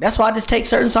boring. That's why I just take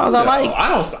certain songs I like. I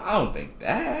don't think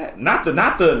that. Not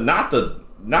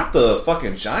the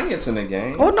fucking giants in the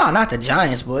game. Oh no, not the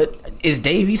Giants, but is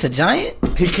Dave East a giant?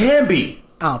 He can be.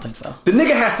 I don't think so. The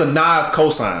nigga has to Nas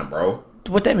cosign, bro.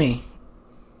 What that mean?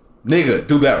 Nigga,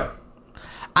 do better.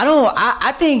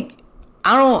 I think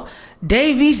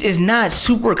Dave East is not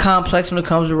super complex when it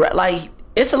comes to rap. Like,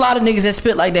 it's a lot of niggas that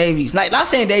spit like Dave East. Like, not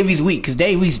saying Dave East weak, because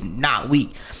Dave East not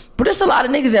weak. But there's a lot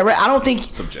of niggas that rap. I don't think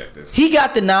Subjective. He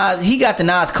got the Nas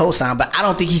cosign, but I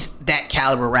don't think he's that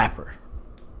caliber rapper.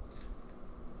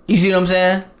 You see what I'm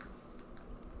saying?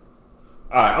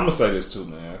 Alright, I'm gonna say this too,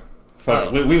 man.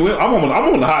 Fuck it. I'm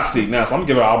on the hot seat now, so I'm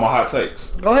giving all my hot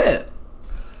takes. Go ahead.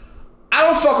 I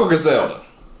don't fuck with Griselda.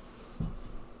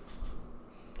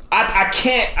 I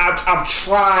can't. I've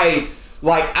tried,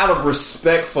 like, out of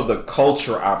respect for the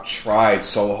culture, I've tried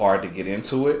so hard to get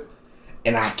into it,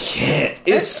 and I can't.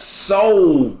 It's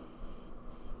so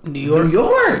New York. New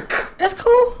York. That's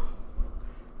cool.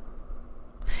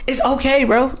 It's okay,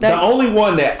 bro. The only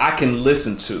one that I can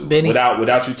listen to Benny?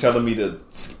 without you telling me to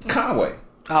Conway.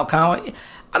 Oh, Conway.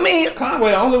 I mean,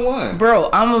 Conway, the only one. bro,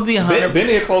 I'm gonna be 100.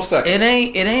 Benny a close second. It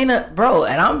ain't a bro,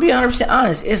 and I'm gonna be 100%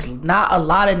 honest. It's not a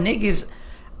lot of niggas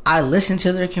I listen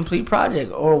to their complete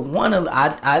project, or one of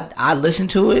I listen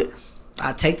to it,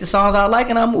 I take the songs I like,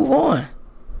 and I move on.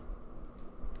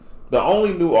 The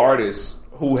only new artist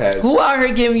who out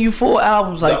here giving you full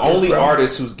albums like the this, only bro?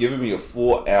 artist who's giving me a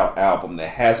full album that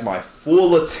has my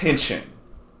full attention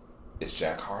is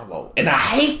Jack Harlow, and I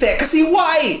hate that because he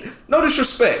white. No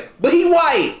disrespect, but he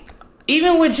white.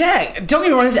 Even with Jack, don't get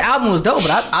me wrong, his album was dope,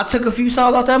 but I took a few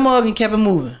songs off that mug and kept it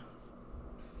moving.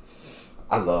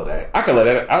 I love that. I can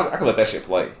let that shit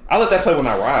play. I let that play when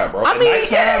I ride, bro. At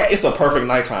nighttime, it's a perfect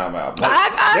nighttime album.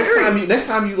 I agree. Next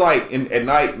time you like at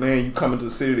night, man, you come into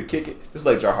the city to kick it. Just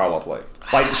let Jack Harlow play.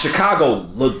 Like, Chicago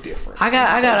look different. I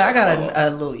got a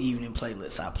little evening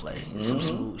playlist I play. Some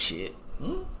smooth shit.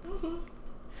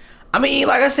 I mean,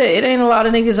 like I said, it ain't a lot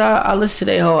of niggas I listen to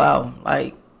their whole album.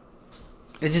 Like,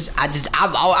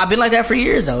 I've been like that for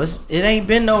years though. It ain't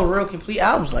been no real complete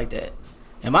albums like that,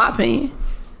 in my opinion.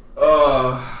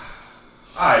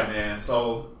 Alright, man.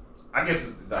 So, I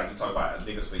guess like you talk about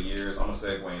niggas for years. I'm gonna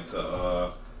segue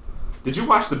into. Did you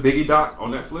watch the Biggie doc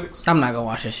on Netflix? I'm not gonna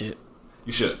watch that shit.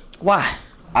 You should. Why?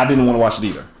 I didn't want to watch it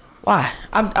either. Why?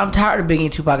 I'm tired of Biggie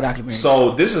and Tupac documentaries.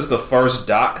 So this is the first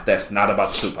doc that's not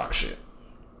about the Tupac shit.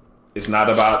 It's not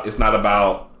about.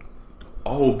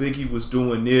 Oh, Biggie was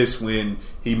doing this when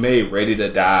he made Ready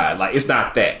to Die. Like, it's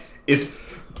not that.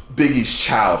 It's Biggie's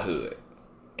childhood.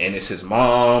 And it's his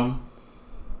mom.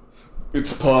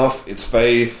 It's Puff. It's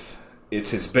Faith.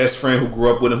 It's his best friend who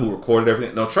grew up with him, who recorded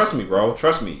everything. No, trust me, bro.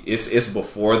 Trust me. It's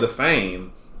before the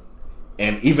fame.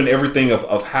 And even everything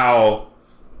of how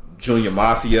Junior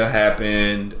Mafia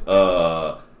happened,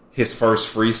 his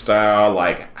first freestyle,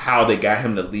 like how they got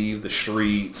him to leave the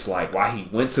streets, like why he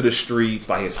went to the streets,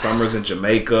 like his summers in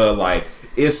Jamaica, like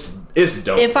it's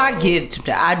dope. If I get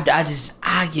to,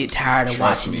 I get tired of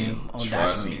watching him on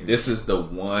Trust me, documentaries. this is the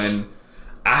one.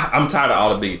 I'm tired of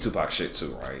all the Biggie Tupac shit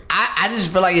too, right? I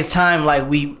just feel like it's time. Like I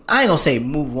ain't gonna say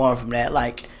move on from that.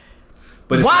 Like,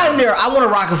 But why isn't there? I want a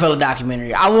Rockefeller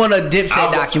documentary. I want a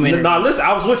Dipset documentary. No, listen,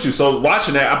 I was with you. So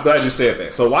watching that, I'm glad you said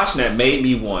that. So watching that made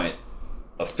me want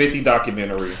a 50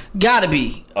 documentary, Gotta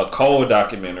be. a Cole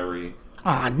documentary, Oh,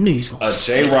 I knew he was gonna a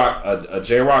say that.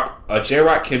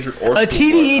 J-Rock Kendrick, or A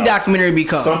TDE documentary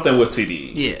become something with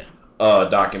TDE. Yeah.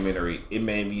 Documentary. It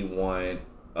made me want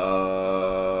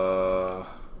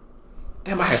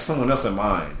damn, I had someone else in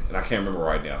mind, and I can't remember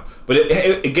right now. But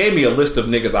it gave me a list of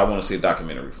niggas I want to see a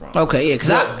documentary from. Okay, yeah,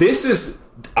 because this is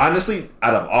honestly,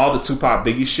 out of all the Tupac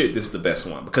Biggie shit, this is the best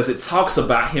one because it talks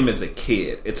about him as a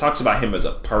kid. It talks about him as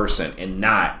a person, and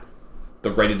not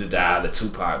the Ready to Die, the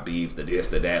Tupac beef, the this,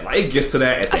 the that. Like it gets to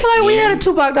that. At I feel like we had a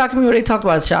Tupac documentary where they talked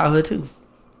about his childhood too.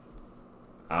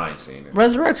 I ain't seen it.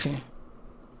 Resurrection.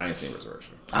 I ain't seen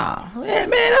Resurrection. Ah, yeah, man,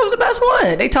 that was the best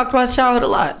one. They talked about his childhood a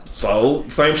lot. So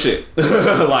same shit.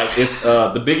 Like it's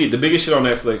the biggest shit on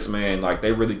Netflix, man. Like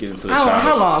they really get into the childhood.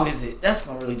 How long is it? That's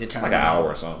gonna really determine. Like an hour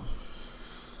or something.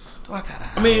 Do I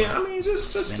got? I mean,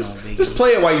 just play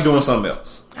it while you're doing something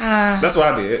else. That's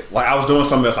what I did. Like I was doing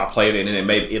something else, I played it, and then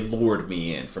it lured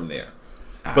me in from there.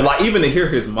 But like even to hear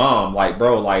his mom, like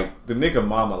bro, like the nigga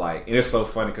mama, like and it's so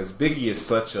funny because Biggie is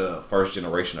such a first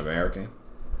generation American.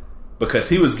 Because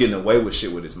he was getting away with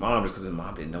shit with his mom just because his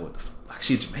mom didn't know what the like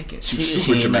she's Jamaican. She was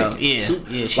super Jamaican.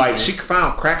 Yeah, she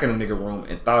found crack in the nigga room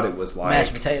and thought it was like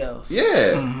mashed potatoes.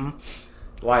 Yeah. Mm-hmm.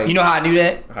 Like you know how I knew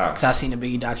that? How? Because I seen the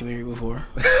Biggie documentary before.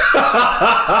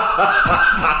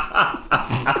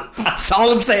 That's all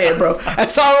I'm saying, bro.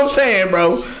 That's all I'm saying,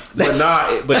 bro.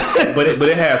 But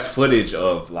it has footage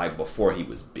of like before he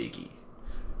was Biggie.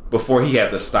 Before he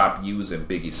had to stop using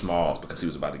Biggie Smalls because he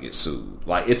was about to get sued.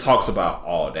 Like, it talks about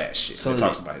all that shit. So it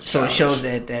talks about his So it shows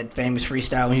that famous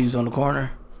freestyle when he was on the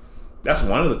corner? That's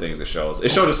one of the things it shows. It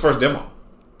showed his first demo.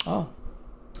 Oh.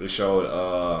 It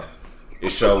showed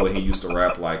when he used to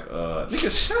rap like, nigga,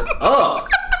 shut up.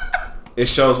 It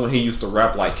shows when he used to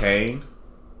rap like Kane.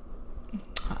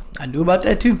 I knew about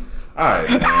that, too. Alright,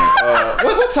 man.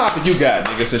 What topic you got,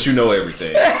 nigga, since you know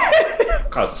everything?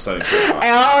 Cause the sunny trip.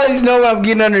 I always know I'm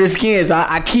getting under the skin, so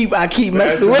I keep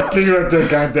messing with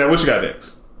it. What you got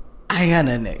next? I ain't got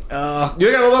nothing next. You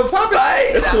ain't got another topic?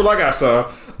 It's cool, I got some.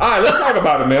 Alright, let's talk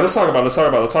about it, man. Let's talk about it.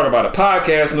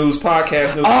 Podcast news.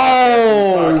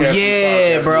 Oh,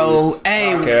 yeah, bro.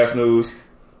 Hey. Podcast news.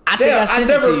 I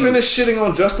never finished shitting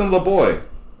on Justin LaBoy.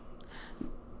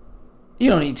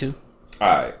 You don't need to.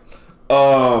 Alright.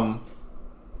 The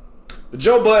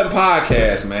Joe Budden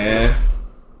podcast, man.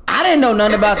 I didn't know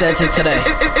nothing about that till today.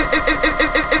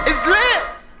 It's lit.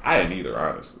 I didn't either,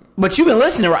 honestly. But you been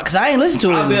listening, right? Because I ain't listened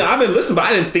to it. I've been listening, but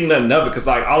I didn't think nothing of it because,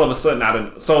 like, all of a sudden, I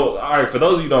didn't. So, all right, for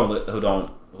those of you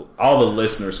all the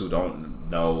listeners who don't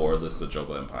know or listen to Joe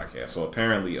Budden podcast. So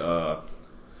apparently, so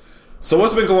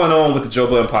what's been going on with the Joe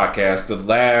Budden podcast? The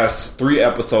last 3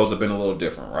 episodes have been a little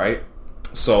different, right?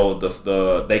 So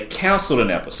they canceled an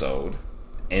episode,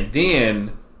 and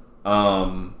then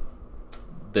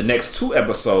the next 2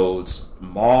 episodes,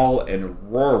 Mal and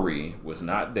Rory was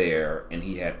not there, and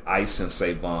he had Ice and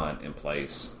Savon in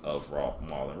place of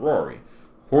Mal and Rory.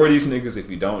 Who are these niggas? If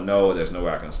you don't know, there's no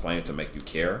way I can explain it to make you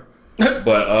care.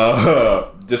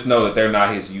 But just know that they're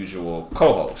not his usual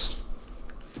co-host.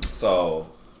 So,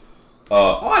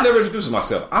 I never introduced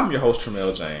myself. I'm your host,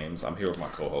 Tramel James. I'm here with my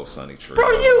co-host, Sonny Tree.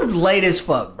 Bro, you late as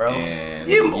fuck, bro.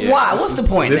 Why? What's the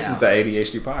point This now? is the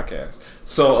ADHD podcast.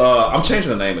 So, I'm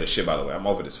changing the name of the shit, by the way. I'm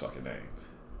over this fucking name.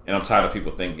 And I'm tired of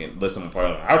people listening to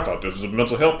part I thought this was a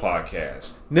mental health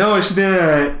podcast. No, it's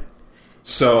not.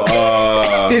 So,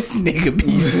 this nigga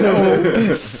be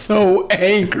so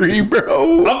angry,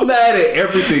 bro. I'm mad at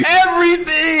everything.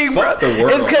 Everything, bro. Fuck the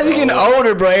world, it's because you're getting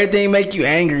older, bro. Everything make you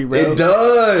angry, bro. It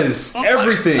does.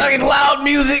 Everything. Like loud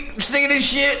music, singing this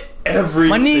shit.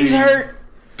 Everything. My knees hurt.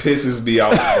 Pisses me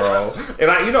off, bro. And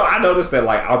I noticed that,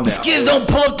 like, I'm the kids don't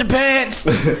pull up the pants.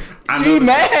 I be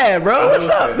mad, bro. What's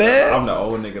up, man? I'm the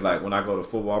old nigga, like, when I go to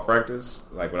football practice,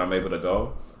 like, when I'm able to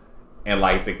go, and,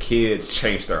 like, the kids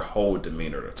change their whole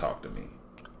demeanor to talk to me.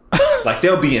 Like,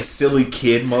 they'll be in silly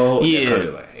kid mode. Yeah. And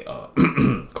they're like, hey,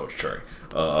 Coach Trey.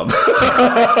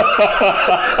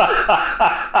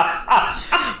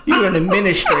 You're an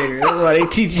administrator. That's why they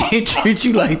treat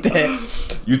you like that.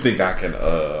 You think I can,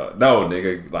 no,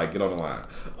 nigga, like, get on the line.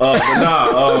 But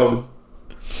nah,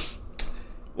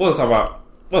 what was I talking about?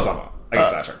 I can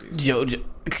sidetrack these.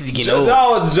 Because you get old.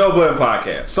 No, it's the Joe Budden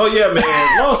podcast. So, yeah, man,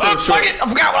 long story short. I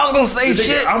forgot what I was going to say,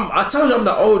 shit. I told you I'm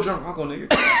the old drunk uncle,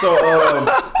 nigga. So,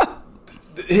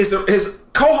 his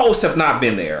co-hosts have not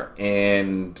been there,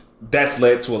 and that's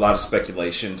led to a lot of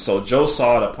speculation. So, Joe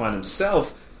saw it upon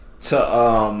himself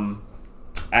to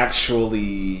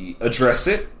actually address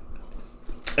it.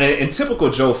 And in typical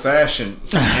Joe fashion,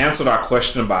 he answered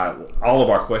all of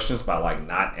our questions by, like,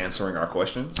 not answering our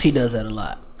questions. He does that a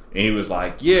lot. And he was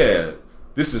like, yeah,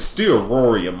 this is still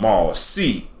Rory and Mal's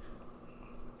seat.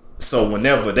 So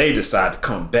whenever they decide to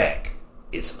come back,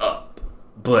 it's up.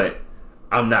 But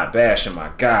I'm not bashing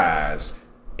my guys,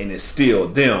 and it's still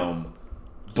them.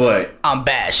 But I'm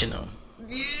bashing them.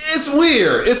 It's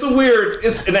weird.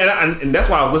 And that's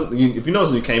why I was listening. If you notice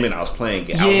when you came in, I was playing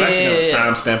games. I was actually going to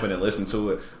time stamping and listen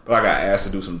to it, but I got asked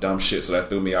to do some dumb shit, so that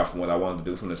threw me off from what I wanted to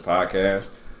do from this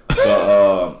podcast.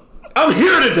 But I'm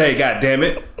here today,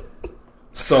 goddammit.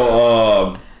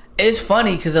 So it's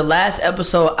funny because the last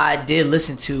episode I did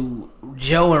listen to,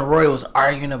 Joe and Roy was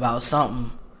arguing about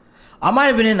something. I might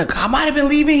have been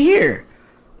leaving here,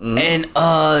 and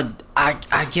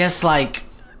I guess like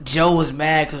Joe was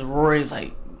mad because Roy's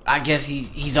like, I guess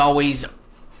he's always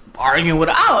arguing with.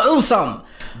 It was something.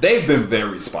 They've been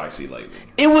very spicy lately.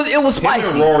 It was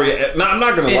spicy. Him and Rory. Now, I'm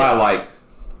not gonna lie. Like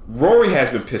Rory has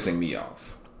been pissing me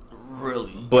off.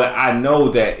 Really? But I know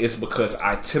that it's because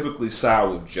I typically side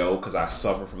with Joe because I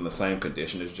suffer from the same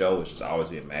condition as Joe, which is always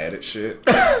being mad at shit.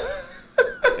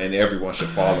 And everyone should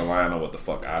fall in line on what the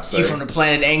fuck I say. You from the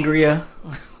planet Angria?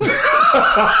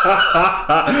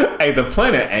 Hey, the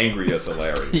planet Angria is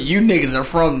hilarious. You niggas are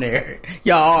from there.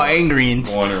 Y'all all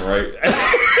Angrians. Born and right.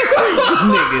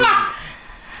 Niggas.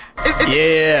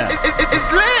 Yeah.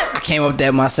 It's lit. I came up with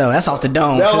that myself. That's off the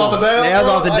dome. That was off the dome? That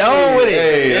was off the dome with it.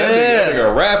 Hey, that nigga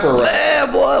a rapper. Yeah,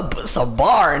 boy. It's a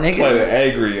bar, nigga. Planet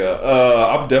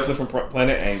Angria. I'm definitely from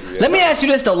Planet Angria. Let me ask you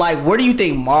this, though. Like, where do you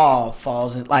think Maul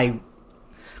falls in? Like,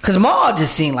 because Maul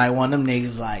just seemed like one of them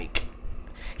niggas, like,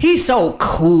 he's so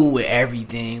cool with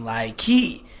everything. Like,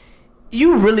 you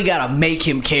really gotta make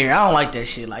him care. I don't like that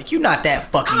shit. Like, you not that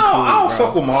fucking cool. I don't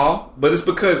fuck with Maul, but it's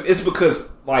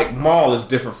because like Maul is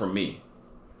different from me,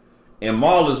 and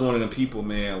Maul is one of the people,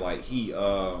 man. Like he's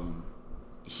always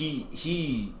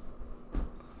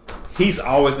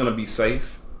gonna be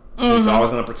safe. He's always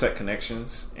gonna protect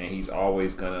connections, and he's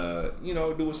always gonna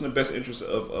do what's in the best interest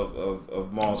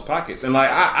of Maul's pockets. And like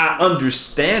I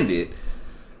understand it.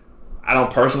 I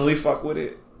don't personally fuck with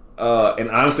it.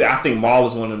 And honestly, I think Maul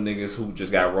is one of them niggas who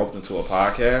just got roped into a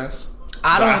podcast.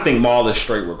 I think Maul is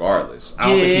straight regardless. I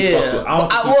don't think he fucks with. I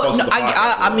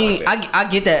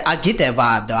get that. I get that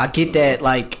vibe though. I get that.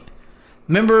 Like,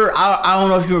 remember? I don't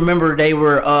know if you remember. They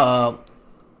were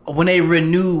when they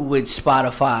renewed with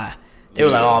Spotify. They were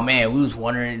like, "Oh man, we was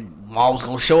wondering Maul was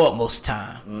gonna show up most of the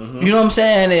time." Mm-hmm. You know what I'm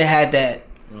saying? It had that.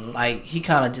 Mm-hmm. Like he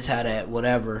kind of just had that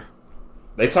whatever.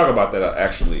 They talk about that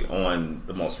actually on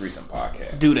the most recent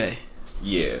podcast. Do they?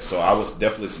 Yeah, so I would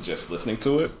definitely suggest listening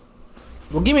to it.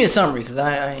 Well, give me a summary because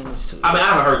I ain't listened to it. I mean, I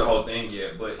haven't heard the whole thing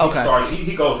yet, but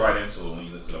he goes right into it when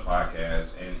you listen to the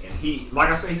podcast, and he, like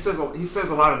I said, he says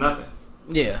a lot of nothing.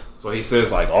 Yeah. So he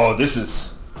says like, "Oh, this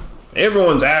is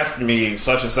everyone's asking me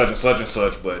such and such and such and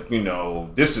such, but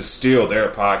this is still their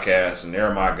podcast, and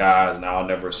they're my guys, and I'll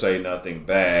never say nothing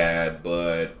bad,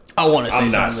 but I'm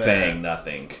not saying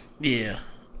nothing." Yeah.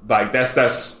 Like that's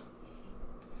so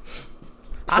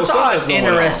I saw an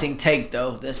interesting take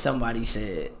though that somebody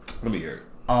said. Let me hear it.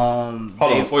 Hold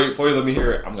on, before you let me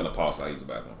hear it, I'm gonna pause so I use the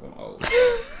bathroom. I'm old.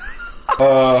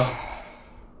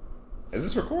 Is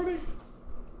this recording?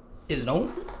 Is it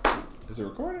on? Is it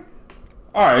recording?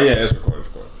 Alright, yeah, it's recording.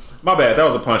 My bad, that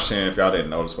was a punch 10 if y'all didn't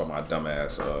notice by my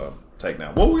dumbass take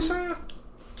now. What were we saying?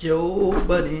 Joe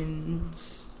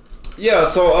Buttons. Yeah,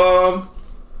 so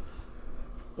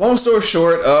long story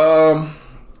short,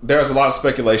 there's a lot of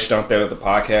speculation out there that the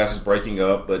podcast is breaking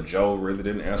up, but Joe really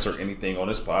didn't answer anything on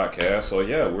this podcast. So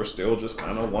yeah, we're still just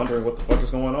kind of wondering what the fuck is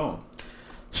going on.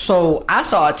 So I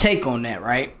saw a take on that,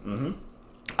 right? Mm-hmm.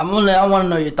 I want to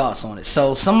know your thoughts on it.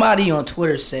 So somebody on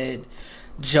Twitter said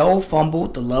Joe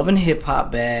fumbled the Love and Hip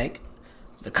Hop bag,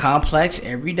 the Complex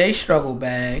Everyday Struggle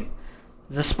bag,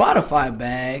 the Spotify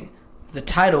bag, the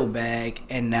Tidal bag,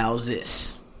 and now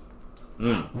this.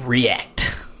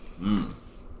 React.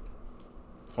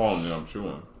 Hold on, I'm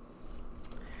chewing.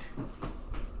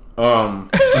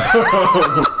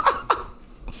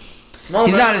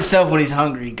 He's not himself when he's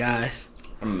hungry, guys.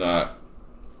 I'm not.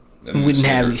 We didn't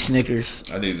have any Snickers.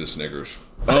 I needed a Snickers.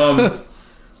 I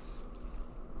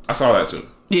saw that too.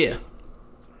 Yeah.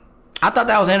 I thought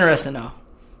that was interesting though.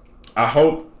 I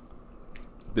hope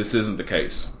this isn't the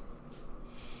case.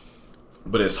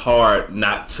 But it's hard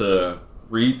not to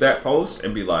read that post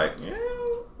and be like,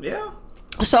 yeah.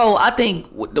 So I think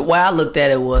the way I looked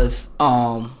at it was,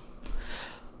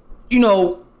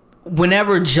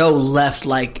 whenever Joe left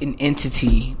like an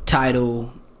entity,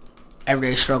 Tidal,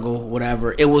 Everyday Struggle,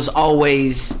 whatever, it was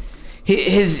always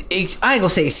his I ain't gonna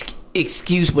say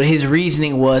excuse, but his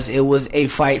reasoning was it was a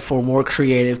fight for more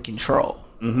creative control,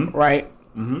 right?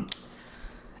 Mm-hmm.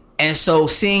 And so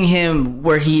seeing him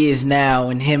where he is now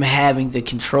and him having the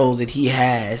control that he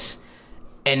has,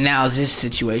 and now this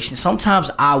situation,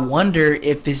 sometimes I wonder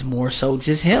if it's more so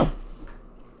just him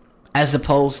as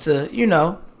opposed to,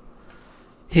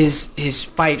 his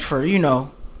fight for,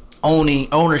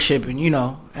 ownership and, you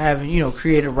know, having, you know,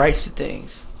 creative rights to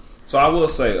things. So I will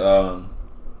say,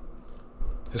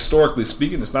 historically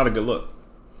speaking, it's not a good look.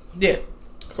 Yeah.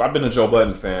 Because I've been a Joe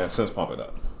Budden fan since Pump It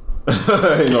Up. You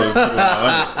know, just keep it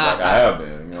 100, like I have been.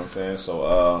 You know what I'm saying?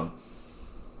 So,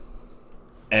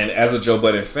 and as a Joe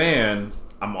Budden fan,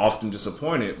 I'm often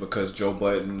disappointed because Joe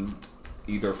Budden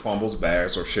either fumbles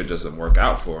bags or shit doesn't work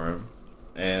out for him.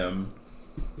 And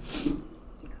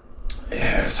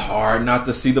yeah, it's hard not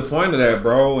to see the point of that,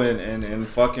 bro. And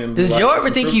fucking. Does Joe ever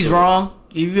think he's wrong?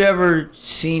 Have you ever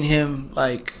seen him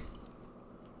like?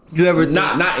 You ever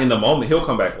not in the moment? He'll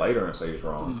come back later and say he's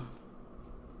wrong.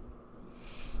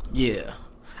 Yeah,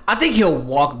 I think he'll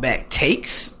walk back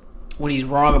takes when he's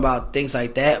wrong about things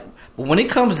like that. But when it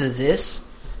comes to this,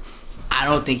 I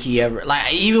don't think he ever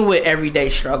like. Even with Everyday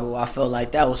Struggle, I felt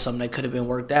like that was something that could have been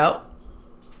worked out.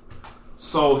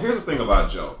 So here's the thing about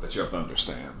Joe that you have to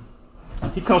understand.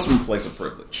 He comes from a place of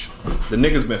privilege. The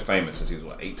nigga's been famous since he was,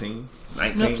 what, 18?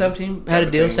 19? Nope, 17. Had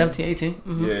a deal, 17, 18.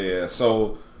 Mm-hmm. Yeah.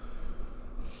 So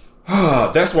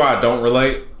that's why I don't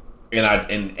relate.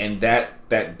 And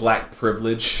that black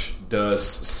privilege does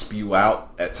spew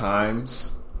out at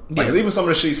times. Like, even some of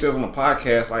the shit he says on the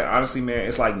podcast, like, honestly, man,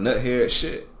 it's like nuthead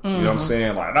shit. You know what I'm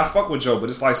saying? Like, I fuck with Joe, but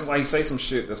it's like, sometimes he say some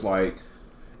shit that's like,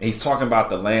 and he's talking about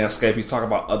the landscape. He's talking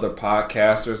about other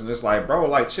podcasters. And it's like, bro,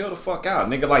 like, chill the fuck out.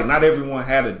 Nigga, like, not everyone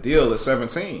had a deal at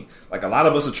 17. Like, a lot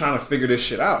of us are trying to figure this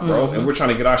shit out, bro. And we're trying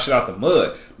to get our shit out the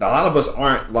mud. Now, a lot of us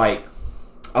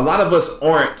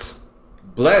aren't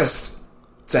blessed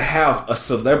to have a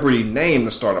celebrity name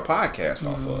to start a podcast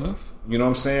off of. You know what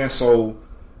I'm saying? So,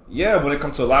 yeah, when it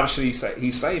comes to a lot of shit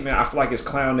he say, man, I feel like it's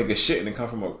clown nigga shit and it come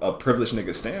from a privileged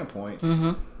nigga standpoint.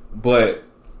 But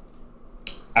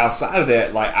outside of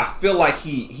that, like, I feel like I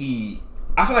feel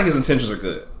like his intentions are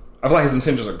good. I feel like his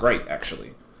intentions are great,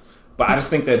 actually. But I just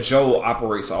think that Joe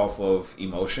operates off of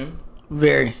emotion.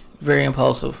 Very, very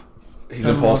impulsive. He's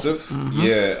impulsive.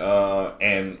 Yeah.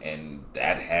 And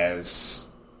that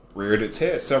has reared its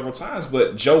head several times.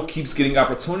 But Joe keeps getting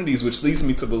opportunities, which leads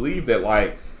me to believe that,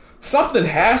 like, something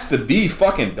has to be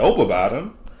fucking dope about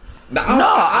him. Now,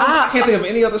 I can't think of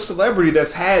any other celebrity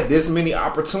that's had this many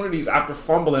opportunities after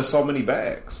fumbling so many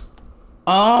bags.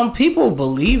 People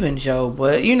believe in Joe,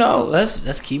 but you know,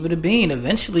 let's keep it a bean.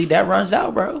 Eventually, that runs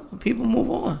out, bro. People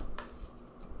move on.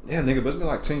 Yeah, nigga, but it's been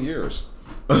like 10 years.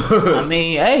 I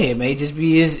mean, hey, it may just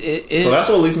be his. So that's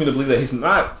what leads me to believe that he's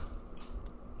not.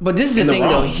 But this is the thing,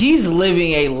 though. He's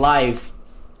living a life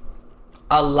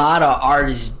a lot of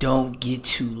artists don't get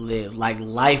to live, like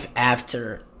life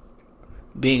after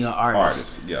being an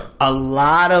artist. Yeah. A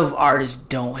lot of artists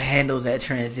don't handle that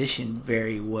transition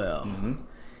very well.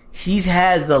 He's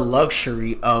had the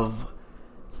luxury of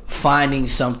finding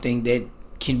something that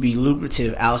can be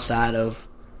lucrative outside of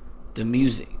the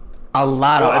music. A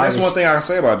lot of artists. That's one thing I can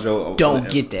say about Joe. Don't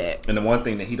get that. And the one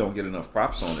thing that he don't get enough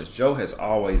props on is Joe has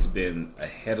always been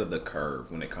ahead of the curve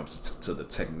when it comes to the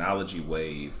technology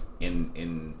wave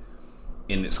in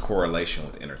its correlation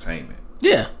with entertainment.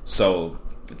 Yeah. So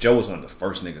Joe was one of the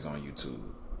first niggas on YouTube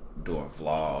doing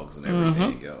vlogs and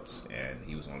everything else, and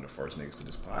he was one of the first niggas to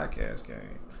this podcast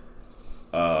game.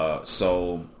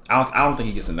 So I don't think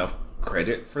he gets enough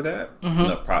credit for that,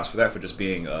 enough props for that, for just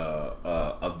being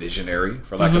a visionary,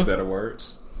 for lack of better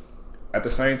words. At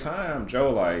the same time, Joe,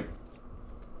 like,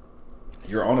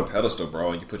 you're on a pedestal,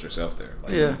 bro, and you put yourself there.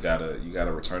 Like, you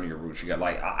gotta return to your roots. You got,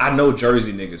 like, I know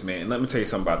Jersey niggas, man, and let me tell you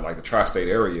something about, like, the tri-state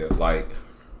area. Like,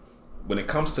 when it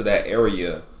comes to that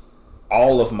area,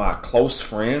 all of my close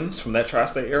friends from that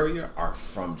tri-state area are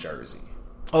from Jersey.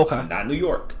 Okay. Not New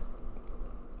York.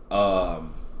 And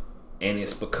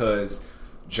it's because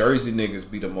Jersey niggas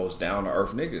be the most down to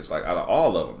earth niggas, like, out of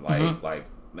all of them. Like,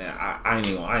 man, I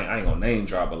ain't gonna name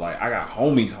drop, but, like, I got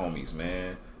homies,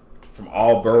 man, from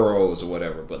all boroughs or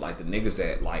whatever. But, like, the niggas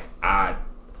that, like,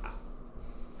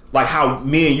 like how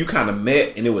me and you kind of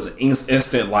met, and it was an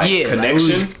instant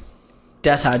connection. Like,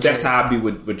 that's how I be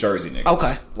with Jersey niggas.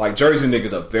 Okay. Like, Jersey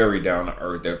niggas are very down to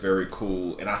earth. They're very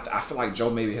cool, and I feel like Joe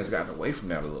maybe has gotten away from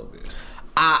that a little bit.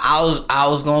 I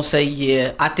was gonna say,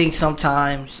 yeah. I think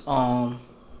sometimes,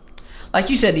 like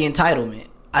you said, the entitlement.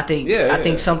 I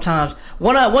think sometimes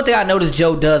one thing I noticed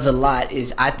Joe does a lot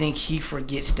is I think he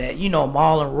forgets that, you know,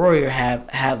 Maul and Royer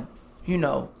have you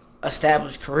know,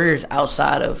 established careers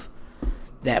outside of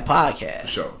that podcast.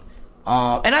 Sure.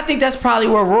 And I think that's probably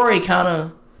where Rory kind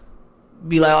of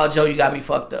be like, "Oh, Joe, you got me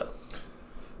fucked up."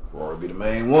 Rory be the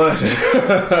main one.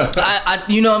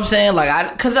 You know what I'm saying? Like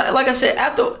I said,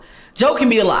 after Joe can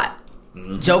be a lot.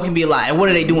 Joe can be a lot. And what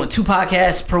are they doing? 2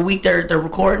 podcasts per week they're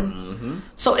recording?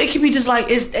 So it could be just like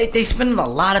they spending a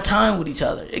lot of time with each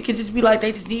other. It could just be like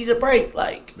they just needed a break,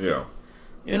 like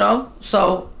you know.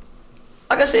 So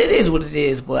like I said, it is what it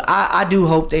is. But I do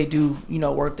hope they do, you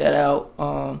know, work that out.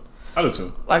 I do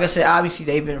too. Like I said, obviously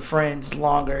they've been friends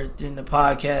longer than the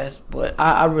podcast, but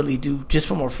I really do, just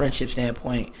from a friendship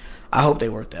standpoint, I hope they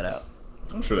work that out.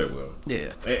 I'm sure they will.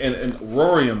 Yeah. And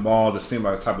Rory and Maul just seem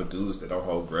like the type of dudes that don't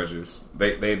hold grudges.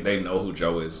 They know who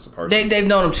Joe is as a person. They've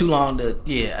known him too long to,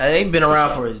 they've been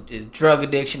around for drug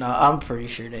addiction. I'm pretty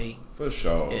sure they. For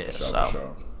sure. Yeah, for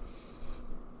sure.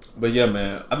 But yeah,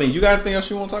 man. I mean, you got anything else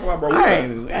you want to talk about, bro?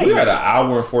 We got an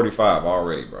hour and 45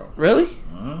 already, bro. Really?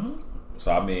 Mm-hmm.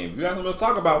 So, I mean, if you got something to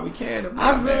talk about, we can. If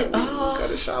not, we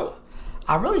cut it short.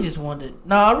 I really just wanted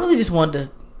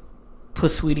to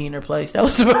put Sweetie in her place. That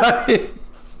was about it.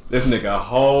 This nigga a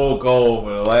whole goal for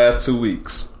the last 2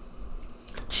 weeks.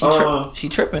 She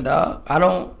tripping, dog. I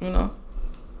don't, you know.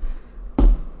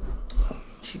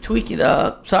 She tweaking,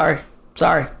 dog. Sorry.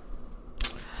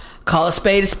 Call a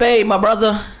spade, my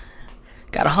brother.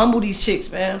 Gotta humble these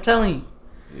chicks, man. I'm telling you.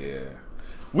 Yeah.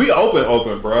 We open,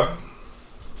 bruh.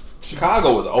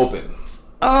 Chicago is open.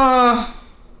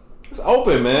 It's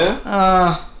open, man.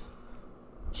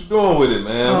 What you doing with it,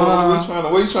 man?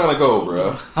 Where you trying to go,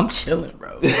 bro? I'm chilling,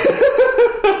 bro.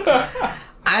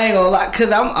 I ain't gonna lie,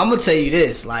 cause I'm gonna tell you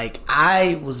this. Like,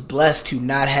 I was blessed to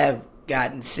not have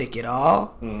gotten sick at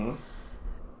all. Mm-hmm.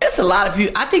 It's a lot of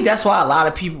people. I think that's why a lot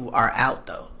of people are out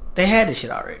though. They had this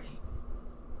shit already.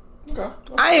 Okay.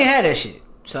 I ain't had that shit,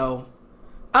 so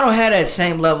I don't have that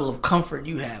same level of comfort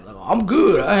you have. Like, I'm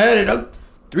good. I had it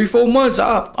 3-4 months.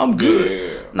 I'm good.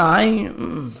 Yeah. Nah, I ain't.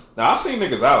 Now I've seen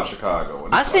niggas out in Chicago.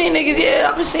 I seen niggas. Yeah,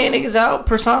 I've been seeing niggas out.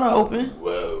 Persona open.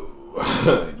 Whoa,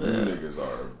 niggas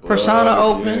are. Persona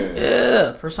open.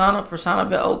 Yeah, Persona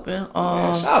been open.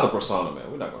 Man, shout out to Persona,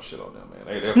 man. We're not gonna shit on them, man.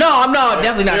 I'm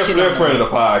definitely not shitting on them. They're friend of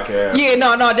the podcast. Yeah,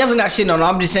 no, definitely not shitting on them.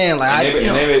 I'm just saying, like,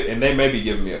 and they may be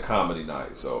giving me a comedy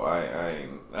night, so I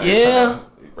ain't. Yeah,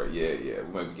 we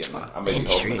might be getting. I may be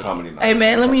hosting a comedy night. Hey,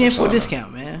 man, let me in for a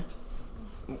discount, man.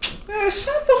 Man,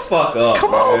 shut the fuck up.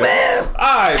 Come on, man. All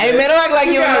right, hey, man, don't act like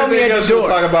you don't know me at the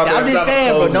door. I'm just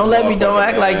saying, bro. Don't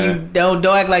act like you don't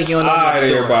act like you don't know me at the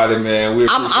door. Everybody, man.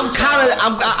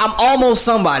 I'm almost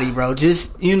somebody, bro.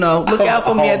 Just, you know, look out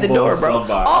for me at the door, bro.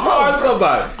 Almost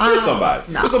somebody. You're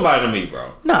somebody. You're somebody to me,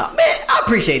 bro. Nah, man, I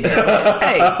appreciate that, man.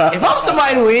 Hey, if I'm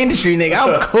somebody in the industry, nigga,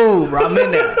 I'm cool, bro. I'm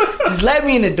in there. Just let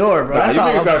me in the door, bro. That's you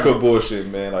all niggas gotta quit bullshit,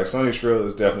 man. Like, Sonny Shrill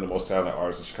is definitely the most talented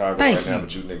artist in Chicago right now,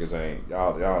 but you niggas ain't.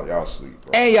 Y'all sleep,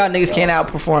 bro. And y'all niggas can't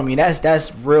outperform me.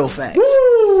 That's real facts.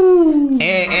 Woo!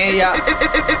 And y'all,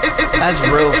 that's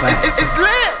real facts.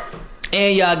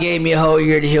 And y'all gave me a whole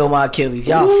year to heal my Achilles.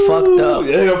 Y'all fucked up.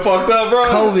 Yeah, you fucked up, bro.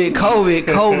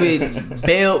 COVID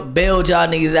bailed y'all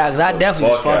niggas out, because I definitely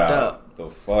was fucked up. The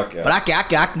fuck out. But I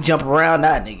can jump around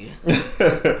that nigga.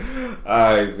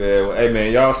 Alright, man. Well, hey,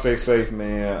 man, y'all stay safe,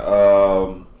 man.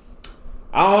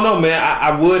 I don't know, man.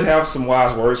 I would have some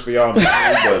wise words for y'all,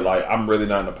 but like, I'm really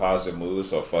not in a positive mood,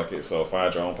 so fuck it. So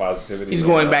find your own positivity. He's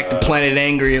going back to Planet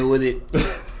Angria with it.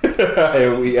 Hey,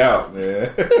 we out, man.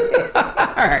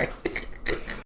 All right.